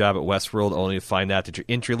dream job at Westworld, only to find out that your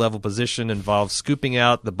entry-level position involves scooping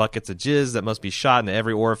out the buckets of jizz that must be shot into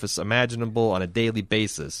every orifice imaginable on a daily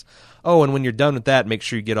basis? Oh, and when you're done with that, make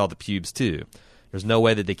sure you get all the pubes too. There's no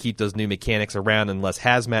way that they keep those new mechanics around unless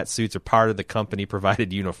hazmat suits are part of the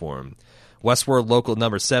company-provided uniform. Westworld Local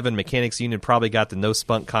Number 7 Mechanics Union probably got the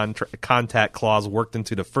no-spunk contact clause worked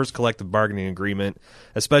into the first collective bargaining agreement,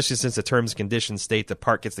 especially since the terms and conditions state the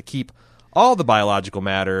park gets to keep all the biological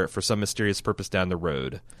matter for some mysterious purpose down the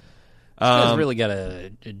road. This guy's really got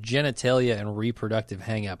a genitalia and reproductive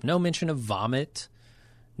hang-up. No mention of vomit.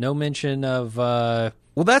 No mention of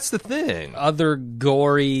Well, that's the thing. other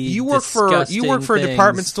gory, You work for a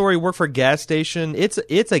department store, you work for a gas station.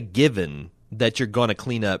 It's a given that you're going to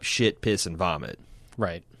clean up shit, piss, and vomit.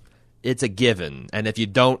 Right. It's a given, and if you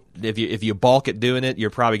don't, if you balk at doing it, you're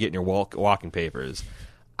probably getting your walking papers.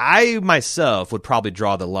 I myself would probably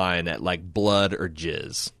draw the line at like blood or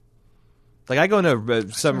jizz. Like I go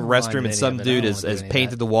into some restroom and some dude has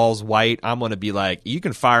painted the walls white. I'm going to be like, you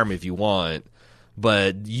can fire me if you want,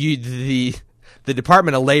 but the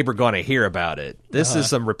Department of Labor going to hear about it. This is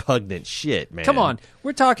some repugnant shit, man. Come on.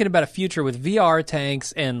 We're talking about a future with VR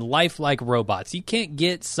tanks and lifelike robots. You can't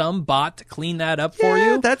get some bot to clean that up for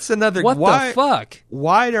you? That's another... What the fuck?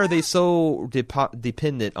 Why are they so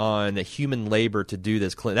dependent on human labor to do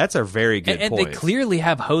this? That's a very good point. And they clearly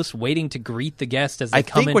have hosts waiting to greet the guest as they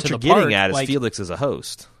come into the park. I think what you're getting at is Felix is a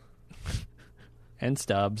host. And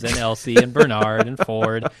Stubbs, and Elsie, and Bernard, and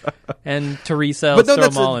Ford, and Teresa. Let's throw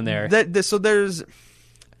them all in there. So there's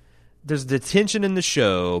the tension in the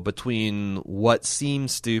show between what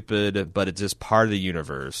seems stupid, but it's just part of the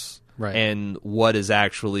universe, right, and what is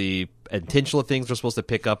actually intentional things we're supposed to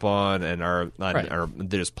pick up on, and are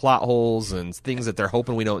there's plot holes and things that they're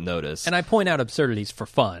hoping we don't notice. And I point out absurdities for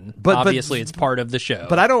fun. But obviously, it's part of the show.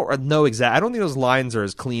 But I don't know exactly. I don't think those lines are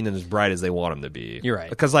as clean and as bright as they want them to be. You're right.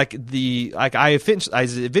 Because I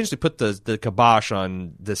eventually put the kibosh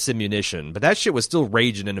on the Simunition, but that shit was still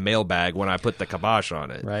raging in the mailbag when I put the kibosh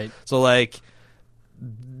on it. Right. So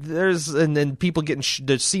and then people getting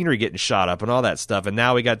the scenery getting shot up and all that stuff, and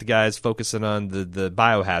now we got the guys focusing on the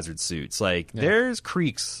biohazard suits. There's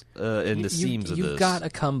creaks in the seams of this. You've got a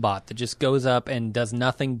cum bot that just goes up and does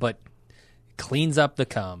nothing but cleans up the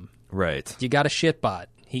cum. Right. You got a shit bot.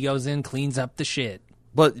 He goes in, cleans up the shit.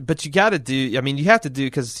 But you got to do. I mean, you have to do,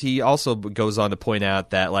 because he also goes on to point out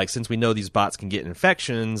that since we know these bots can get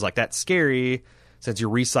infections, that's scary. Since you're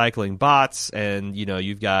recycling bots, and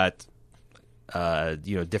you've got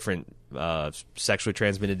different sexually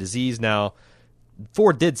transmitted disease. Now,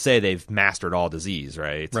 Ford did say they've mastered all disease,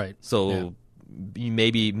 right? Right. So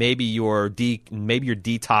maybe your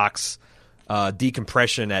detox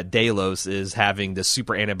decompression at Delos is having the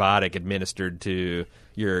super antibiotic administered to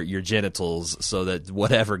your genitals so that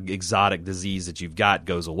whatever exotic disease that you've got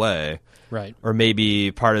goes away. Right. Or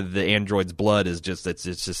maybe part of the android's blood is just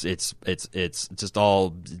it's just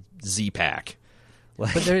all Z-Pack.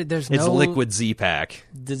 But there's it's no liquid Z-Pack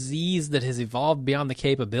disease that has evolved beyond the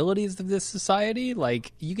capabilities of this society.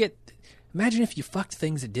 Imagine if you fucked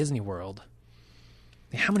things at Disney World.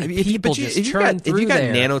 How many people just churn through there? If you got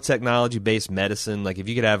nanotechnology-based medicine, if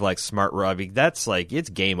you could have smart, that's it's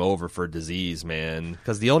game over for disease, man.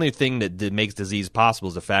 Because the only thing that makes disease possible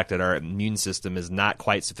is the fact that our immune system is not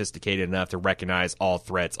quite sophisticated enough to recognize all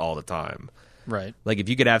threats all the time. Right. If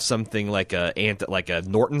you could have something like a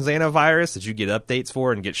Norton's antivirus that you get updates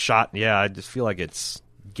for and get shot, I just feel like it's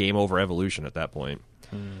game over evolution at that point.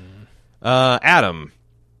 Adam,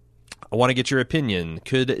 I want to get your opinion.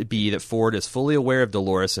 Could it be that Ford is fully aware of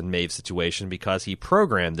Dolores and Maeve's situation because he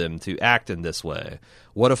programmed them to act in this way?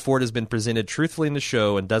 What if Ford has been presented truthfully in the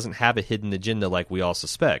show and doesn't have a hidden agenda like we all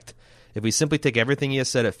suspect? If we simply take everything he has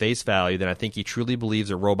said at face value, then I think he truly believes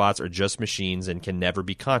that robots are just machines and can never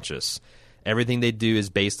be conscious. Everything they do is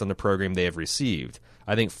based on the program they have received.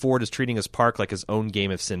 I think Ford is treating his park like his own game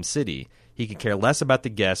of SimCity. He can care less about the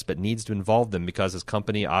guests, but needs to involve them because his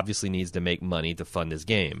company obviously needs to make money to fund his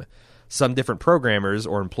game. Some different programmers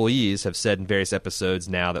or employees have said in various episodes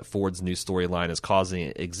now that Ford's new storyline is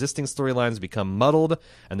causing existing storylines to become muddled,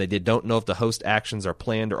 and they don't know if the host actions are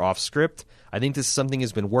planned or off script. I think this is something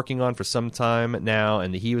he's been working on for some time now,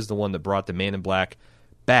 and he was the one that brought the Man in Black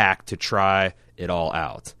back to try it all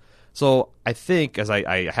out. So I think, as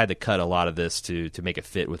I had to cut a lot of this to make it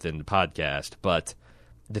fit within the podcast, but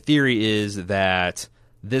the theory is that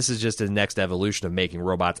this is just the next evolution of making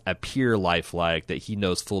robots appear lifelike that he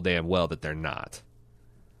knows full damn well that they're not.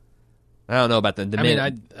 I don't know about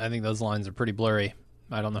the I think those lines are pretty blurry.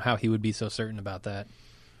 I don't know how he would be so certain about that.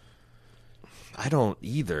 I don't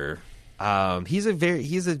either. He's a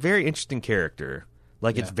very interesting character.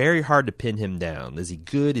 It's very hard to pin him down. Is he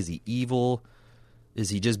good? Is he evil? Is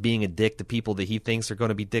he just being a dick to people that he thinks are going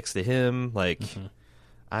to be dicks to him?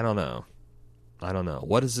 I don't know.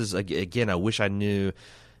 What is this? Again, I wish I knew.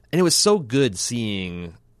 And it was so good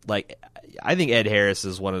seeing, I think Ed Harris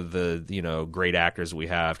is one of the, great actors we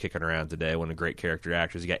have kicking around today, one of the great character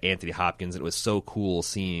actors. You got Anthony Hopkins, and it was so cool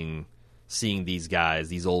seeing these guys,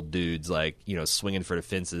 these old dudes, swinging for the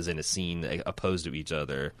fences in a scene opposed to each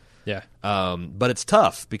other. Yeah. But it's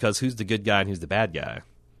tough because who's the good guy and who's the bad guy?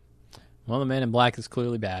 Well, the Man in Black is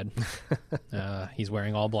clearly bad. He's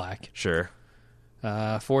wearing all black. Sure.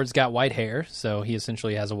 Ford's got white hair, so he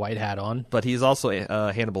essentially has a white hat on. But he's also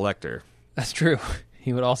Hannibal Lecter. That's true.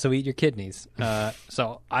 He would also eat your kidneys.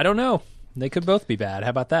 So I don't know. They could both be bad. How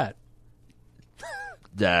about that?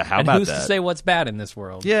 How and about who's that? to say what's bad in this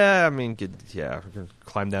world? Yeah, I mean, we're gonna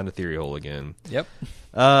climb down the theory hole again. Yep.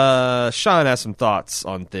 Sean has some thoughts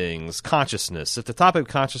on things. Consciousness. If the topic of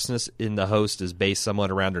consciousness in the host is based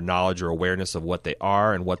somewhat around their knowledge or awareness of what they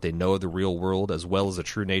are and what they know of the real world, as well as the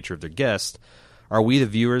true nature of their guest, are we the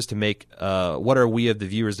viewers to make? What are we of the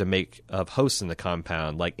viewers to make of hosts in the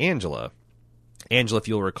compound, like Angela? Angela, if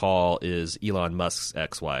you'll recall, is Elon Musk's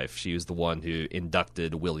ex-wife. She was the one who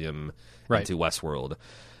inducted William into Westworld.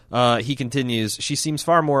 He continues, she seems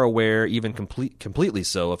far more aware, even completely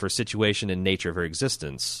so, of her situation and nature of her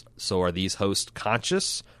existence. So are these hosts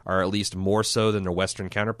conscious, or at least more so than their Western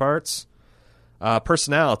counterparts?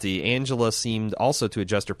 Personality. Angela seemed also to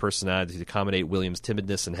adjust her personality to accommodate William's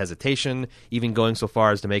timidness and hesitation, even going so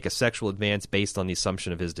far as to make a sexual advance based on the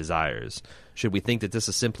assumption of his desires. Should we think that this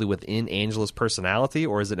is simply within Angela's personality,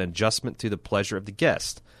 or is it an adjustment to the pleasure of the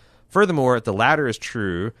guest? Furthermore, if the latter is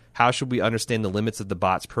true, how should we understand the limits of the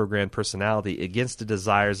bot's programmed personality against the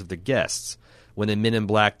desires of the guests? When the Men in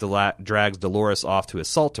Black drags Dolores off to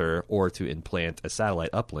assault her, or to implant a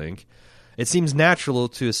satellite uplink, it seems natural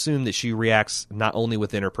to assume that she reacts not only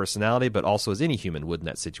within her personality, but also as any human would in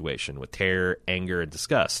that situation, with terror, anger, and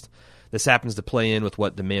disgust. This happens to play in with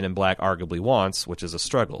what the Man in Black arguably wants, which is a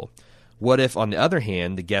struggle. What if, on the other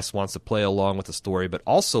hand, the guest wants to play along with the story, but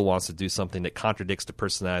also wants to do something that contradicts the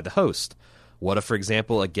personality of the host? What if, for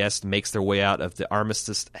example, a guest makes their way out of the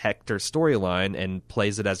Armistice Hector storyline and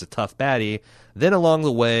plays it as a tough baddie, then along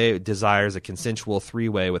the way desires a consensual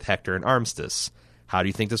three-way with Hector and Armistice? How do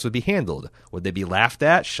you think this would be handled? Would they be laughed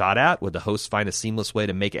at, shot at? Would the host find a seamless way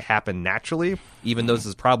to make it happen naturally, even though this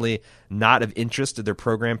is probably not of interest to their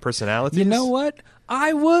programmed personalities? You know what?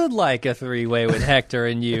 I would like a three-way with Hector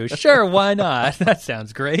and you. Sure, why not? That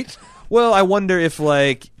sounds great. Well, I wonder if,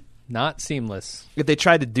 not seamless. If they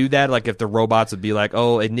tried to do that, if the robots would be like,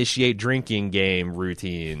 oh, initiate drinking game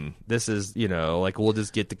routine. This is, we'll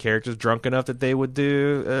just get the characters drunk enough that they would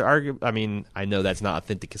do I mean, I know that's not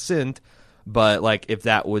authentic consent, but if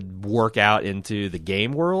that would work out into the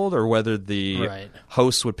game world, or whether the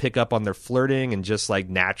hosts would pick up on their flirting and just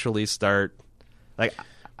naturally start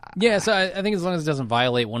yeah, so I think as long as it doesn't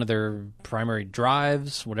violate one of their primary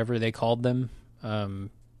drives, whatever they called them,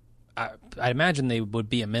 I imagine they would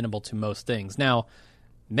be amenable to most things. Now,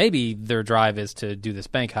 maybe their drive is to do this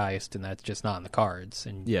bank heist, and that's just not in the cards,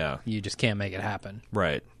 and you just can't make it happen.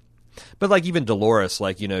 Right. But even Dolores,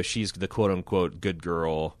 she's the quote-unquote good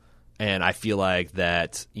girl. And I feel like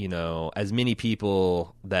that, as many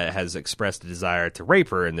people that has expressed a desire to rape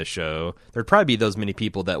her in the show, there'd probably be those many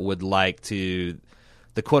people that would like to,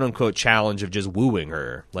 the quote-unquote challenge of just wooing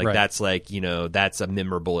her. That's that's a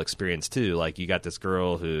memorable experience too. You got this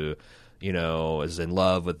girl who, is in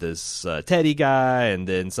love with this Teddy guy, and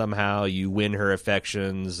then somehow you win her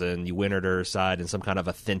affections and you win her to her side in some kind of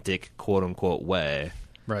authentic quote-unquote way.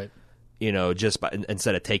 Right. Just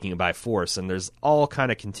instead of taking it by force. And there's all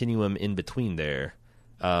kind of continuum in between there.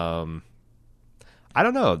 I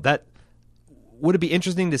don't know. Would it be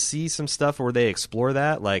interesting to see some stuff where they explore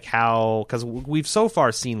that? Because we've so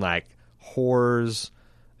far seen whores,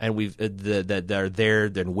 and we've that are there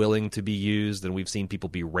and willing to be used, and we've seen people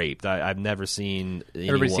be raped. I've never seen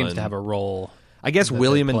Everybody seems to have a role. I guess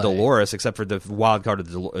William and Dolores, except for the wild card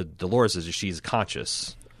of Dolores, is that she's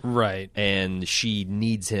conscious. Right. And she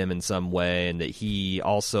needs him in some way, and that he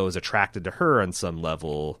also is attracted to her on some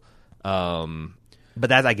level. But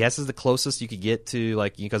that, I guess, is the closest you could get to,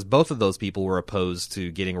 because both of those people were opposed to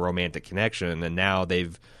getting a romantic connection, and now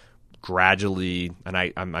they've gradually, and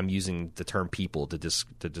I'm using the term people to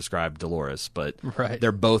describe Dolores, but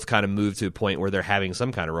they're both kind of moved to a point where they're having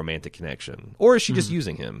some kind of romantic connection. Or is she just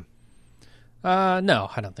using him? No,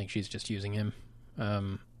 I don't think she's just using him.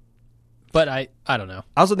 But I don't know.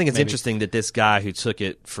 I also think it's interesting that this guy who took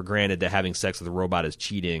it for granted that having sex with a robot is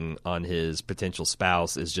cheating on his potential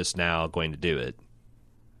spouse is just now going to do it.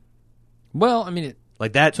 Well, I mean,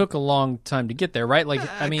 that took a long time to get there, right?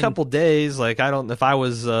 A couple days. If I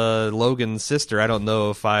was Logan's sister, I don't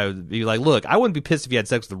know if I would be look, I wouldn't be pissed if you had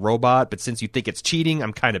sex with a robot, but since you think it's cheating,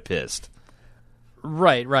 I'm kind of pissed.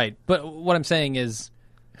 Right. But what I'm saying is,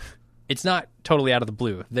 it's not totally out of the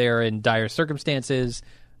blue. They're in dire circumstances.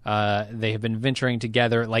 They have been venturing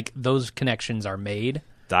together. Those connections are made.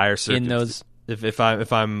 Dire circumstances.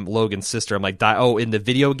 If I'm Logan's sister, I'm in the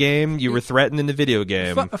video game, you were threatened in the video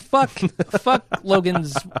game. Fuck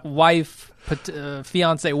Logan's wife,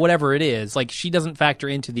 fiance, whatever it is. She doesn't factor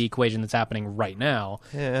into the equation that's happening right now,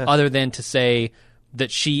 other than to say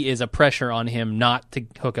that she is a pressure on him not to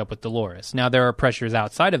hook up with Dolores. Now, there are pressures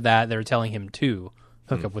outside of that are telling him to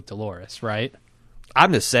hook up with Dolores, right?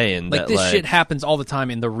 I'm just saying Like, that this shit happens all the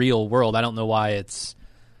time in the real world. I don't know why it's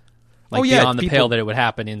beyond the people, pale that it would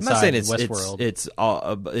happen I'm not inside saying Westworld.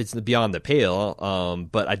 It's beyond the pale,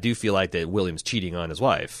 but I do feel like that William's cheating on his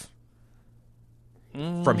wife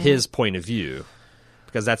from his point of view,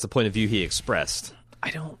 because that's the point of view he expressed.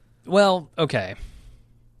 Well, okay.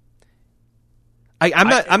 I'm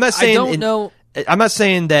not saying I don't know. I'm not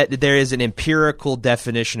saying that there is an empirical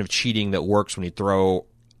definition of cheating that works when you throw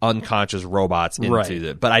unconscious robots into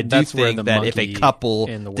it. But I do think that if a couple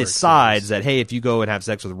decides that, hey, if you go and have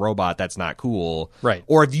sex with a robot, that's not cool. Right.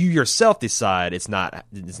 Or if you yourself decide it's not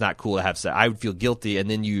cool to have sex, I would feel guilty, and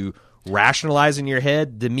then you rationalize in your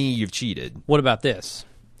head, to me, you've cheated. What about this?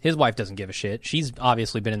 His wife doesn't give a shit. She's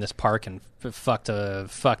obviously been in this park and fucked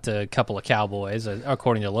a couple of cowboys,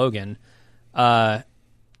 according to Logan. What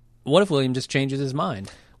if William just changes his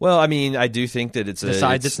mind? Well, I mean, I do think that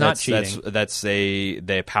decides it's not cheating. That's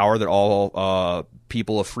the power that all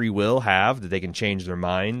people of free will have, that they can change their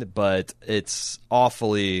mind. But it's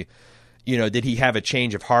awfully, did he have a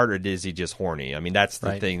change of heart, or is he just horny? I mean, that's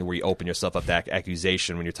the thing where you open yourself up to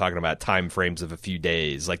accusation when you're talking about time frames of a few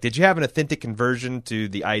days. Like, did you have an authentic conversion to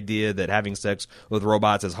the idea that having sex with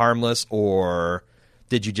robots is harmless, or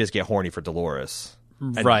did you just get horny for Dolores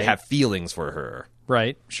and have feelings for her?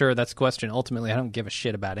 Right. Sure, that's the question. Ultimately, I don't give a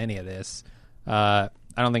shit about any of this. I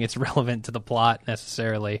don't think it's relevant to the plot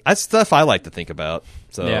necessarily. That's stuff I like to think about.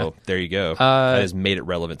 So there you go. I just made it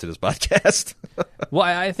relevant to this podcast. Well,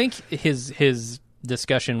 I think his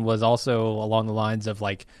discussion was also along the lines of,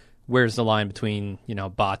 like, where's the line between,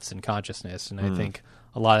 bots and consciousness? And I think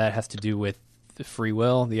a lot of that has to do with the free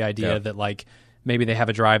will, the idea that, like, maybe they have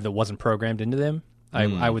a drive that wasn't programmed into them.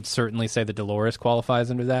 I would certainly say that Dolores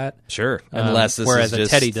qualifies under that. Sure. Unless this whereas is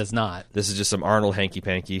just, Teddy does not. This is just some Arnold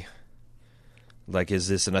hanky-panky. Like, is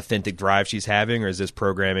this an authentic drive she's having, or is this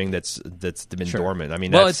programming that's been dormant? I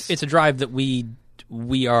mean, it's a drive that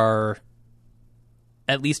we are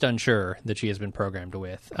at least unsure that she has been programmed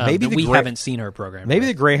with. Maybe we haven't seen her programmed. Maybe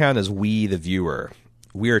with. the Greyhound is we, the viewer.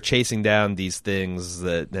 We are chasing down these things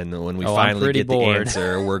that, and when we finally get bored. the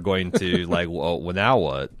answer, we're going to well, now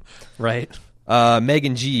what? Right.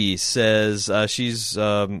 Megan G says she's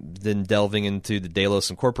been delving into the Delos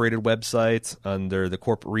Incorporated website under the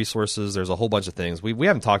corporate resources. There's a whole bunch of things. We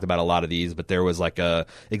haven't talked about a lot of these, but there was like a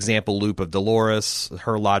example loop of Dolores,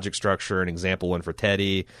 her logic structure, an example one for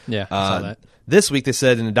Teddy. Yeah, I saw that. This week they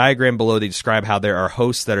said in the diagram below they describe how there are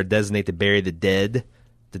hosts that are designated to bury the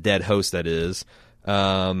dead host that is,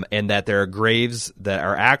 and that there are graves that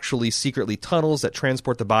are actually secretly tunnels that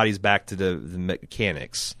transport the bodies back to the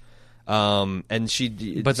mechanics. But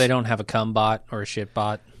they don't have a cum bot or a shit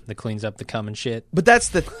bot that cleans up the cum and shit. But that's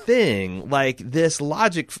the thing. Like, this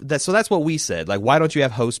logic. So that's what we said. Like, why don't you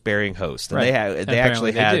have host burying host? And they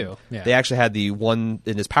actually had the one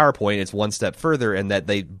in this PowerPoint. It's one step further, and that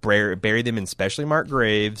they bury them in specially marked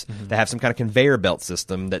graves. They have some kind of conveyor belt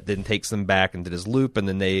system that then takes them back into this loop, and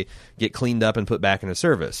then they get cleaned up and put back into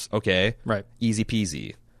service. Okay, right, easy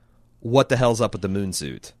peasy. What the hell's up with the moon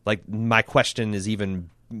suit? Like, my question is even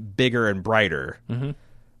bigger and brighter.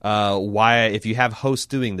 Why, if you have hosts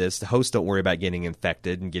doing this, the hosts don't worry about getting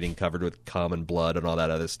infected and getting covered with cum and blood and all that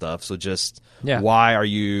other stuff. So just why are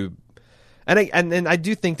you? And I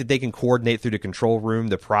do think that they can coordinate through the control room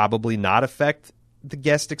to probably not affect the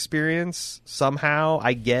guest experience somehow.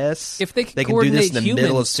 I guess if they can do this in the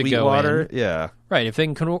middle of Sweetwater, right. If they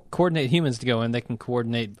can coordinate humans to go in, they can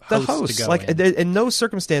coordinate hosts to go like, in. In no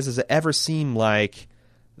circumstances does it ever seem like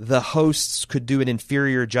the hosts could do an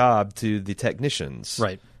inferior job to the technicians.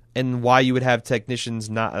 Right. And why you would have technicians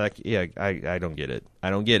not like, I don't get it. I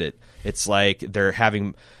don't get it. It's like they're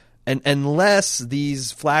having, and unless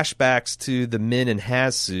these flashbacks to the men in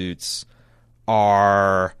Haz suits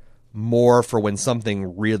are more for when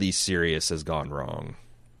something really serious has gone wrong.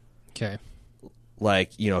 Okay.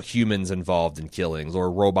 Like, humans involved in killings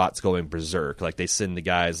or robots going berserk. Like, they send the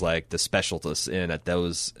guys like the specialists in at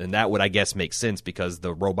those, and that would, I guess, make sense because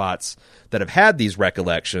the robots that have had these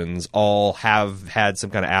recollections all have had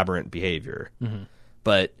some kind of aberrant behavior.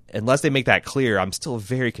 But unless they make that clear, I'm still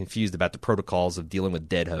very confused about the protocols of dealing with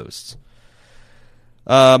dead hosts.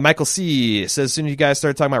 Michael C. says, as soon as you guys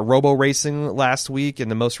started talking about robo-racing last week in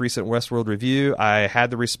the most recent Westworld review, I had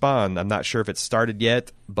to respond. I'm not sure if it's started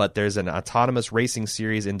yet, but there's an autonomous racing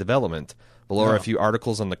series in development. Below are a few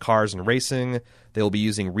articles on the cars and racing. They will be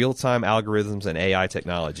using real-time algorithms and AI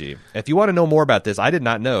technology. If you want to know more about this, I did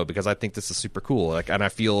not know because I think this is super cool. And I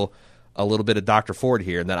feel a little bit of Dr. Ford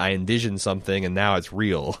here, and that I envisioned something, and now it's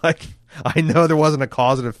real. Like, I know there wasn't a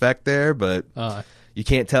cause and effect there, but you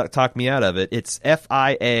can't talk me out of it. It's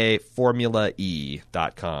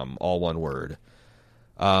FIAFormulaE.com, all one word.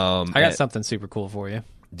 I got something super cool for you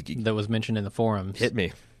that was mentioned in the forums. Hit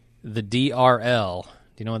me. The DRL. Do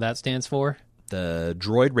you know what that stands for? The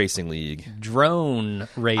Droid Racing League. Drone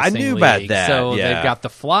Racing I knew League. about that. So yeah. they've got the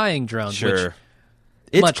flying drones, Sure. which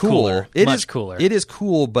It's much cool. cooler. Much cooler. It is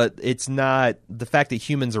cool, but it's not the fact that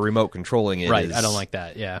humans are remote controlling it. Right. is- I don't like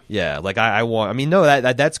that. Yeah. Yeah, like I want. I mean, no,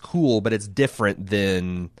 that's cool, but it's different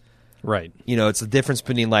than. Right. It's the difference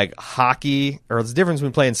between like hockey, or it's the difference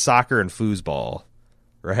between playing soccer and foosball,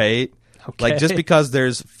 right? Okay. Like, just because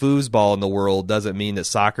there's foosball in the world doesn't mean that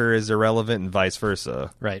soccer is irrelevant, and vice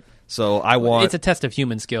versa. Right. So I want. It's a test of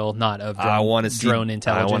human skill, not of drone, I want to see drone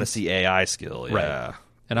intelligence. I want to see AI skill. Yeah. Right.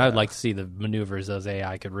 And I would like to see the maneuvers those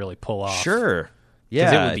AI could really pull off. Sure. it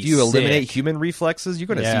Yeah, would be if you eliminate sick. human reflexes, you're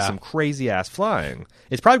going to Yeah. see some crazy ass flying.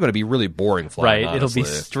 It's probably going to be really boring flying. Right. It'll be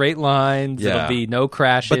honestly. straight lines. Yeah. It'll be no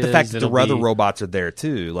crashes. But the fact that the it'll other be- robots are there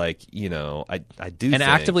too, like I do, and think.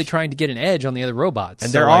 actively trying to get an edge on the other robots.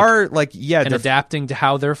 And So, there like, are and they're, adapting to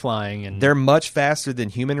how they're flying. And they're much faster than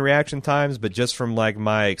human reaction times. But just from like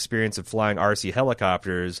my experience of flying RC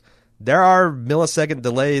helicopters, there are millisecond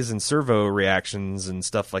delays in servo reactions and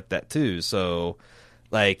stuff like that too. So,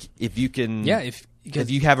 like, if you can, if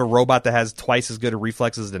you have a robot that has twice as good of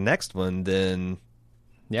reflexes as the next one, then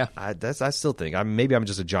yeah. I still think maybe I'm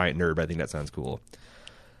just a giant nerd, but I think that sounds cool.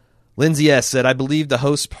 Lindsay S said, "I believe the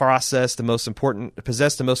host possessed the most important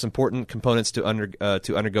components to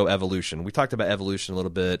undergo evolution." We talked about evolution a little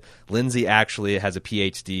bit. Lindsay actually has a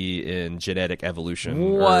PhD in genetic evolution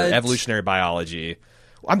or What? evolutionary biology.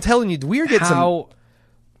 I'm telling you, we're getting some. How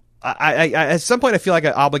I at some point I feel like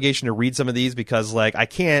an obligation to read some of these because like I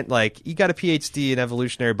can't, like, you got a PhD in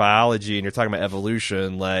evolutionary biology and you're talking about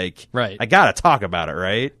evolution, like, Right. I gotta talk about it,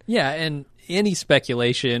 right? Yeah, and any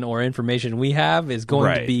speculation or information we have is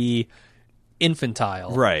going to Right. be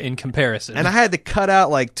infantile Right. in comparison. And I had to cut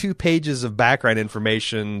out like 2 pages of background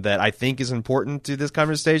information that I think is important to this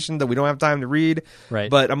conversation that we don't have time to read.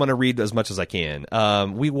 Right. But I'm going to read as much as I can.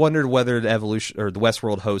 We wondered whether the evolution or the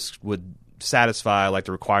Westworld host would satisfy like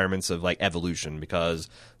the requirements of like evolution, because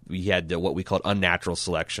we had what we called unnatural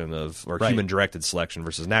selection or Right. human directed selection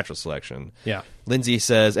versus natural selection. Yeah. Lindsay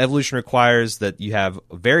says evolution requires that you have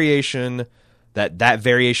variation, that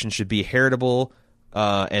variation should be heritable,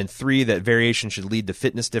 and 3, that variation should lead to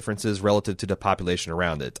fitness differences relative to the population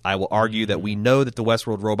around it. I will argue that we know that the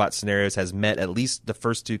Westworld robot scenarios has met at least the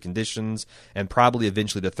first 2 conditions, and probably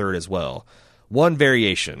eventually the third as well. 1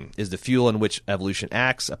 variation is the fuel in which evolution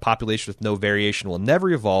acts. A population with no variation will never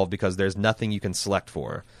evolve because there's nothing you can select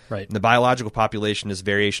for. Right. In the biological population, this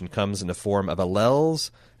variation comes in the form of alleles,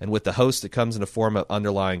 and with the host, it comes in the form of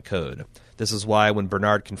underlying code. This is why when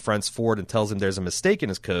Bernard confronts Ford and tells him there's a mistake in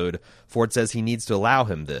his code, Ford says he needs to allow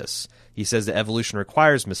him this. He says that evolution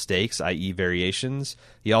requires mistakes, i.e. variations.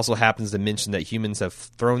 He also happens to mention that humans have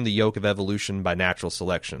thrown the yoke of evolution by natural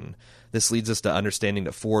selection. This leads us to understanding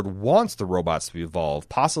that Ford wants the robots to evolve,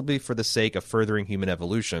 possibly for the sake of furthering human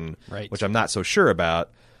evolution, Right. which I'm not so sure about.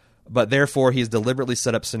 But therefore, he has deliberately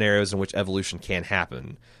set up scenarios in which evolution can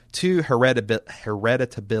happen. 2,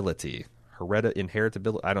 hereditability.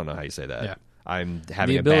 Inheritability. I don't know how you say that. Yeah. I'm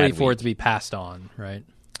having the a bad ability for week. it to be passed on, right?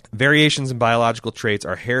 Variations in biological traits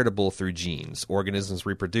are heritable through genes. Organisms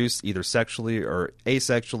reproduce either sexually or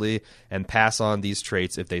asexually and pass on these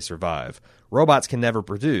traits if they survive. Robots can never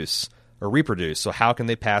produce or reproduce, so how can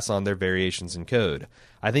they pass on their variations in code?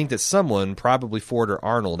 I think that someone, probably Ford or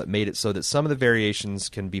Arnold, made it so that some of the variations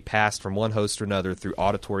can be passed from one host to another through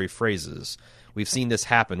auditory phrases. We've seen this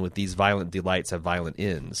happen with these violent delights have violent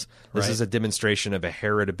ends. This Right. is a demonstration of a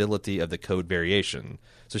heritability of the code variation.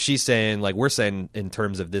 So she's saying, like we're saying in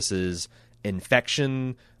terms of this is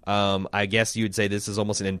infection, I guess you would say this is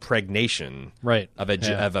almost an impregnation Right. of a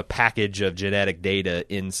Yeah. of a package of genetic data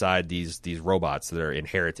inside these robots that are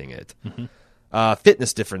inheriting it.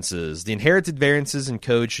 Fitness differences. The inherited variances in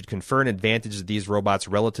code should confer an advantage to these robots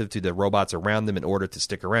relative to the robots around them in order to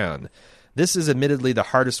stick around. This is admittedly the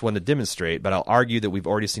hardest one to demonstrate, but I'll argue that we've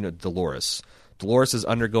already seen it with Dolores. Dolores is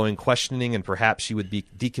undergoing questioning, and perhaps she would be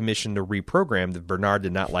decommissioned or reprogrammed if Bernard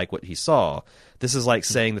did not like what he saw. This is like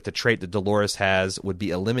saying that the trait that Dolores has would be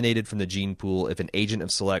eliminated from the gene pool if an agent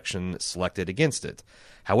of selection selected against it.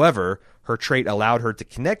 However, her trait allowed her to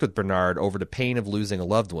connect with Bernard over the pain of losing a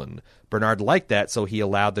loved one. Bernard liked that, so he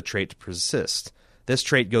allowed the trait to persist. This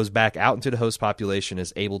trait goes back out into the host population and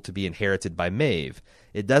is able to be inherited by Maeve.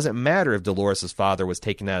 It doesn't matter if Dolores' father was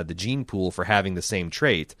taken out of the gene pool for having the same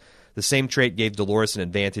trait. The same trait gave Dolores an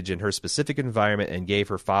advantage in her specific environment and gave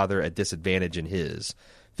her father a disadvantage in his.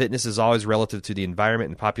 Fitness is always relative to the environment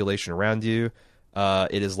and population around you.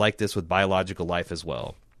 It is like this with biological life as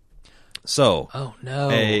well. So, oh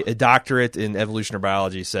no, a doctorate in evolutionary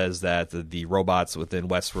biology says that the robots within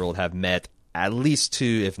Westworld have met at least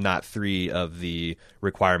 2, if not 3, of the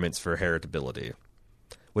requirements for heritability,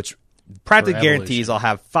 which practically guarantees I'll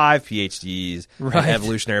have 5 PhDs in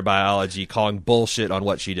evolutionary biology calling bullshit on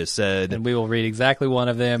what she just said. And we will read exactly one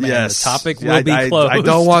of them, and the topic will be closed. I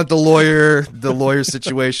don't want the lawyer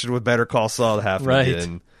situation with Better Call Saul to happen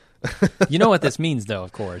again. You know what this means, though,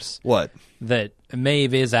 of course. What? That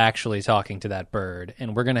Maeve is actually talking to that bird,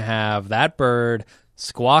 and we're going to have that bird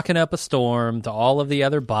squawking up a storm to all of the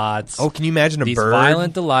other bots. Oh, can you imagine These bird?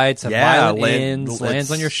 violent delights have violent ends,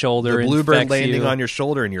 lands on your shoulder, the bluebird landing you, on your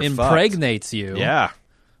shoulder, and you're impregnates you. Yeah.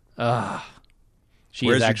 Where's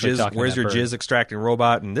your jizz extracting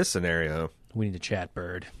robot in this scenario? We need a chat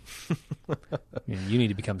bird. You need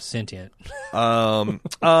to become sentient. So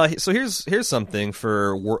here's something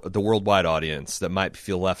for the worldwide audience that might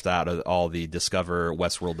feel left out of all the Discover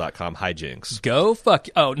Westworld.com hijinks. Go fuck.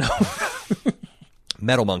 Oh no.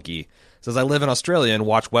 Metal Monkey says, I live in Australia and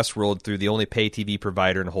watch Westworld through the only pay TV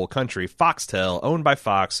provider in the whole country, Foxtel, owned by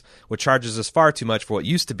Fox, which charges us far too much for what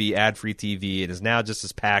used to be ad-free TV and is now just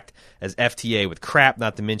as packed as FTA with crap,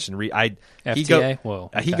 not to mention... FTA? Whoa.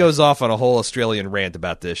 Okay. He goes off on a whole Australian rant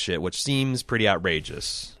about this shit, which seems pretty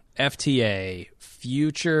outrageous. FTA,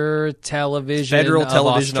 Future Television Federal of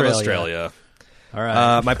Television of Australia. All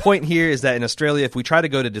right. My point here is that in Australia, if we try to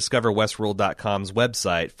go to DiscoverWestworld.com's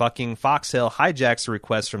website, fucking Foxtel hijacks the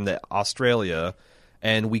request from the Australia,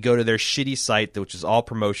 and we go to their shitty site, which is all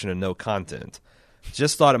promotion and no content.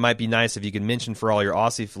 Just thought it might be nice if you could mention for all your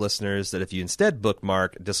Aussie listeners that if you instead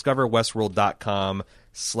bookmark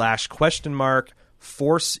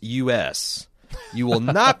DiscoverWestworld.com/?ForceUS, you will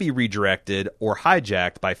not be redirected or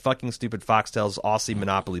hijacked by fucking stupid Foxtel's Aussie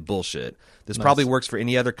monopoly bullshit. This probably works for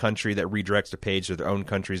any other country that redirects a page to their own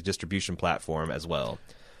country's distribution platform as well.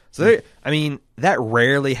 So, that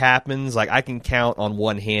rarely happens. Like, I can count on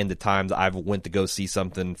one hand the times I've went to go see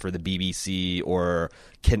something for the BBC or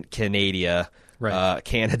Canada,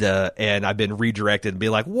 and I've been redirected and be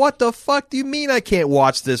like, what the fuck do you mean I can't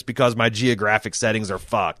watch this because my geographic settings are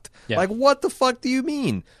fucked? Yeah. Like, what the fuck do you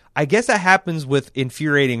mean? I guess that happens with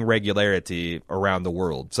infuriating regularity around the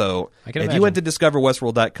world. So if you went to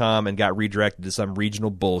DiscoverWestworld.com and got redirected to some regional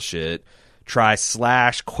bullshit, try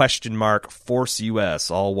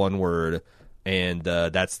 /?ForceUS, all one word, and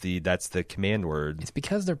that's the command word. It's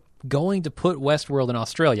because they're going to put Westworld in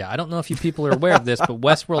Australia. I don't know if you people are aware of this, but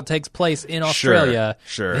Westworld takes place in Australia.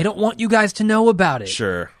 Sure. They don't want you guys to know about it.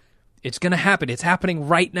 Sure. It's going to happen. It's happening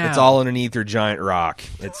right now. It's all underneath your giant rock.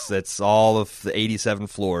 It's all of the 87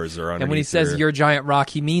 floors are underneath. And when he says your giant rock,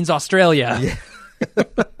 he means Australia. Yeah.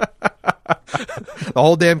 The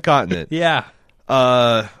whole damn continent. Yeah.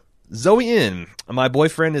 Zoe In. My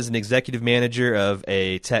boyfriend is an executive manager of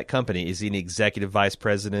a tech company. Is he an executive vice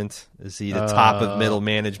president? Is he the top of middle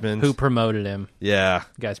management? Who promoted him? Yeah.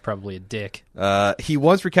 The guy's probably a dick. He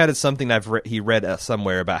once recounted something he read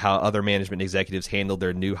somewhere about how other management executives handled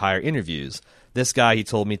their new hire interviews. This guy, he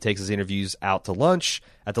told me, takes his interviews out to lunch.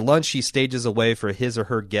 At the lunch, he stages a way for his or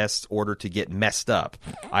her guest's order to get messed up.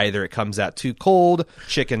 Either it comes out too cold,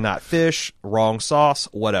 chicken not fish, wrong sauce,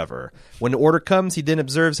 whatever. When the order comes, he then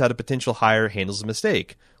observes how the potential hire handles the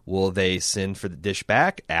mistake. Will they send for the dish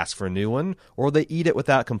back, ask for a new one, or will they eat it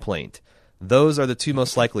without complaint? Those are the two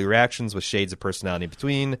most likely reactions with shades of personality in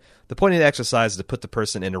between. The point of the exercise is to put the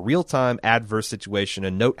person in a real-time, adverse situation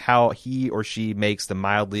and note how he or she makes the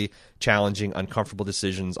mildly challenging, uncomfortable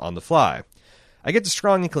decisions on the fly. I get the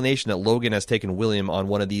strong inclination that Logan has taken William on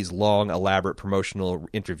one of these long, elaborate promotional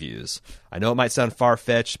interviews. I know it might sound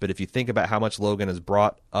far-fetched, but if you think about how much Logan has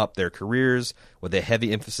brought up their careers, with a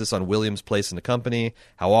heavy emphasis on William's place in the company,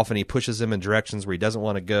 how often he pushes him in directions where he doesn't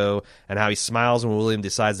want to go, and how he smiles when William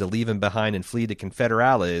decides to leave him behind and flee to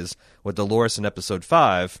Confederales with Dolores in Episode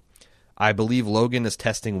 5, I believe Logan is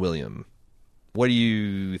testing William. What do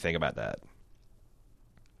you think about that?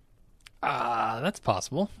 That's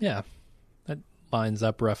possible, yeah. Lines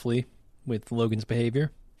up roughly with Logan's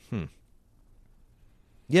behavior.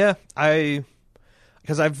 Yeah, I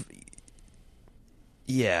don't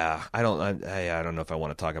know if I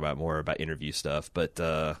want to talk about more about interview stuff, but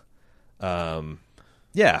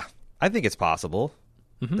yeah, I think it's possible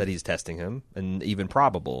that he's testing him, and even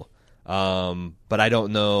probable. But I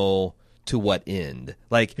don't know to what end.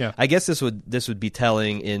 Like, yeah. I guess this would be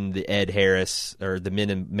telling in the Ed Harris or the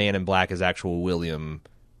Man in Black is actual William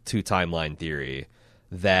 2 timeline theory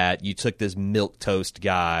that you took this milquetoast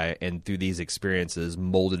guy and through these experiences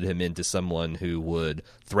molded him into someone who would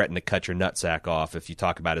threaten to cut your nutsack off if you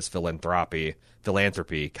talk about his philanthropy,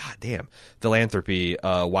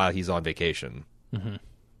 while he's on vacation.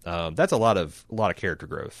 That's a lot of character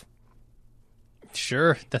growth.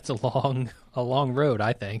 Sure, that's a long road,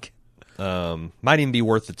 I think. Might even be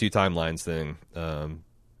worth the 2 timelines thing.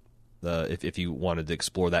 If you wanted to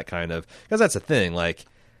explore that kind of, because that's the thing, like,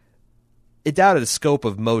 it's out of the scope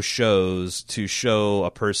of most shows to show a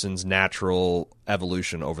person's natural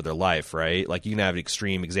evolution over their life, right? Like, you can have an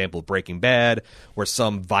extreme example of Breaking Bad, where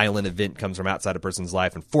some violent event comes from outside a person's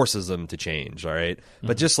life and forces them to change, all right?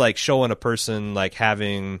 But just like showing a person like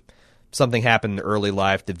having something happen in early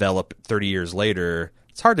life develop 30 years later,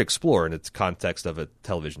 it's hard to explore in its context of a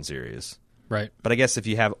television series. Right. But I guess if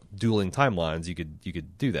you have dueling timelines, you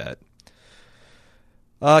could do that.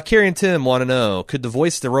 Carrie and Tim want to know, could the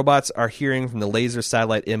voice the robots are hearing from the laser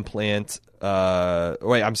satellite implant... could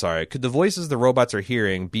the voices the robots are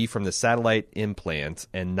hearing be from the satellite implant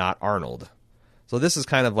and not Arnold? So this is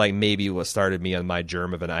kind of like maybe what started me on my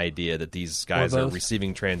germ of an idea that these guys are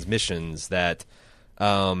receiving transmissions that...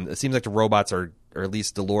 it seems like the robots are, or at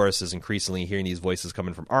least Dolores is increasingly hearing these voices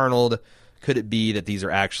coming from Arnold. Could it be that these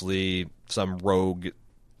are actually some rogue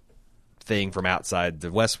thing from outside the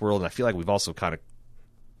Westworld? And I feel like we've also kind of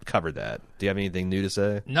covered that. Do you have anything new to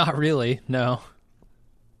say? Not really, no.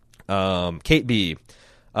 Kate B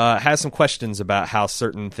has some questions about how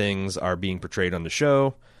certain things are being portrayed on the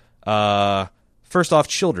show. First off,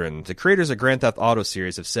 children. The creators of Grand Theft Auto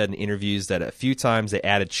series have said in interviews that a few times they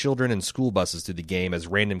added children and school buses to the game as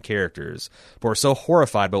random characters, but were so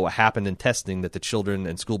horrified by what happened in testing that the children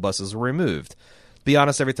and school buses were removed. To be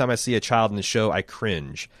honest, every time I see a child in the show, I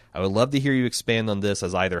cringe. I would love to hear you expand on this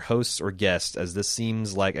as either hosts or guests, as this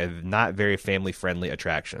seems like a not very family-friendly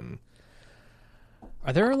attraction.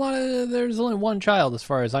 Are there there's only one child as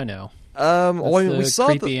far as I know. We saw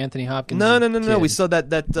creepy Anthony Hopkins. No. Kid. We saw that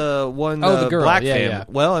one the girl. black Yeah, family. yeah.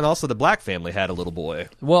 Well, and also the black family had a little boy.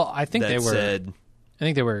 Well, I think that they were. Said, I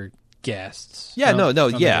think they were guests. Yeah, no, I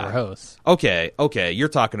don't think yeah. they were hosts. Okay. You're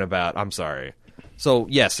talking about. I'm sorry. So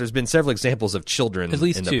yes, there's been several examples of children At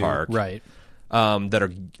least in two, the park, right?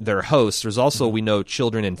 That are hosts. There's also we know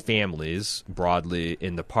children and families broadly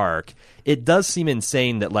in the park. It does seem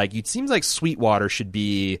insane that like it seems like Sweetwater should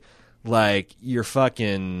be like your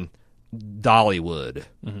fucking Dollywood.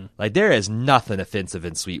 Like there is nothing offensive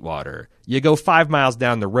in Sweetwater. You go 5 miles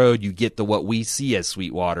down the road, you get to what we see as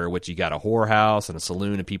Sweetwater, which you got a whorehouse and a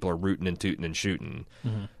saloon, and people are rooting and tooting and shooting.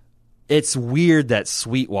 It's weird that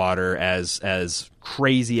Sweetwater, as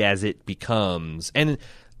crazy as it becomes, and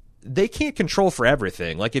they can't control for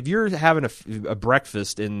everything. Like if you're having a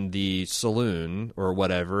breakfast in the saloon or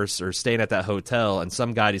whatever, or staying at that hotel, and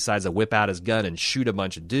some guy decides to whip out his gun and shoot a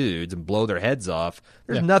bunch of dudes and blow their heads off,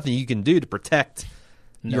 there's nothing you can do to protect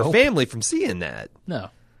your family from seeing that. No.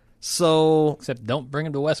 So, except don't bring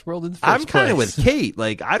him to Westworld in the first I'm kind of place. with Kate.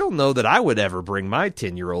 Like I don't know that I would ever bring my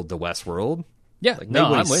 10-year-old to Westworld. Yeah, like, no, maybe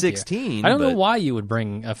when I'm he's with 16. you. I don't know why you would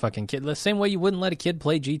bring a fucking kid. The same way you wouldn't let a kid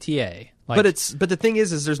play GTA. Like, but the thing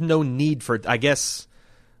is there's no need for. I guess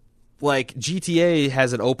like GTA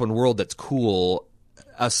has an open world that's cool,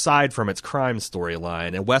 aside from its crime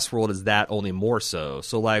storyline, and Westworld is that only more so.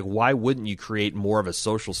 So like, why wouldn't you create more of a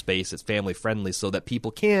social space that's family friendly so that people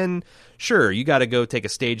can? Sure, you got to go take a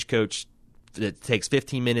stagecoach. It takes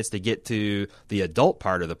 15 minutes to get to the adult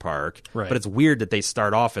part of the park, right. But it's weird that they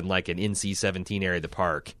start off in like an NC-17 area of the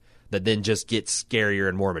park that then just gets scarier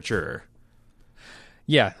and more mature.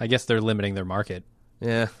 Yeah, I guess they're limiting their market.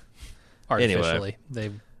 Yeah. Artificially.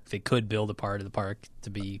 Anyway. They could build a part of the park to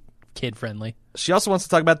be kid friendly. She also wants to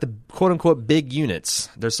talk about the quote unquote big units.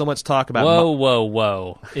 There's so much talk about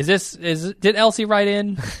Whoa. Did Elsie write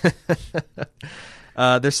in?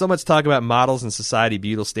 There's so much talk about models and society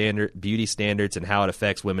beauty standards and how it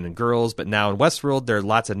affects women and girls, but now in Westworld there are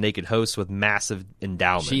lots of naked hosts with massive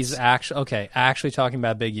endowments. She's actually talking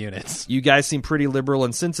about big units. You guys seem pretty liberal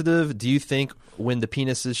and sensitive. Do you think when the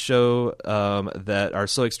penises show that are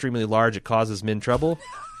so extremely large it causes men trouble?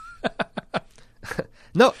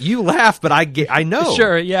 No, you laugh, but I know.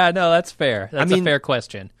 Sure, yeah, no, that's fair. That's a fair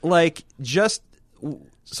question. Like,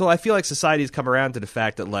 so I feel like society's come around to the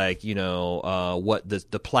fact that, like, you know, what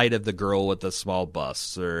the plight of the girl with the small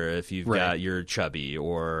busts, or if you've got you're chubby,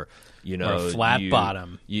 or you know, or a flat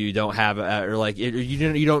bottom, you don't have, or like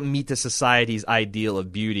you don't meet the society's ideal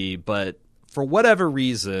of beauty. But for whatever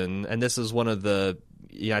reason, and this is one of the,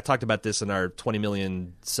 I talked about this in our 20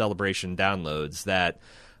 million celebration downloads, that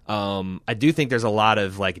I do think there's a lot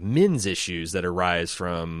of like men's issues that arise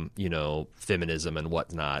from, feminism and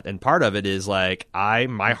whatnot. And part of it is like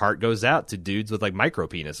my heart goes out to dudes with like micro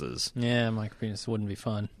penises. Yeah, micro penis wouldn't be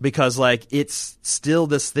fun. Because like it's still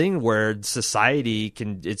this thing where society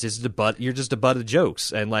it's just you're just a butt of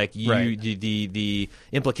jokes. And like the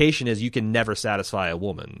implication is you can never satisfy a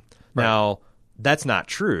woman. Right. Now, that's not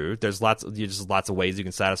true. There's lots of ways you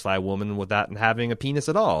can satisfy a woman without having a penis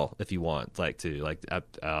at all, if you want.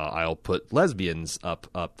 I'll put lesbians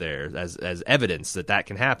up there as evidence that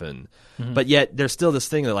can happen. Mm-hmm. But yet there's still this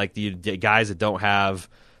thing that like the guys that don't have,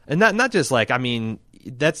 and not just like, I mean,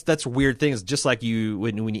 that's weird things. Just like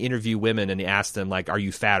when you interview women and you ask them like, are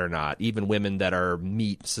you fat or not? Even women that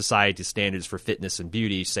meet society standards for fitness and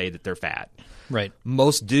beauty say that they're fat. Right.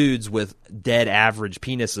 Most dudes with dead average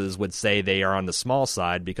penises would say they are on the small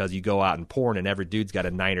side because you go out in porn and every dude's got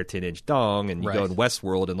a 9 or 10 inch dong, and you go in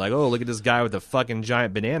Westworld and like, oh, look at this guy with a fucking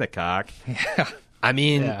giant banana cock. Yeah. I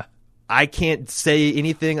mean, I can't say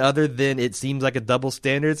anything other than it seems like a double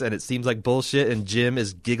standards and it seems like bullshit, and Jim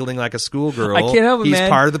is giggling like a schoolgirl. I can't help it, He's man.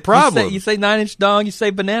 part of the problem. You say 9-inch dong, you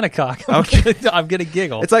say banana cock. I'm gonna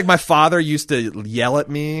giggle. It's like my father used to yell at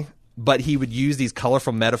me, but he would use these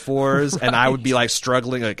colorful metaphors, and I would be like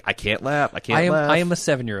struggling, like I can't laugh. I am a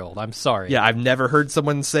 7-year-old. I'm sorry. Yeah, I've never heard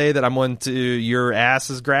someone say that I'm going to your ass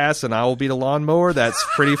is grass and I will be the lawnmower. That's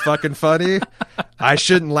pretty fucking funny. I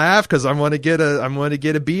shouldn't laugh because I'm going to get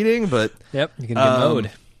a beating. But yep, you can get mowed.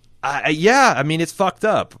 I mean, it's fucked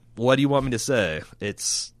up. What do you want me to say?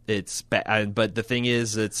 It's bad. But the thing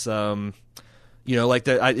is, it's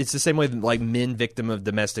it's the same way like men victim of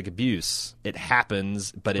domestic abuse. It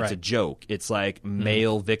happens, but it's a joke. It's like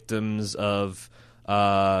male victims of,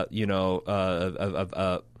 a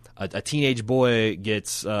teenage boy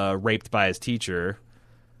gets raped by his teacher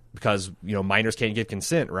because minors can't give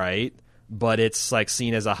consent, right? But it's like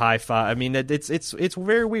seen as a high five. I mean, it's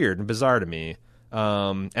very weird and bizarre to me.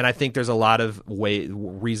 And I think there's a lot of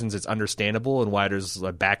reasons it's understandable and why there's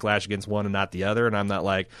a backlash against one and not the other. And I'm not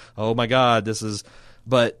like, oh my God, this is,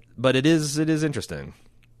 but it is interesting,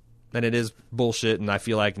 and it is bullshit. And I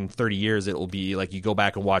feel like in 30 years it'll be like, you go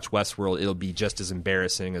back and watch Westworld, it'll be just as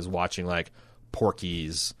embarrassing as watching like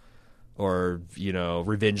Porky's or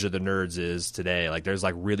Revenge of the Nerds is today. Like there's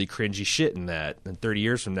like really cringy shit in that. And 30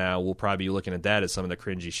 years from now, we'll probably be looking at that as some of the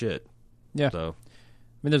cringy shit. Yeah. So.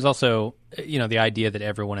 I mean, there's also, the idea that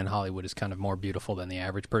everyone in Hollywood is kind of more beautiful than the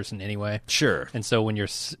average person anyway. Sure. And so when you're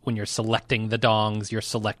selecting the dongs, you're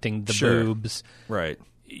selecting the boobs. Right.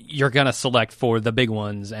 You're gonna select for the big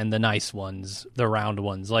ones and the nice ones, the round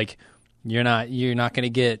ones. Like you're not gonna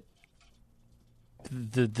get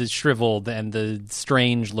the shriveled and the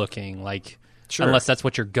strange looking, like unless that's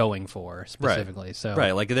what you're going for specifically. Right. So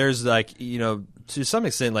right, like there's like to some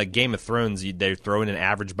extent, like Game of Thrones, they throw in an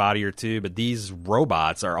average body or two, but these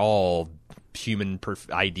robots are all human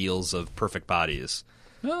ideals of perfect bodies.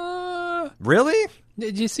 Really?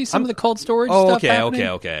 Did you see some of the cold storage stuff stuff happening?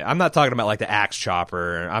 Okay. I'm not talking about like the axe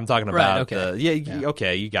chopper. I'm talking about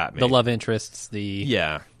okay, you got me. The love interests,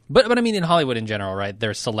 But I mean, in Hollywood in general, right?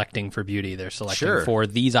 They're selecting for beauty. They're selecting for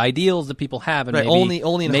these ideals that people have, and only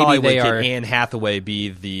in Hollywood can Anne Hathaway be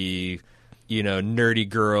the nerdy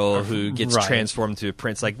girl who gets transformed to a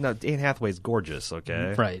prince. Like, no, Anne Hathaway's gorgeous.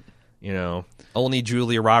 Okay, right. Only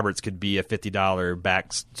Julia Roberts could be a $50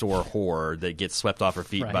 backstore whore that gets swept off her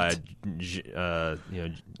feet by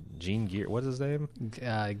Gene Gear. What's his name?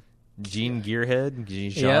 Gene Gearhead.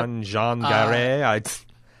 Jean Garret.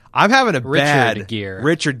 I'm having a Richard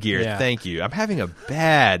Gere. Yeah. Thank you. I'm having a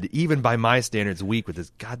bad, even by my standards, week with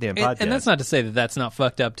this goddamn podcast. And that's not to say that that's not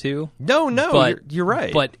fucked up too. No, but, you're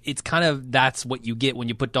right. But it's kind of, that's what you get when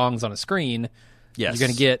you put dongs on a screen. Yes. You're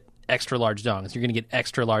going to get extra large dongs. You're going to get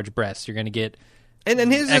extra large breasts. You're going to get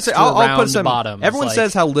here's extra I'll put some bottoms. Everyone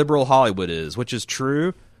says how liberal Hollywood is, which is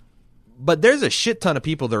true. But there's a shit ton of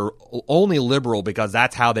people that are only liberal because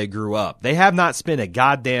that's how they grew up. They have not spent a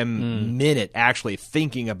goddamn minute actually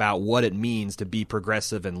thinking about what it means to be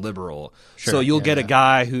progressive and liberal. Sure, so you'll get a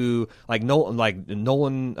guy who Nolan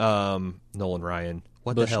Ryan.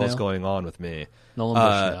 What the hell is going on with me? Nolan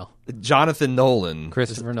Bushnell. Jonathan Nolan.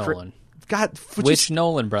 Christopher Nolan. God, which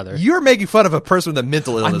Nolan brother? You're making fun of a person with a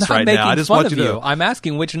mental illness right now. I just want you to know. I'm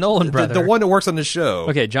asking which Nolan brother. The one that works on the show.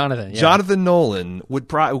 Okay, Jonathan. Yeah. Jonathan Nolan would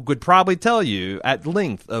probably tell you at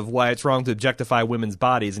length of why it's wrong to objectify women's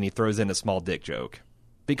bodies, and he throws in a small dick joke.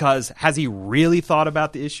 Because has he really thought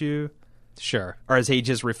about the issue? Sure. Or is he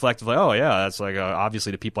just reflective like, oh yeah, that's like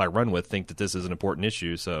obviously the people I run with think that this is an important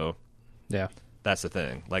issue, so yeah. That's the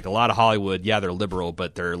thing. Like a lot of Hollywood, they're liberal,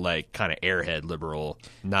 but they're like kind of airhead liberal,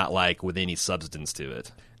 not like with any substance to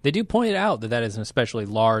it. They do point out that that is an especially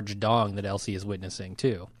large dong that Elsie is witnessing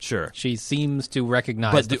too. Sure. She seems to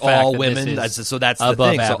recognize But the do fact all that women, this is so that's the above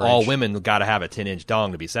thing. average. So all women got to have a 10-inch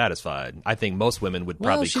dong to be satisfied. I think most women would Well,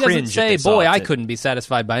 probably she cringe. doesn't say, if they boy, saw I it. couldn't be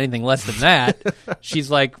satisfied by anything less than that. She's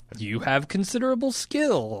like, you have considerable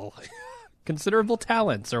skill, considerable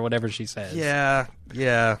talents, or whatever she says. Yeah,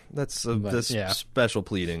 that's this yeah. special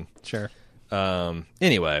pleading. Sure.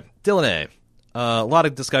 Anyway, Dylan A. A lot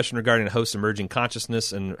of discussion regarding a host's emerging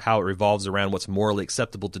consciousness and how it revolves around what's morally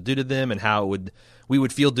acceptable to do to them and how we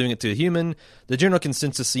would feel doing it to a human. The general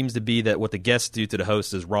consensus seems to be that what the guests do to the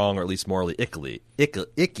host is wrong or at least morally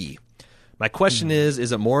icky. My question is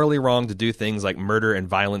it morally wrong to do things like murder and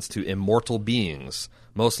violence to immortal beings?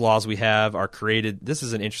 Most laws we have are created. This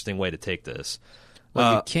is an interesting way to take this.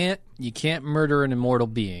 Well, you can't murder an immortal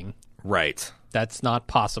being. Right. That's not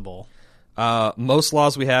possible. Most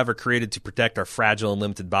laws we have are created to protect our fragile and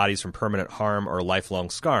limited bodies from permanent harm or lifelong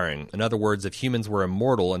scarring. In other words, if humans were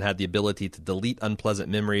immortal and had the ability to delete unpleasant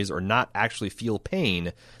memories or not actually feel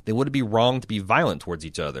pain, then would it be wrong to be violent towards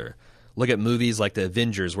each other? Look at movies like The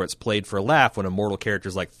Avengers, where it's played for a laugh when immortal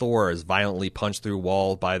characters like Thor is violently punched through a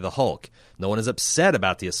wall by the Hulk. No one is upset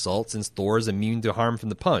about the assault since Thor is immune to harm from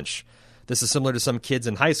the punch. This is similar to some kids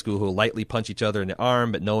in high school who lightly punch each other in the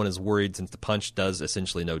arm, but no one is worried since the punch does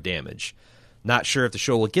essentially no damage. Not sure if the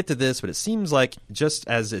show will get to this, but it seems like just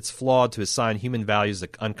as it's flawed to assign human values to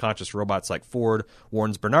unconscious robots like Ford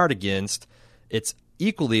warns Bernard against, it's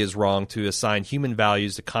equally as wrong to assign human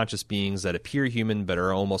values to conscious beings that appear human but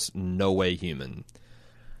are almost no way human.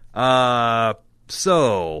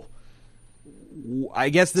 So I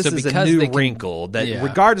guess this is a new wrinkle that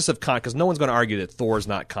regardless of because no one's going to argue that Thor's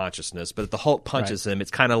not consciousness, but if the Hulk punches him,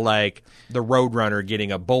 it's kind of like the Roadrunner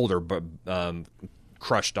getting a boulder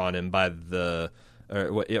crushed on him by the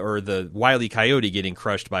or the Wile E. Coyote getting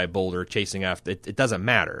crushed by a boulder chasing after. It doesn't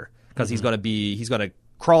matter because he's going to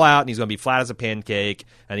crawl out and he's going to be flat as a pancake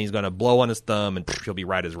and he's going to blow on his thumb and he'll be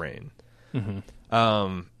right as rain.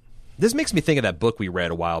 This makes me think of that book we read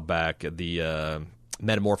a while back, the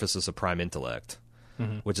Metamorphosis of Prime Intellect,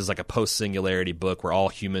 which is like a post-singularity book where all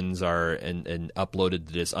humans are and uploaded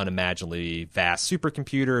to this unimaginably vast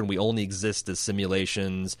supercomputer and we only exist as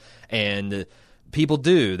simulations. And people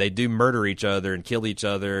they do murder each other and kill each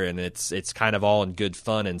other, and it's kind of all in good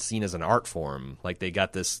fun and seen as an art form. Like they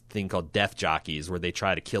got this thing called death jockeys where they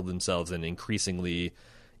try to kill themselves in increasingly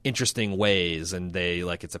interesting ways, and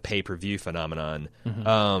it's a pay-per-view phenomenon.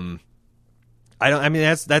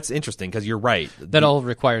 That's interesting because you're right. That all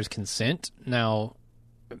requires consent. Now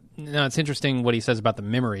it's interesting what he says about the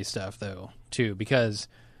memory stuff though too, because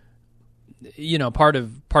part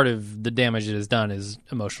of the damage it has done is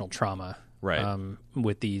emotional trauma. Right.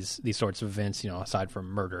 With these sorts of events, aside from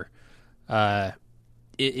murder,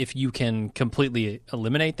 if you can completely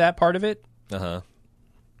eliminate that part of it,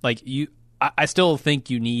 I still think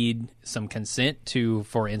you need some consent to,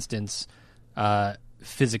 for instance,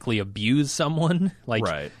 physically abuse someone, like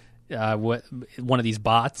one of these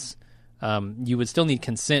bots. You would still need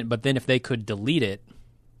consent, but then if they could delete it.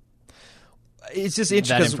 It's just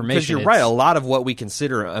interesting because you're right. A lot of what we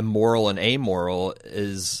consider immoral and amoral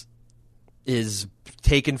is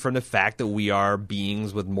taken from the fact that we are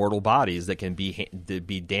beings with mortal bodies that can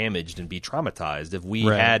be damaged and be traumatized. If we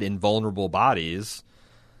had invulnerable bodies,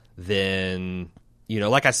 then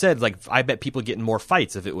like I said, I bet people get in more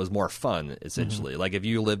fights if it was more fun. Essentially, like if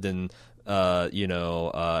you lived in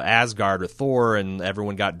Asgard or Thor and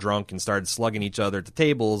everyone got drunk and started slugging each other at the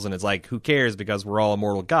tables, and it's like, who cares because we're all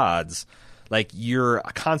immortal gods. Like your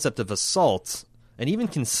concept of assault and even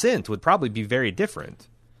consent would probably be very different.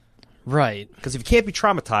 Right. Because if you can't be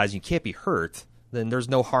traumatized, you can't be hurt, then there's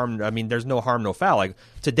no harm. I mean, there's no harm, no foul. Like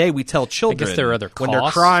today, we tell children I guess there are other when they're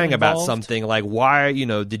crying involved. about something, like, why, are you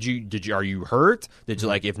hurt? Did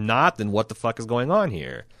you if not, then what the fuck is going on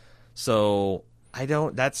here? So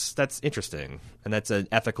that's interesting. And that's an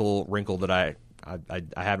ethical wrinkle that I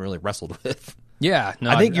haven't really wrestled with. Yeah. No,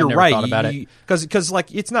 I think you're never right. Thought about it. Because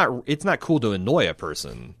it's not cool to annoy a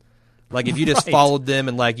person. Like if you just followed them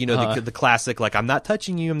and the classic, like, I'm not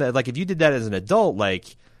touching you. Like if you did that as an adult,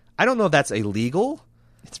 like, I don't know if that's illegal,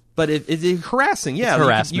 but it's harassing. Yeah. It's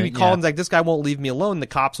harassment. You call them like, this guy won't leave me alone. The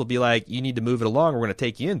cops will be like, you need to move it along. We're going to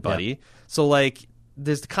take you in, buddy. Yeah. So like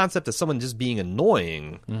there's the concept of someone just being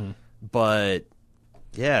annoying, but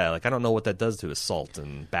yeah, like I don't know what that does to assault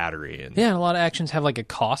and battery. And a lot of actions have like a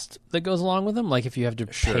cost that goes along with them. Like if you have to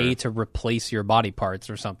pay to replace your body parts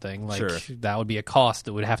or something, like that would be a cost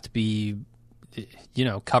that would have to be,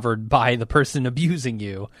 covered by the person abusing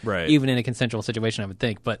you. Right. Even in a consensual situation, I would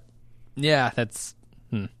think. But yeah, that's,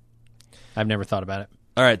 I've never thought about it.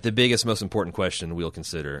 All right, the biggest, most important question we'll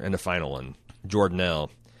consider, and the final one. Jordan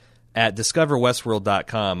L. At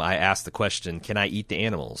discoverwestworld.com, I asked the question, can I eat the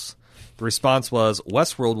animals? The response was,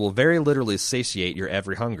 Westworld will very literally satiate your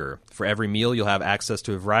every hunger. For every meal, you'll have access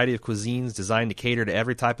to a variety of cuisines designed to cater to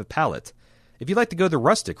every type of palate. If you'd like to go the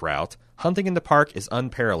rustic route, hunting in the park is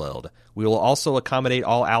unparalleled. We will also accommodate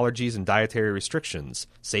all allergies and dietary restrictions.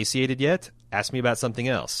 Satiated yet? Ask me about something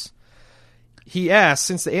else. He asks,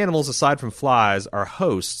 since the animals, aside from flies, are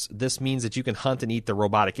hosts, this means that you can hunt and eat the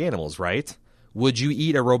robotic animals, right? Would you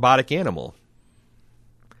eat a robotic animal?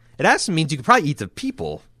 It also means you could probably eat the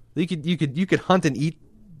people. You could hunt and eat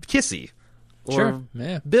Kissy, or Sure,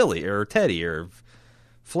 yeah. Billy, or Teddy, or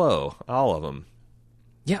Flo, all of them.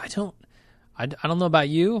 Yeah, I don't know about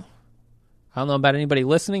you. I don't know about anybody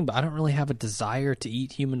listening, but I don't really have a desire to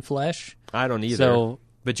eat human flesh. I don't either. So,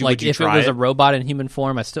 but would you if try it was a robot in human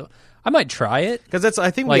form, I might try it. Because that's, I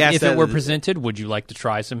think, like we asked if that it were presented, would you like to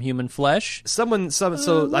try some human flesh? So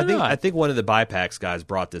why not? I think one of the BiPAX guys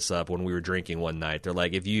brought this up when we were drinking one night. They're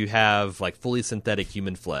like, if you have like fully synthetic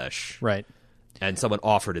human flesh, Right. and someone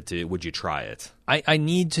offered it to you, would you try it? I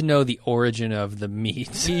need to know the origin of the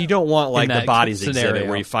meat. You don't want like In the that bodies scenario. exhibit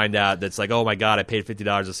where you find out that's like, oh my god, I paid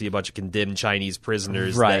 $50 to see a bunch of condemned Chinese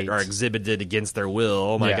prisoners Right. that are exhibited against their will.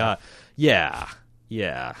 Oh my Yeah. god,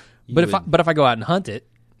 yeah. But if I go out and hunt it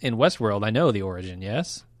in Westworld, I know the origin.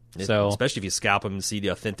 Yes. So especially if you scalp them and see the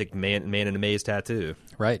authentic man in a maze tattoo.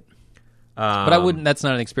 right. But I wouldn't. That's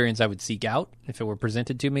not an experience I would seek out if it were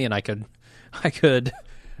presented to me, and I could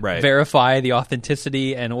Right. verify the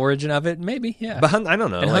authenticity and origin of it. Maybe, yeah. But I don't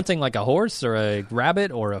know. And like- hunting like a horse or a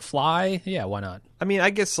rabbit or a fly, yeah, why not? I mean, I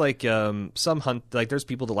guess like some hunt, like there's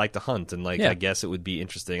people that like to hunt, and like Yeah. I guess it would be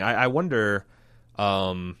interesting. I wonder,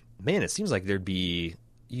 man, it seems like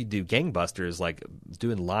you do gangbusters like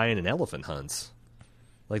doing lion and elephant hunts,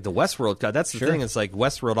 like the Westworld. That's the Sure. thing. It's like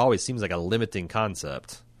Westworld always seems like a limiting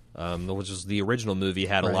concept, which is the original movie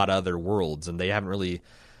had a Right. lot of other worlds, and they haven't really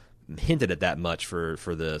hinted at that much for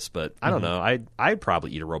this. But I don't know. I'd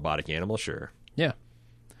probably eat a robotic animal, sure. Yeah.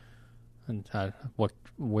 And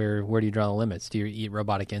where do you draw the limits? Do you eat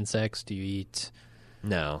robotic insects? Do you eat?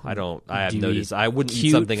 No, I don't. I have do you noticed. eat I wouldn't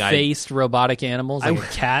eat something. cute-faced robotic animals like a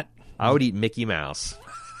cat. I would eat Mickey Mouse.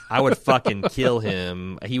 I would fucking kill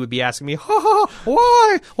him. He would be asking me,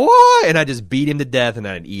 why? And I'd just beat him to death, and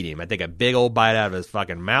I'd eat him. I'd take a big old bite out of his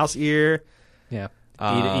fucking mouse ear. Yeah.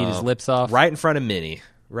 Eat his lips off. Right in front of Minnie.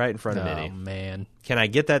 Right in front of Oh Minnie. man. Can I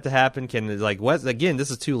get that to happen? Again,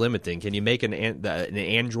 this is too limiting. Can you make an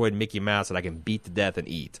android Mickey Mouse that I can beat to death and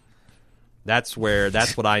eat? That's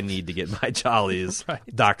what I need to get my jollies, Right.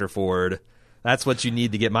 Dr. Ford. That's what you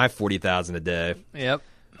need to get my 40,000 a day. Yep.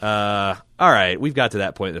 All right, we've got to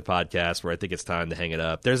that point in the podcast where I think it's time to hang it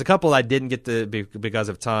up. There's a couple I didn't get to because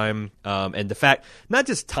of time, and the fact, not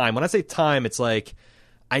just time. When I say time, it's like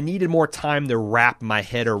I needed more time to wrap my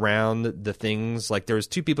head around the things. Like there was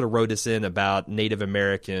two people who wrote us in about Native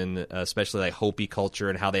American, especially like Hopi culture,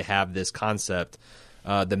 and how they have this concept,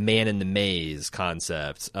 the man in the maze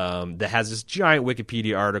concept, that has this giant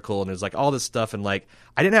Wikipedia article, and there's like all this stuff, and like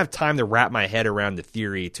I didn't have time to wrap my head around the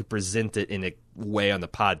theory to present it in a way on the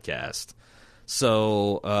podcast.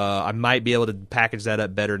 So I might be able to package that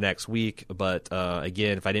up better next week. But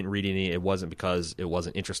again, if I didn't read any, it wasn't because it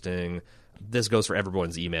wasn't interesting. This goes for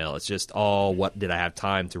everyone's email. It's just all what did I have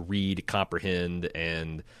time to read, comprehend,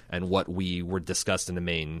 and what we were discussed in the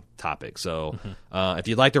main topic. So if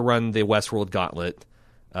you'd like to run the Westworld Gauntlet,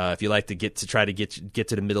 if you'd like to try to get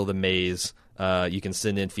to the middle of the maze, you can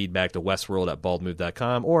send in feedback to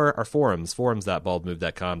westworld@baldmove.com or our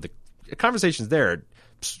forums.baldmove.com. The conversations there are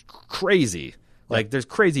crazy. Like there's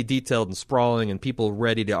crazy detailed and sprawling, and people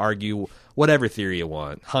ready to argue whatever theory you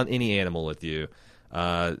want, hunt any animal with you.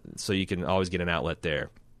 So you can always get an outlet there.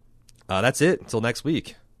 That's it. Until next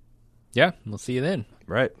week. Yeah. We'll see you then.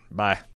 Right. Bye.